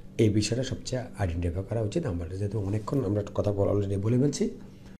 এই বিষয়টা সবচেয়ে আইডেন্টিফাই করা উচিত। আমরা যেহেতু অনেকক্ষণ আমরা কথা অলরেডি বলে ফেলছি,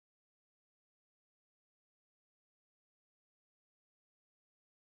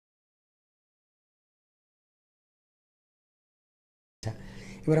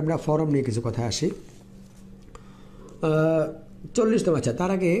 এবার আমরা ফরম নিয়ে কিছু কথা আসি। 40তম, আচ্ছা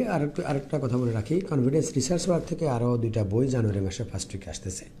তার আগে আরেকটা কথা বলে রাখি, কনফিডেন্স রিসার্চ ওয়ার্ক থেকে আরও 2টা বই জানুয়ারি মাসে ফার্স্ট উইকে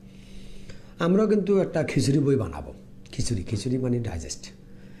আসতেছে। আমরাও কিন্তু একটা খিচুড়ি বই বানাবো। খিচুড়ি মানে ডাইজেস্ট,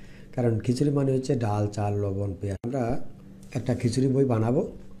 কারণ খিচুড়ি মানে হচ্ছে ডাল, চাল, লবণ, পেঁয়াজ। আমরা একটা খিচুড়ি বই বানাবো।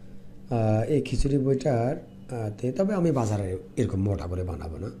 এই খিচুড়ি বইটার তবে আমি বাজারে এরকম মোটা করে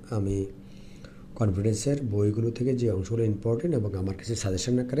বানাবো না, আমি কনফিডেন্সের বইগুলো থেকে যে অংশগুলো ইম্পর্টেন্ট এবং আমার কিছু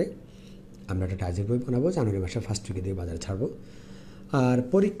সাজেশন আকারে আমরা একটা ডাইজেস্ট বই বানাবো, জানুয়ারি মাসে ফার্স্ট উইকে দিয়ে বাজারে ছাড়বো। আর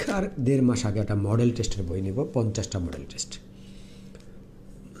পরীক্ষার 1.5 মাস আগে একটা মডেল টেস্টের বই নেব, 50টা মডেল টেস্ট।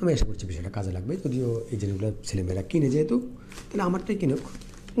 আমি আশা করছি বিষয়টা কাজে লাগবে। যদিও এই জিনিসগুলো ছেলেমেয়েরা কিনে, যেহেতু তাহলে আমারটাই কিনুক,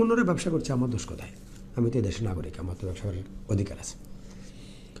 অন্যরা ব্যবসা করছে, আমার দোষ কোথায়? আমি তো দেশের নাগরিক, আমার তো ব্যবসা করার অধিকার আছে।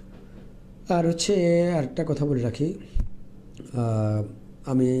 আর হচ্ছে আরেকটা কথা বলে রাখি,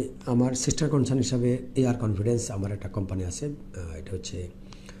 আমি আমার সিস্টার কনসার্ন হিসাবে এআর কনফিডেন্স আমার একটা কোম্পানি আছে, এটা হচ্ছে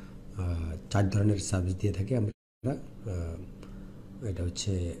 4 ধরনের সার্ভিস দিয়ে থাকি আমরা। এটা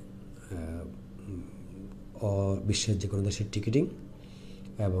হচ্ছে বিশ্বের যে কোনো দেশের টিকিটিং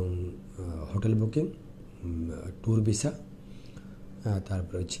এবং হোটেল বুকিং, ট্যুর ভিসা,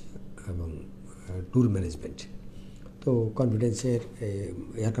 তারপরে হচ্ছে এবং ট্যুর ম্যানেজমেন্ট। তো কনফিডেন্সের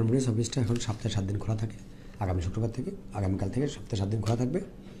এয়ার কনফিডেন্স অফিসটা এখন সপ্তাহে 7 দিন খোলা থাকে, শুক্রবার থেকে আগামীকাল থেকে সপ্তাহে 7 দিন খোলা থাকবে।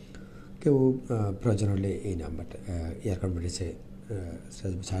 কেউ প্রয়োজন হলে এই নাম্বারটা এয়ার কনফিডেন্সে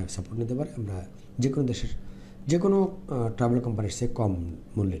সাপোর্ট নিতে পারে। আমরা যে কোনো দেশের যে কোনো ট্রাভেল কোম্পানির চেয়ে কম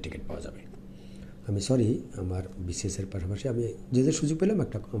মূল্যে টিকিট পাওয়া যাবে। আমি সরি, আমার বিসিএসের পাশাপাশি আমি যে সুযোগ পেলাম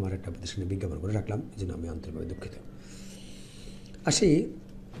আমার একটা প্রতিষ্ঠানে বিজ্ঞাপন করে রাখলাম, এই জন্য আমি আন্তরিকভাবে দুঃখিত। আসি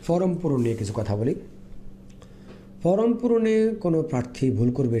ফর্ম পূরণ নিয়ে কিছু কথা বলি। ফর্ম পূরণে কোনো প্রার্থী ভুল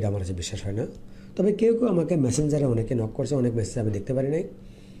করবে এটা আমার কাছে বিশ্বাস হয় না। তবে কেউ কেউ আমাকে মেসেঞ্জারে অনেকে নক করছে, অনেক মেসেজ আমি দেখতে পারি নাই।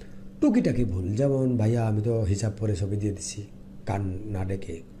 টুকিটাকি ভুল, যেমন ভাইয়া আমি তো হিসাব করে ছবি দিয়ে দিচ্ছি, কান না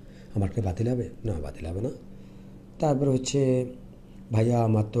ডেকে, আমারকে বাতিল হবে? না, বাতিল হবে না। তারপর হচ্ছে ভাইয়া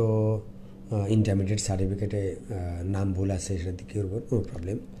আমার তো ইন্টারমিডিয়েট সার্টিফিকেটে নাম ভুল আছে, সেটা দিয়ে কী করবো? No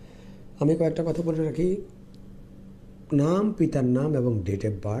problem. আমি কয়েকটা কথা বলে রাখি। নাম, পিতার নাম এবং ডেট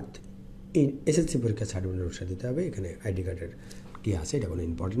অফ বার্থ এসএসসি পরীক্ষা সার্টিফিকেট অনুসারে দিতে হবে। এখানে আইডি কার্ডের কী আছে এটা কোনো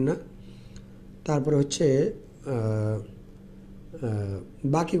ইম্পর্টেন্ট না। তারপরে হচ্ছে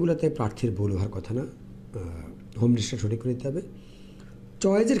বাকিগুলোতে প্রার্থীর ভুল হওয়ার কথা না, হোম লিস্টটা সঠিক করে দিতে হবে।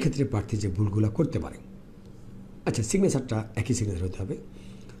 চয়েসের ক্ষেত্রে প্রার্থী যে ভুলগুলো করতে পারে, আচ্ছা সিগনেচারটা একই সিগনেচার হতে হবে।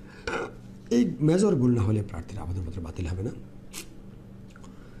 এই মেজর ভুল না হলে প্রার্থীর আবেদনপত্র বাতিল হবে না।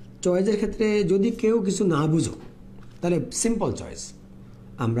 চয়েসের ক্ষেত্রে যদি কেউ কিছু না বুঝো তাহলে সিম্পল চয়েস,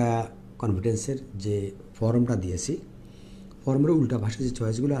 আমরা কনফিডেন্সের যে ফর্মটা দিয়েছি, ফর্মের উল্টা ভাষায় যে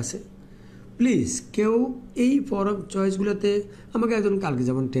চয়েসগুলো আছে, প্লিজ কেউ এই ফর্ম চয়েসগুলোতে আমাকে একজন কালকে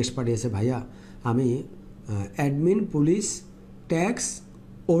যেমন টেস্ট পাঠিয়েছে, ভাইয়া আমি অ্যাডমিন, পুলিশ, ট্যাক্স,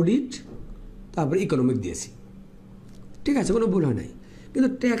 অডিট, তারপরে ইকোনমিক দিয়েছি। ঠিক আছে, কোনো ভুল হয় নাই, কিন্তু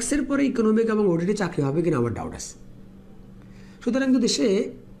ট্যাক্সের পরে ইকোনমিক এবং অডিটে চাকরি হবে কিনা আমার ডাউট আছে। সুতরাং যদি সে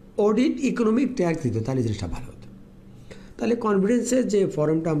অডিট, ইকোনমিক, ট্যাক্স দিত তাহলে জিনিসটা ভালো হতো। তাহলে কনফিডেন্সের যে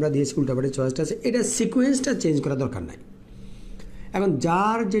ফর্মটা আমরা দিয়েছি উল্টাপাল্টা চয়েসটা আছে, এটা সিকোয়েন্সটা চেঞ্জ করা দরকার নাই। এখন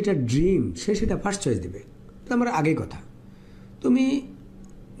যার যেটা ড্রিম সে সেটা ফার্স্ট চয়েস দেবে। তো আমার আগেই কথা, তুমি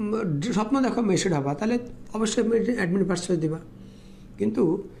স্বপ্ন দেখো মেসেড হবা, তাহলে অবশ্যই অ্যাডমিন ফার্স্ট চয়েস দিবা। কিন্তু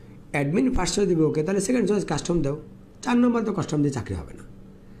অ্যাডমিন ফার্স্ট চয়েস দিবে ওকে, তাহলে সেকেন্ড চয়েস কাস্টম দাও। 4 নম্বর তো কাস্টম দিয়ে চাকরি হবে না।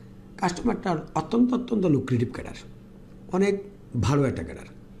 কাস্টমারটা অত্যন্ত লুক্রেটিভ ক্যাডার, অনেক ভালো একটা ক্যাডার।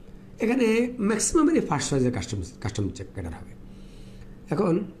 এখানে ম্যাক্সিমামেরই ফার্স্ট চয়েসের কাস্টম ক্যাডার হবে।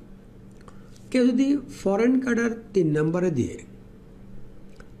 এখন কেউ যদি ফরেন ক্যাডার 3 নম্বরে দিয়ে,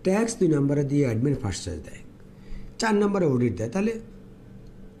 ট্যাক্স 2 নম্বরে দিয়ে অ্যাডমিন ফার্স্ট চয়েস দেয়, 4 নম্বরে অডিট দেয়, তাহলে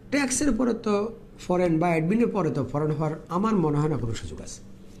ট্যাক্সের পরে তো ফরেন বা অ্যাডমিনের পরে তো ফরেন হওয়ার আমার মনে হয় না কোনো সুযোগ আছে।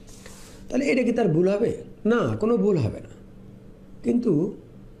 তাহলে এটা কি তার ভুল হবে? না, কোনো ভুল হবে না। কিন্তু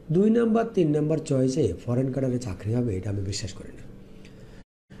 2 নম্বর 3 নম্বর চয়েসে ফরেন ক্যাডারে চাকরি হবে এটা আমি বিশ্বাস করি না।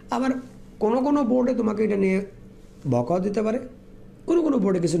 আবার কোনো বোর্ডে তোমাকে এটা নিয়ে বকাও দিতে পারে, কোনো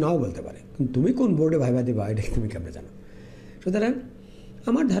বোর্ডে কিছু নাও বলতে পারে, কিন্তু তুমি কোন বোর্ডে ভাইবা দিবা এটা তুমি কেমন জানো? সুতরাং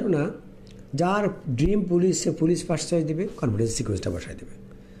আমার ধারণা যার ড্রিম পুলিশ সে পুলিশ ফার্স্ট চয়েস দেবে, কনফিডেন্স সিকোয়েন্সটা বসায় দেবে।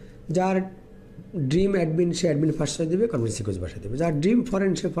 যার ড্রিম অ্যাডমিন সে অ্যাডমিন ফার্স্ট চয়েস দেবে, কনফিডেন্স সিকোয়েন্স বসায় দেবে। যার ড্রিম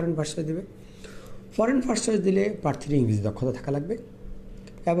ফরেন সে ফরেন ফার্স্ট চয়েস দেবে। ফরেন ফার্স্ট চয়েস দিলে প্রার্থীর ইংরেজি দক্ষতা থাকা লাগবে,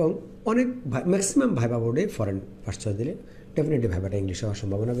 এবং অনেক ম্যাক্সিমাম ভাইবা বোর্ডে ফরেন ফার্স্ট চয়েস দিলে ডেফিনেটলি ভাইবাটা ইংলিশে হওয়ার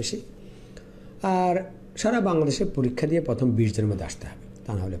সম্ভাবনা বেশি। আর সারা বাংলাদেশে পরীক্ষা দিয়ে প্রথম 20 জনের মধ্যে আসতে হবে, তা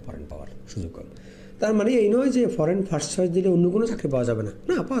না হলে ফরেন পাওয়ার সুযোগ কম। তার মানে এই নয় যে ফরেন ফার্স্ট চয়েস দিলে অন্য কোনো চাকরি পাওয়া যাবে না,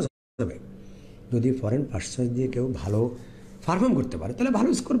 না পাওয়া যাবে। যদি ফরেন ফার্স্ট চয়েস দিয়ে কেউ ভালো পারফর্ম করতে পারে তাহলে ভালো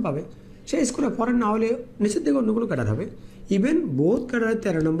স্কোর পাবে। সেই স্কোরে ফরেন না হলে নিচের দিকে অন্য কোনো ক্যাডার হবে, ইভেন বোথ ক্যাডারের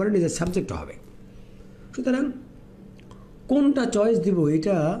 13 নম্বরে নিজের সাবজেক্টও হবে। সুতরাং কোনটা চয়েস দিব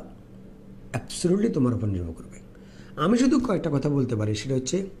এটা অ্যাবসলিউটলি তোমার উপর নির্ভর করবে। আমি শুধু কয়েকটা কথা বলতে পারি, সেটা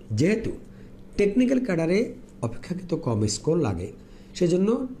হচ্ছে যেহেতু টেকনিক্যাল ক্যাডারে অপেক্ষাকৃত কম স্কোর লাগে, সেজন্য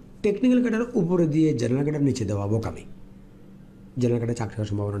টেকনিক্যাল ক্যাডার উপরে দিয়ে জেনারেল ক্যাডার নিচে দেওয়া বোকামি। জেনারেল ক্যাডারে চাকরি হওয়ার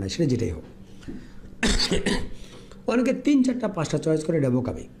সম্ভাবনা নেই, সেটা যেটাই হোক। অনেকে 3, 4টা 5টা চয়েস করে এটা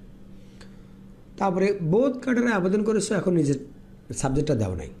বোকামি। তারপরে বোধ ক্যাডারে আবেদন করেছো, এখন নিজের সাবজেক্টটা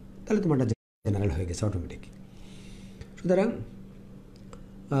দেওয়া নাই, তাহলে তোমারটা জেনারেল হয়ে গেছে অটোমেটিক। সুতরাং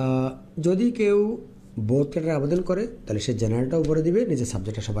যদি কেউ বোধ ক্যাডারে আবেদন করে তাহলে সে জেনারেলটা উপরে দিবে, নিজের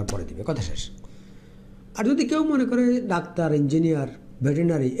সাবজেক্টটা সবার পরে দিবে, কথা শেষ। আর যদি কেউ মনে করে ডাক্তার, ইঞ্জিনিয়ার,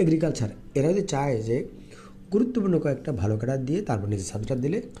 ভেটেরিনারি, এগ্রিকালচার, এরা যদি চায় যে গুরুত্বপূর্ণ কয়েকটা ভালো ক্যাডার দিয়ে তারপর নিজের সাবজেক্টটা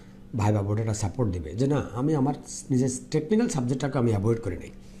দিলে ভাইবা বোর্ড একটা সাপোর্ট দেবে যে না আমি আমার নিজের টেকনিক্যাল সাবজেক্টটাকে আমি অ্যাভয়েড করে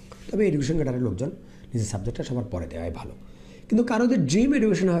নিই। তবে এডুকেশন ক্যাডারের লোকজন নিজের সাবজেক্টটা সবার পরে দেওয়াই ভালো। কিন্তু কারো যদি ড্রিম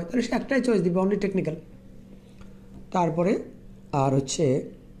এডুকেশন হয় তাহলে সে একটাই চয়েস দিবে, অনলি টেকনিক্যাল। তারপরে আর হচ্ছে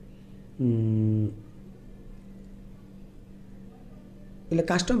দিলে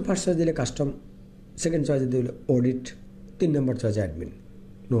কাস্টম ফার্স্ট চয়েস দিলে কাস্টম, সেকেন্ড চয়েস দিলে অডিট, 3 নম্বর চয়েস অ্যাডমিন,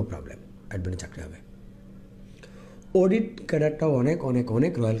 নো প্রবলেম, অ্যাডমিনে চাকরি হবে। অডিট ক্যাডারটাও অনেক অনেক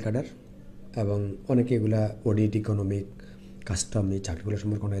অনেক রয়্যাল ক্যাডার, এবং অনেকে এগুলা অডিট, ইকোনমিক, কাস্টম এই চাকরিগুলো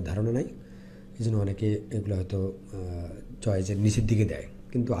সম্পর্কে অনেক ধারণা নাই। এই জন্য অনেকে এগুলো হয়তো চয়েসের নিচের দিকে দেয়,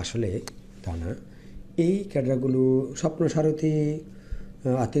 কিন্তু আসলে তা না। এই ক্যাডারগুলো স্বপ্ন সারথি,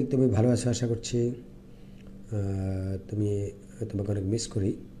 আতিক তুমি ভালো আছো আশা করছি। তুমি, তোমাকে অনেক মিস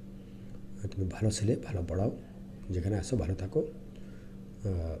করি। তুমি ভালো ছেলে, ভালো পড়াও, যেখানে আসো ভালো থাকো,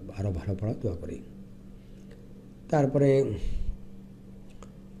 আরও ভালো পড়াও, দোয়া করি। তারপরে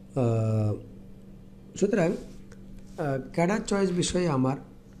সুতরাং ক্যাডার চয়েস বিষয়ে আমার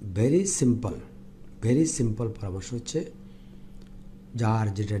ভেরি সিম্পল পরামর্শ হচ্ছে, যার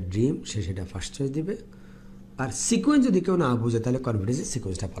যেটা ড্রিম সে সেটা ফার্স্ট চয়েস দিবে। আর সিকোয়েন্স যদি কেউ না বুঝে তাহলে কনফিডেন্সে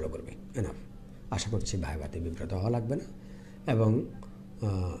সিকোয়েন্সটা ফলো করবে, এনাফ। আশা করছি ভাইভাতে বিব্রত হওয়া লাগবে না। এবং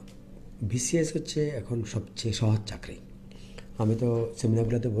বিসিএস হচ্ছে এখন সবচেয়ে সহজ চাকরি। আমি তো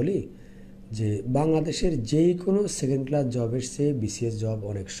সেমিনারগুলোতে বলি যে বাংলাদেশের যেই কোনো সেকেন্ড ক্লাস জবের চেয়ে বিসিএস জব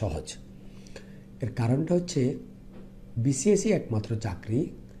অনেক সহজ। এর কারণটা হচ্ছে বিসিএসই একমাত্র চাকরি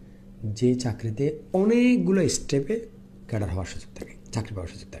যে চাকরিতে অনেকগুলো স্টেপে ক্যাডার হওয়ার সুযোগ থাকে, চাকরি পাওয়ার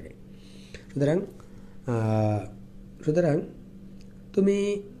সুযোগ থাকে। সুতরাং সুতরাং তুমি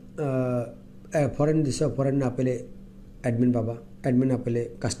ফরেন দিছ, ফরেন না পেলে অ্যাডমিন পাবা, অ্যাডমিন না পেলে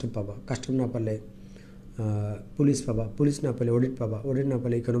কাস্টম পাবা, কাস্টম না পেলে পুলিশ পাবা, পুলিশ না পেলে অডিট পাবা, অডিট না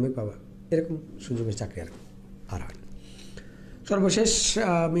পেলে ইকোনমিক পাবা। এরকম সুযোগের চাকরি আর হয় না। সর্বশেষ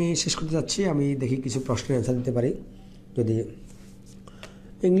আমি শেষ করতে যাচ্ছি। আমি দেখি কিছু প্রশ্নের অ্যান্সার দিতে পারি। যদি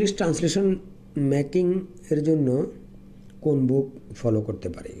ইংলিশ ট্রান্সলেশন মেকিং এর জন্য কোন বুক ফলো করতে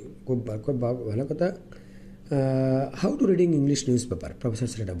পারি? খুব ভালো কথা। How to reading English news paper, professor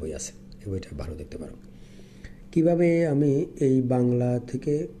সেটা বই আছে, এই বইটা ভালো দেখতে পারো। কীভাবে আমি এই বাংলা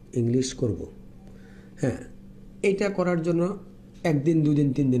থেকে ইংলিশ করব? হ্যাঁ, এইটা করার জন্য 1 দিন 2 দিন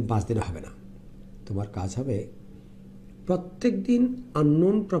 3 দিন 5 দিন হবে না। তোমার কাজ হবে প্রত্যেক দিন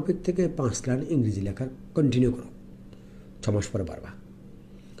আননোন টপিক থেকে 5 লাইন ইংরেজি লেখার কন্টিনিউ করো। 6 মাস পরে পারবা।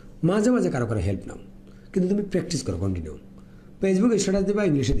 মাঝে মাঝে কারো হেল্প নাও, কিন্তু তুমি প্র্যাকটিস করো কন্টিনিউ। ফেসবুকে স্ট্যাটাস দিবা,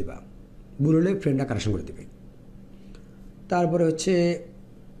 ইংলিশে দিবা, ভুল হলে ফ্রেন্ডরা কারেকশন করে দেবে। তারপরে হচ্ছে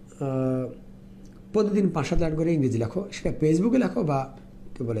প্রতিদিন 5-7 লাইন করে ইংরেজি লেখো, সেটা ফেসবুকে লেখো বা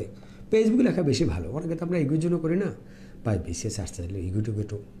কী বলে, ফেসবুকে লেখা বেশি ভালো। অনেকে তো আমরা ইগুর জন্য করি না, বা বিসিএস আসতে চাইলে ইগুটুকু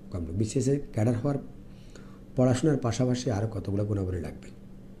একটু কম। বিসিএসে ক্যাডার হওয়ার পড়াশোনার পাশাপাশি আরও কতগুলো গুণাবলী লাগবে।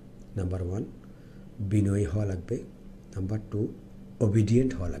 নাম্বার 1 বিনয়ী হওয়া লাগবে। নাম্বার 2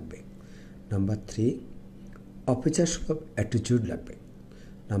 ওবিডিয়েন্ট হওয়া লাগবে। নাম্বার 3 অফিসারসুলভ অ্যাটিটিউড লাগবে।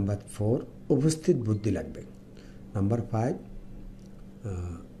 নাম্বার 4 উপস্থিত বুদ্ধি লাগবে। নাম্বার 5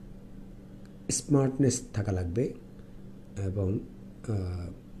 স্মার্টনেস থাকা লাগবে। এবং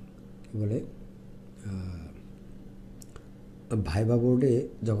কী বলে, ভাইবা বোর্ডে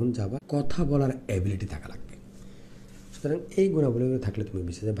যখন যাবা কথা বলার অ্যাবিলিটি থাকা লাগবে। সুতরাং এই গুণাবলীগুলো থাকলে তুমি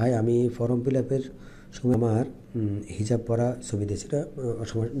বুঝতে। ভাই আমি ফর্ম ফিল আপের সময় আমার হিজাব পরা ছবি দিয়েছি, এটা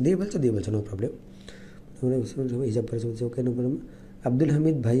সময় দিয়ে বলছো নো প্রবলেম। হিজাব পরা ছবি okay no problem. Abdul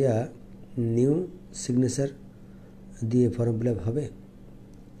Hamid ভাইয়া, নিউ সিগনেচার দিয়ে ফর্ম ফিল আপ হবে?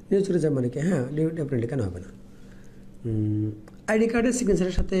 নিউ সিগনেচার মানে কি? হ্যাঁ, ডেফিনেটলি, কেন হবে না? আইডি কার্ডের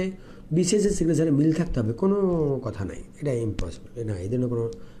সিগনেচারের সাথে বিসিএসের সিগনেচারে মিল থাকতে হবে, কোনো কথা নাই, এটা ইম্পসিবল না, এই জন্য কোনো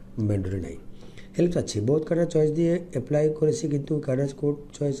ম্যান্ডেটরি নাই। হেল্প চাচ্ছি, বোথ ক্যাডার চয়েস দিয়ে অ্যাপ্লাই করেছি, কিন্তু ক্যাডার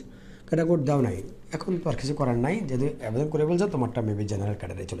কোড দাও নাই। এখন তো আর কিছু করার নাই, যদি আবেদন করে বলছো তোমারটা মেবি জেনারেল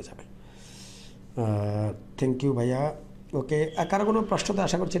ক্যাডারে চলে যাবে। থ্যাংক ইউ ভাইয়া। ওকে, কারো কোনো প্রশ্ন তো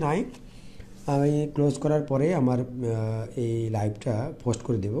আশা করছি নাই। আমি ক্লোজ করার পরে আমার এই লাইভটা পোস্ট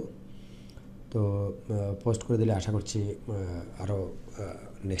করে দেব। তো পোস্ট করে দিলে আশা করছি আরও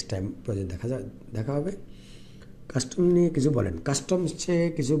নেক্সট টাইম প্রয়োজন দেখা হবে। কাস্টম নিয়ে কিছু বলেন। কাস্টম হচ্ছে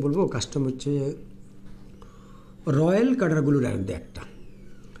কিছু বলবো। কাস্টম হচ্ছে রয়্যাল ক্যাডারগুলোর একটা।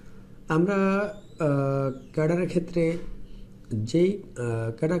 আমরা ক্যাডারের ক্ষেত্রে যেই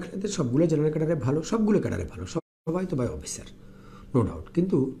ক্যাডার ক্ষেত্রে সবগুলো জেনারেল ক্যাডারে ভালো, সবগুলো ক্যাডারে ভালো, সবাই তো বাই অফিসার, নো ডাউট।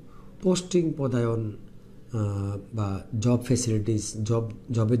 কিন্তু পোস্টিং, পদায়ন বা জব ফ্যাসিলিটিস,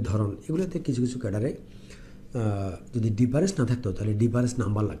 জবের ধরন, এগুলোতে কিছু কিছু ক্যাডারে যদি ডিফারেন্স না থাকতো তাহলে ডিফারেন্স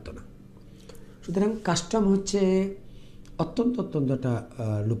নাম্বার লাগতো না। সুতরাং কাস্টম হচ্ছে অত্যন্ত একটা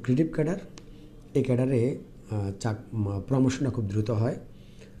লুক্রেটিভ ক্যাডার। এই ক্যাডারে প্রমোশনটা খুব দ্রুত হয়।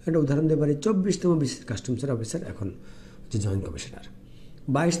 একটা উদাহরণ দিতে পারি, 24তম বিসিএস কাস্টমসের অফিসার এখন হচ্ছে joint commissioner,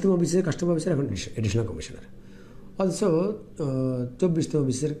 22তম BCS custom officer এখন additional commissioner. Also 24তম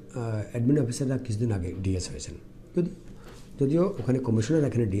BCS admin অফিসাররা কিছুদিন আগে ডিএস হয়েছেন, যদিও ওখানে কমিশনার,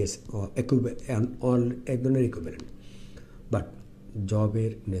 এখানে ডিএস, অল এক ধরনের ইকুইভ্যালেন্ট। বাট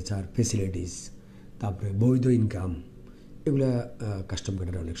জবের নেচার, ফেসিলিটিস, তারপরে বৈধ ইনকাম, এগুলা কাস্টম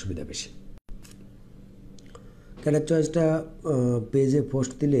ক্যাডারে অনেক সুবিধা বেশি। ক্যাডার চয়েসটা পেজে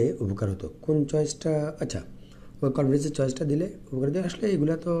পোস্ট দিলে উপকার হতো। কোন চয়েসটা? আচ্ছা, ওই কনফিডেন্সের চয়েসটা দিলে উপকার হতো। আসলে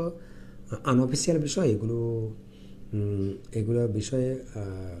এগুলো তো আনঅফিসিয়াল বিষয়, এগুলো বিষয়ে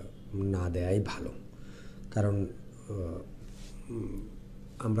না দেয়াই ভালো। কারণ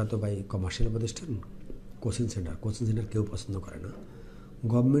আমরা তো ভাই কমার্শিয়াল প্রতিষ্ঠান, কোচিং সেন্টার কেউ পছন্দ করে না,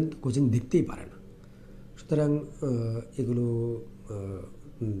 গভর্নমেন্ট কোচিং দেখতেই পারে না। সুতরাং এগুলো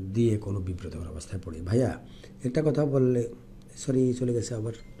দিয়ে কোনো বিব্রতকর অবস্থায় পড়ি। ভাইয়া একটা কথা বললে, সরি চলে গেছে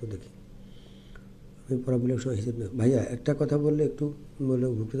আবার, তো দেখি আমি পড়াবলে হিসেব না। ভাইয়া একটা কথা বললে একটু বলে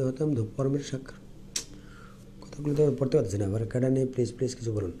উপকৃত হতাম। ধূপকর্মের সাক্ষর কথাগুলো তো পড়তে পারছি না, আবার ক্যাডার নেই, প্লিজ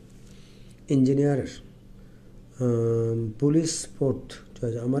কিছু বলুন। Engineer, police, fourth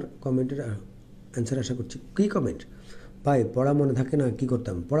choice. আমার কমেন্টের অ্যান্সার আশা করছি। কী কমেন্ট? ভাই পড়া মনে থাকে না, কী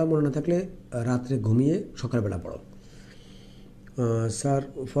করতাম? পড়া মনে না থাকলে রাত্রে ঘুমিয়ে সকালবেলা পড়ো। Sir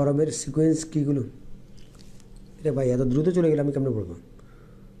ফরমের sequence কীগুলো? এটা ভাই এত দ্রুত চলে গেলে আমি কেমন পড়বো?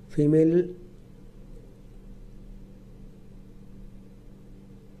 ফিমেল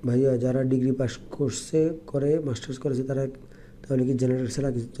ভাইয়া যারা ডিগ্রি পাস করছে, করে মাস্টার্স করেছে, তারা তাহলে কি জেনারেল ছাড়া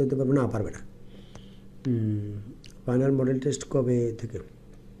কিছু যেতে পারবে না? পারবে না। ফাইনাল মডেল টেস্ট কবে থেকে?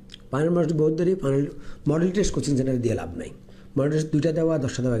 ফাইনাল মডেল বহুত দেরি। ফাইনাল মডেল টেস্ট কোচিং সেন্টারে দিয়ে লাভ নাই। মডেল টেস্ট 2টা দেওয়া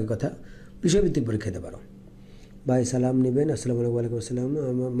 10টা দেওয়া একই কথা। বিষয়ভিত্তিক পরীক্ষা দিতে পারো। ভাই সালাম নেবেন। আসসালামু আলাইকুম। ওয়ালাইকুম আসসালাম।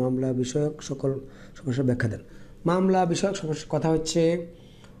 মামলা বিষয়ক সকল সমস্যার ব্যাখ্যা দেন। মামলা বিষয়ক সমস্যার কথা হচ্ছে,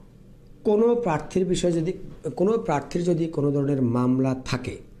 কোনো প্রার্থীর যদি কোনো ধরনের মামলা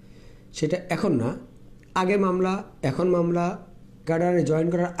থাকে, সেটা এখন না, আগে মামলা, এখন মামলা, ক্যাডারে জয়েন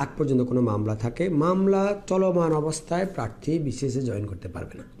করার আগ পর্যন্ত কোনো মামলা থাকে, মামলা চলমান অবস্থায় প্রার্থী বিসিএসে জয়েন করতে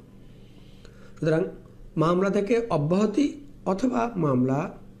পারবে না। সুতরাং মামলা থেকে অব্যাহতি অথবা মামলা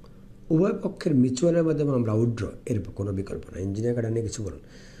উভয় পক্ষের মিউচুয়ালের মধ্যে মামলা উইথড্র, এর কোনো বিকল্প না। ইঞ্জিনিয়ার ক্যাডার নিয়ে কিছু বলুন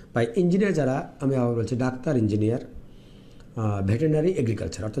ভাই। ইঞ্জিনিয়ার যারা, আমি আবার বলছি, ডাক্তার, ইঞ্জিনিয়ার, ভেটেরিনারি,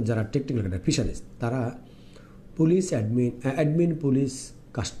 এগ্রিকালচার, অর্থাৎ যারা টেকনিক্যাল ক্যাডার, ফিশারিজ, তারা police, admin, police,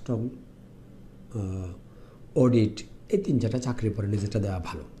 custom, audit, এই 3-4টা চাকরির পরে নিজেরটা দেওয়া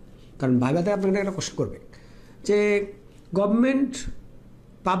ভালো। কারণ ভাইভাতে আপনাকে একটা কোশ্চেন করবে যে গভর্নমেন্ট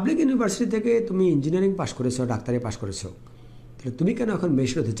পাবলিক ইউনিভার্সিটি থেকে তুমি ইঞ্জিনিয়ারিং পাস করেছো, ডাক্তারি পাস করেছো, তাহলে তুমি কেন এখন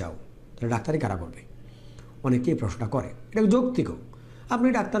মেশিন হতে চাও? তাহলে ডাক্তারি কারা করবে? অনেকেই প্রশ্নটা করে। এটা যৌক্তিকও। আপনি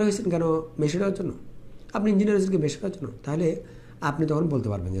ডাক্তার হয়েছেন কেন? মেশিন হওয়ার জন্য। আপনি ইঞ্জিনিয়ার হয়েছেন কি মেশিন হওয়ার জন্য? তাহলে আপনি তখন বলতে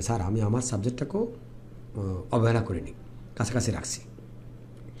পারবেন যে স্যার আমি আমার সাবজেক্টটাকেও অবহেলা করিনি, কাছাকাছি রাখছি।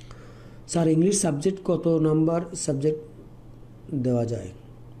 স্যার ইংলিশ সাবজেক্ট কত নাম্বার সাবজেক্ট দেওয়া যায়?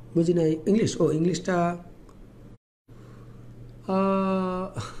 বুঝি নাই। ইংলিশ, ইংলিশটা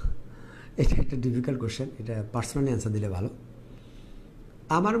এটা একটা ডিফিকাল্ট কোশ্চেন। এটা পার্সোনালি অ্যান্সার দিলে ভালো।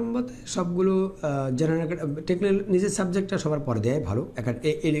 আমার মতে সবগুলো জেনারেল টেকনিক্যাল নিজের সাবজেক্টটা সবার পরে দেয় ভালো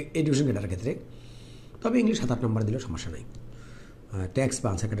এডুকেশন ক্যাডারের ক্ষেত্রে। তবে ইংলিশ 7-8 নম্বর দিলেও সমস্যা নাই। ট্যাক্স বা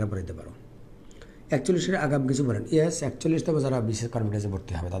আনসার ক্যাডার পরে দিতে পারো। 41-এর আগাম কিছু বলেন। ইয়েস, 41 তবে যারা বিশেষ কনফিডেন্সে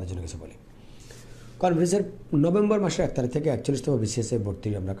ভর্তি হবে তাদের জন্য কিছু বলি। কনফিডেন্সের নভেম্বর মাসের 1 তারিখ থেকে 41তম বিসিএসে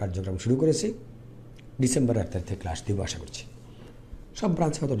ভর্তির আমরা কার্যক্রম শুরু করেছি। ডিসেম্বর 1 তারিখ থেকে ক্লাস দিব আশা করছি। সব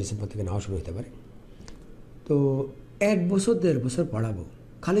ব্রাঞ্চ হয়তো ডিসেম্বর থেকে নাও শুরু হতে পারে। তো 1 বছর 1.5 বছর পড়াবো,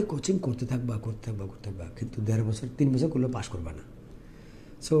 খালি কোচিং করতে থাকবা, কিন্তু 1.5 বছর 3 বছর করলেও পাস করবা না।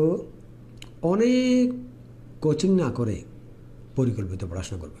 সো অনেক কোচিং না করে পরিকল্পিত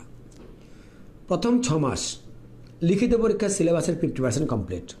পড়াশোনা করবা। প্রথম 6 মাস লিখিত পরীক্ষার সিলেবাসের 50%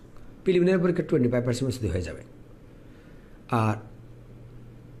 কমপ্লিট, প্রিলিমিনারি পরীক্ষার 25% শুধু হয়ে যাবে। আর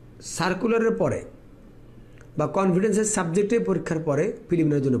সার্কুলারের পরে বা কনফিডেন্সের সাবজেক্টে পরীক্ষার পরে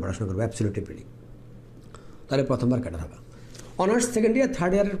প্রিলিমিনারির জন্য পড়াশোনা করবে, অ্যাবসলিউটলি প্রিলি। তাহলে প্রথমবার ক্যাডার হবে। Honours second year,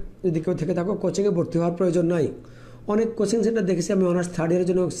 third year যদি কেউ থেকে থাকো, কোচিংয়ে ভর্তি হওয়ার প্রয়োজন নাই। অনেক কোচিং সেন্টার দেখেছি আমি অনার্স থার্ড ইয়ারের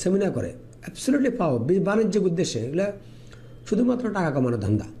জন্য সেমিনার করে, অ্যাবসলিউটলি পাও, বাণিজ্যিক উদ্দেশ্যে। এগুলো শুধুমাত্র টাকা কামানোর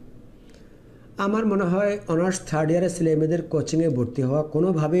ধান্দা। আমার মনে হয় অনার্স থার্ড ইয়ারের ছেলেমেয়েদের কোচিংয়ে ভর্তি হওয়া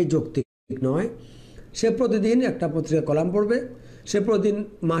কোনোভাবেই যৌক্তিক নয়। সে প্রতিদিন একটা পত্রিকা কলাম পড়বে, সে প্রতিদিন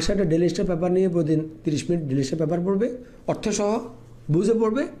মাসে একটা ডেলি লিস্টের পেপার নিয়ে প্রতিদিন 30 মিনিট ডেলি লিস্টের পেপার পড়বে, অর্থসহ বুঝে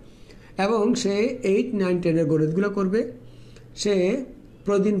পড়বে, এবং সে 8, 9, 10-এর গণিতগুলো করবে। সে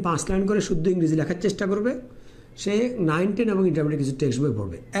প্রতিদিন 5 লাইন করে শুদ্ধ ইংরেজি লেখার চেষ্টা করবে। সে 9, 10 এবং ইন্টারমিডিয়েট কিছু টেক্সট বই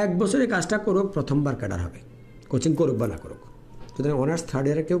পড়বে। 1 বছরে কাজটা করুক, প্রথমবার ক্যাডার হবে, কোচিং করুক বা না করুক। সুতরাং অনার্স থার্ড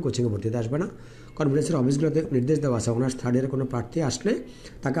ইয়ারে কেউ কোচিংয়ে ভর্তিতে আসবে না। কনফিডেন্সের অফিসগুলোতে নির্দেশ দেওয়া আছে, অনার্স থার্ড ইয়ারে কোনো প্রার্থী আসলে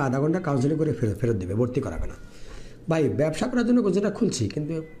তাকে আধা ঘন্টা কাউন্সিলিং করে ফেরত দেবে, ভর্তি করাবে না। ভাই ব্যবসা করার জন্য কোচিংটা খুলছি,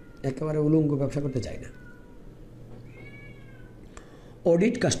 কিন্তু একেবারে উলঙ্গ ব্যবসা করতে চাই না।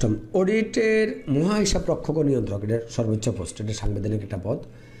 অডিট, কাস্টম, অডিটের মহা হিসাব রক্ষক ও নিয়ন্ত্রক, এটার সর্বোচ্চ পোস্ট, এটা সাংবিধানিক একটা পদ।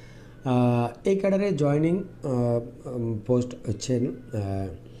 এই ক্যাডারে জয়নিং পোস্ট হচ্ছেন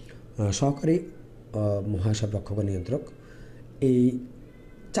সহকারী মহাসব রক্ষক ও নিয়ন্ত্রক, এই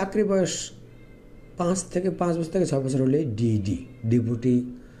চাকরি বয়স 5 থেকে 5 বছর থেকে 6 বছর হলেই ডিডি, ডেপুটি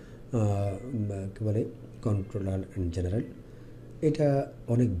কী বলে কন্ট্রোলার ইন জেনারেল। এটা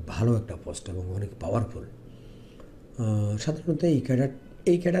অনেক ভালো একটা পোস্ট এবং অনেক পাওয়ারফুল। সাধারণত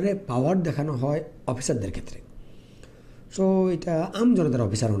এই ক্যাডারে পাওয়ার দেখানো হয় অফিসারদের ক্ষেত্রে। সো এটা জনতার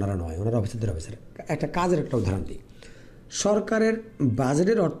অফিসার ওনারা নয়, ওনারা অফিসারদের অফিসার। একটা কাজের একটা উদাহরণ দিই। সরকারের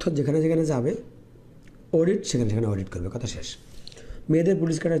বাজেটের অর্থ যেখানে যেখানে যাবে, অডিট সেখানে সেখানে অডিট করবে, কথা শেষ। মেয়েদের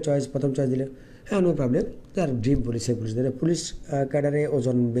পুলিশ ক্যাডারে চয়েস, প্রথম চয়েস দিলে হ্যাঁ নো প্রবলেম, যার ড্রিম পুলিশ সেই পুলিশ দিলে। পুলিশ ক্যাডারে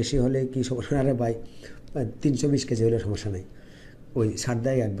ওজন বেশি হলে কি সমস্যা? আরে ভাই 320 কেজি হলে সমস্যা নেই, ওই 60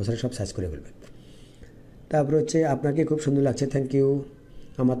 দেয় 1 বছরে সব সাইজ করে ফেলবে। তারপরে হচ্ছে আপনাকে খুব সুন্দর লাগছে, থ্যাংক ইউ।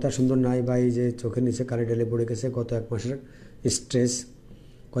 আমার তো আর সুন্দর নাই ভাই, যে চোখের নিচে কালি ঢেলে পড়ে গেছে, গত 1 মাসের স্ট্রেস,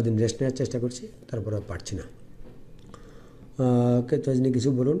 কদিন রেস্ট নেওয়ার চেষ্টা করছি, তারপরে পারছি না। কে চয়েস নিয়ে কিছু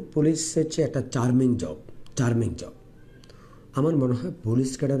বলুন। পুলিশ হচ্ছে একটা চার্মিং জব। আমার মনে হয়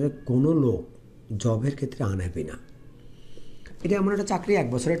পুলিশ ক্যাডারের কোনো লোক জবের ক্ষেত্রে আনহ্যাপি না। এটা এমন একটা চাকরি, 1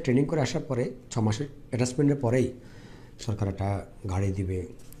 বছরের ট্রেনিং করে আসার পরে 6 মাসের অ্যাটাচমেন্টের পরেই সরকার একটা গাড়ি দিবে,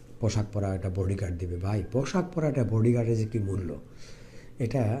 পোশাক পরা একটা বডিগার্ড দিবে। ভাই পোশাক পরা একটা বডিগার্ডের যে কী মূল্য,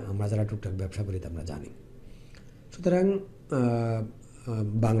 এটা আমরা যারা টুকটাক ব্যবসা করি আমরা জানি। সুতরাং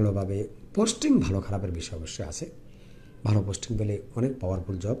বাংলাভাবে পোস্টিং ভালো খারাপের বিষয় অবশ্যই আছে। ভালো পোস্টিং পেলে অনেক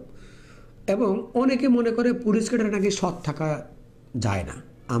পাওয়ারফুল জব। এবং অনেকে মনে করে পুলিশ ক্যাডারে নাকি সৎ থাকা যায় না।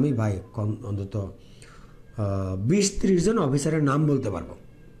 আমি ভাই অন্তত 20-30 জন অফিসারের নাম বলতে পারবো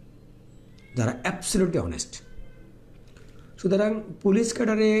যারা অ্যাবসলিউটলি অনেস্ট। সুতরাং পুলিশ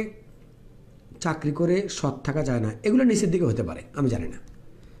ক্যাডারে চাকরি করে সৎ থাকা যায় না, এগুলো নিচের দিকে হতে পারে, আমি জানি না।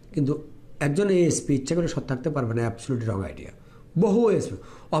 কিন্তু একজন এএসপি ইচ্ছা করে সৎ থাকতে পারবে না, অ্যাবসলিউটলি রং আইডিয়া। বহু এএসপি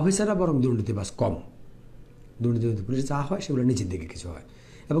অফিসাররা বরং দুর্নীতিবাজ কম। দুর্নীতি পুলিশে যা হয় সেগুলো নিচের দিকে কিছু হয়,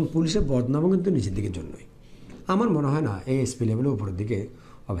 এবং পুলিশের বদনামও কিন্তু নিচের দিকের জন্যই। আমার মনে হয় না এএসপি লেভেলের উপরের দিকে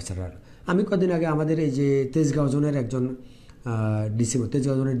অফিসাররা। আমি কদিন আগে আমাদের এই যে তেজগাঁও জোনের একজন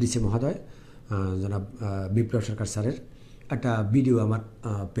তেজগাঁও জোনের ডিসি মহোদয় জনাব বিপ্লব সরকার স্যারের একটা ভিডিও আমার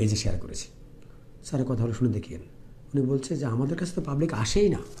পেজে শেয়ার করেছি। স্যারের কথা হলো শুনে দেখিয়েন। উনি বলছে যে আমাদের কাছে তো পাবলিক আসেই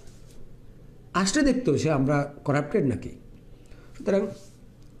না, আসলে দেখতো সে আমরা করাপ্টেড নাকি। সুতরাং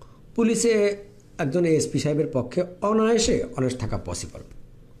পুলিশে একজন এএসপি সাহেবের পক্ষে অনায়াসে অনেস্ট থাকা পসিবল,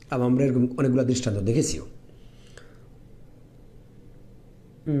 এবং আমরা এরকম অনেকগুলো দৃষ্টান্ত দেখেছিও।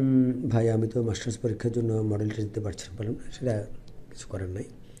 ভাই আমি তো মাস্টার্স পরীক্ষার জন্য মডেলটা দিতে পারছি না, বললাম না, সেটা কিছু করার নাই,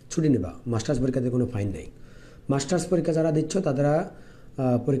 ছুটি নেবা। মাস্টার্স পরীক্ষাতে কোনো ফাইন নেই। মাস্টার্স পরীক্ষা যারা দিচ্ছ তারা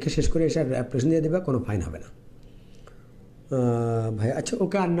পরীক্ষা শেষ করে এসে অ্যাপ্লিকেশন দিয়ে দেবা, কোনো ফাইন হবে না ভাই। আচ্ছা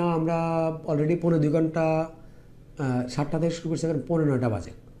ওকে, আর না আমরা অলরেডি 1.5-2 ঘন্টা 7টা থেকে শুরু করছি, এখন 9:15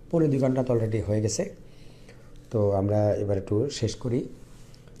 বাজে, 1.5-2 ঘন্টা তো অলরেডি হয়ে গেছে। তো আমরা এবার একটু শেষ করি,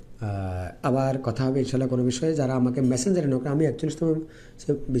 আবার কথা হবে ইনশাল্লাহ কোনো বিষয়ে। যারা আমাকে মেসেঞ্জারে নক, আমি 41তম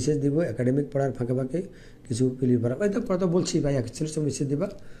বিশেষ দিব একাডেমিক পড়ার ফাঁকে ফাঁকে কিছু পিলি পড়া, এই তো কথা বলছি ভাই 41তম বিশেষ দিবা।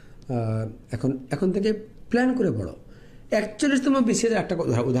 এখন থেকে প্ল্যান করে পড়ো। 41তম বিশেষের একটা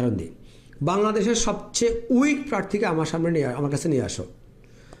উদাহরণ দিই। বাংলাদেশের সবচেয়ে উইক প্রার্থীকে আমার সামনে আমার কাছে নিয়ে আসো,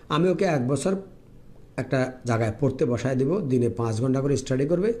 আমি ওকে 1 বছর একটা জায়গায় পড়তে বসায় দেবো, দিনে 5 ঘন্টা করে স্টাডি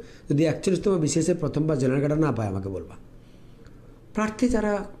করবে। যদি 41তম বিশেষে প্রথমবার জেনারেল ক্যাডার না পায় আমাকে বলবা। প্রার্থী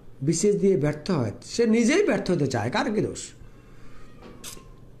যারা বিশেষ দিয়ে ব্যর্থ হয়, সে নিজেই ব্যর্থ হতে চায়, কার কি দোষ?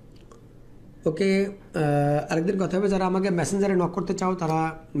 ওকে, আরেকদিন কথা হবে। যারা আমাকে মেসেঞ্জারে নক করতে চাও তারা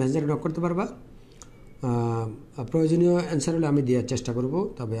মেসেঞ্জারে নক করতে পারবা। প্রয়োজনীয় অ্যান্সার হলে আমি দেওয়ার চেষ্টা করব।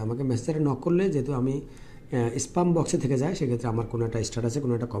 তবে আমাকে মেসেঞ্জারে নক করলে, যেহেতু আমি স্পাম বক্সে থেকে যায়, সেক্ষেত্রে আমার কোনো একটা স্ট্যাটাসে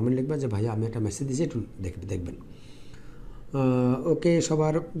কোনো একটা কমেন্ট লিখবা যে ভাইয়া আমি একটা মেসেজ দিয়েছি, একটু দেখবেন। ওকে,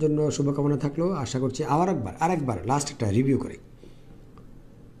 সবার জন্য শুভকামনা থাকলো। আশা করছি আরেকবার লাস্ট একটা রিভিউ করি।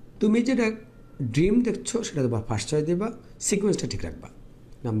 তুমি যেটা ড্রিম দেখছো সেটা তোমার ফার্স্ট চয়েস দিবা, সিকোয়েন্সটা ঠিক রাখবা।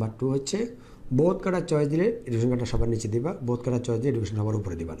 নাম্বার 2 হচ্ছে বোধ কাটার চয়েস দিলে এডুকেশন কার্ডটা সবার নিচে দিবা, বোধ কাটার চয়েস দিয়ে এডুকেশন সবার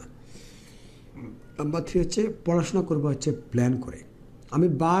উপরে দিবা না। নাম্বার 3 হচ্ছে পড়াশোনা করবা হচ্ছে প্ল্যান করে। আমি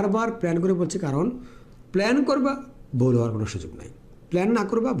বারবার প্ল্যান করে বলছি, কারণ প্ল্যান করবা ভুল হওয়ার কোনো সুযোগ নাই, প্ল্যান না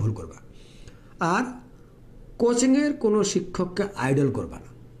করবা ভুল করবা। আর কোচিংয়ের কোনো শিক্ষককে আইডল করবা না,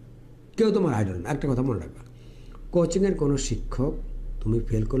 কেউ তোমার আইডল না। একটা কথা মনে রাখবা, কোচিংয়ের কোনো শিক্ষক তুমি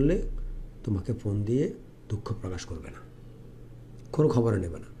ফেল করলে তোমাকে ফোন দিয়ে দুঃখ প্রকাশ করবে না, কোনো খবরও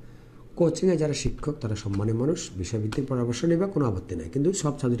নেবে না। কোচিংয়ে যারা শিক্ষক তারা সম্মানের মানুষ, বিষয়ভিত্তিক পরামর্শ নেবে, কোনো আপত্তি নেই, কিন্তু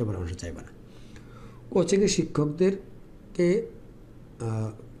সব ছাত্রীরা পরামর্শ চাইবে না। কোচিংয়ের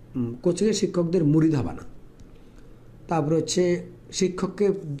শিক্ষকদের মুড়ি ধাবা না। তারপরে হচ্ছে শিক্ষককে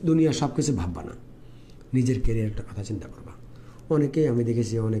দুনিয়া সব কিছু ভাববা না, নিজের ক্যারিয়ারটা কথা চিন্তা করবা। অনেকেই আমি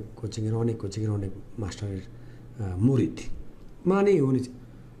দেখেছি অনেক কোচিংয়ের অনেক মাস্টারের মুরিদ, মানে উনি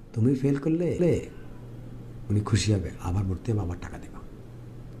তুমি ফেল করলে উনি খুশি হবে, আবার ভর্তি হবে, আবার টাকা দেবা।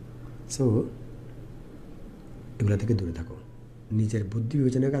 সো এগুলো থেকে দূরে থাকো, নিজের বুদ্ধি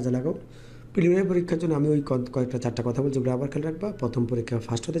বিবেচনায় কাজে লাগাও। প্রিলিমিনারি পরীক্ষার জন্য আমি ওই কয়েকটা 4টা কথা বলছি, ওগুলো আবার খেয়াল রাখবা। প্রথম পরীক্ষা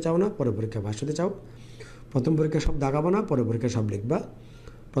ফার্স্ট হতে চাও না, পরের পরীক্ষা ফার্স্ট হতে চাও। প্রথম পরীক্ষা সব দাগাবো না, পরের পরীক্ষা সব লিখবা।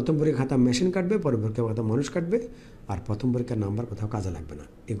 প্রথম পরীক্ষা খাতা মেশিন কাটবে, পরের পরীক্ষা খাতা মানুষ কাটবে। আর প্রথম পরীক্ষার নাম্বার কোথাও কাজে লাগবে না,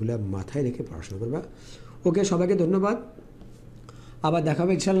 এগুলো মাথায় রেখে পড়াশোনা করবা। ওকে, সবাইকে ধন্যবাদ, আবার দেখা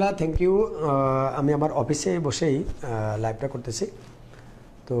হবে ইনশাল্লাহ। Thank you. আমি আমার অফিসে বসেই লাইভটা করতেছি,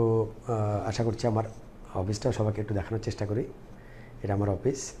 তো আশা করছি আমার অফিসটা সবাইকে একটু দেখানোর চেষ্টা করি। এটা আমার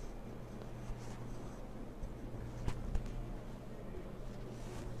অফিস।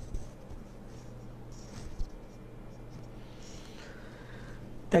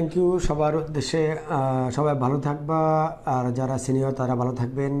 থ্যাংক ইউ সবার উদ্দেশ্যে। সবাই ভালো থাকবা, আর যারা সিনিয়র তারা ভালো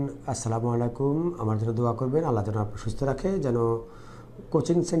থাকবেন। আসসালামু আলাইকুম। আমার জন্য দোয়া করবেন, আল্লাহ যেন আপনাকে সুস্থ রাখে, যেন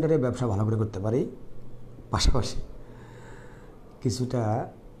কোচিং সেন্টারে ব্যবসা ভালো করে করতে পারি, পাশাপাশি কিছুটা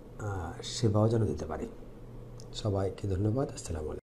সেবাও যেন দিতে পারি। সবাইকে ধন্যবাদ। আসসালামু আলাইকুম।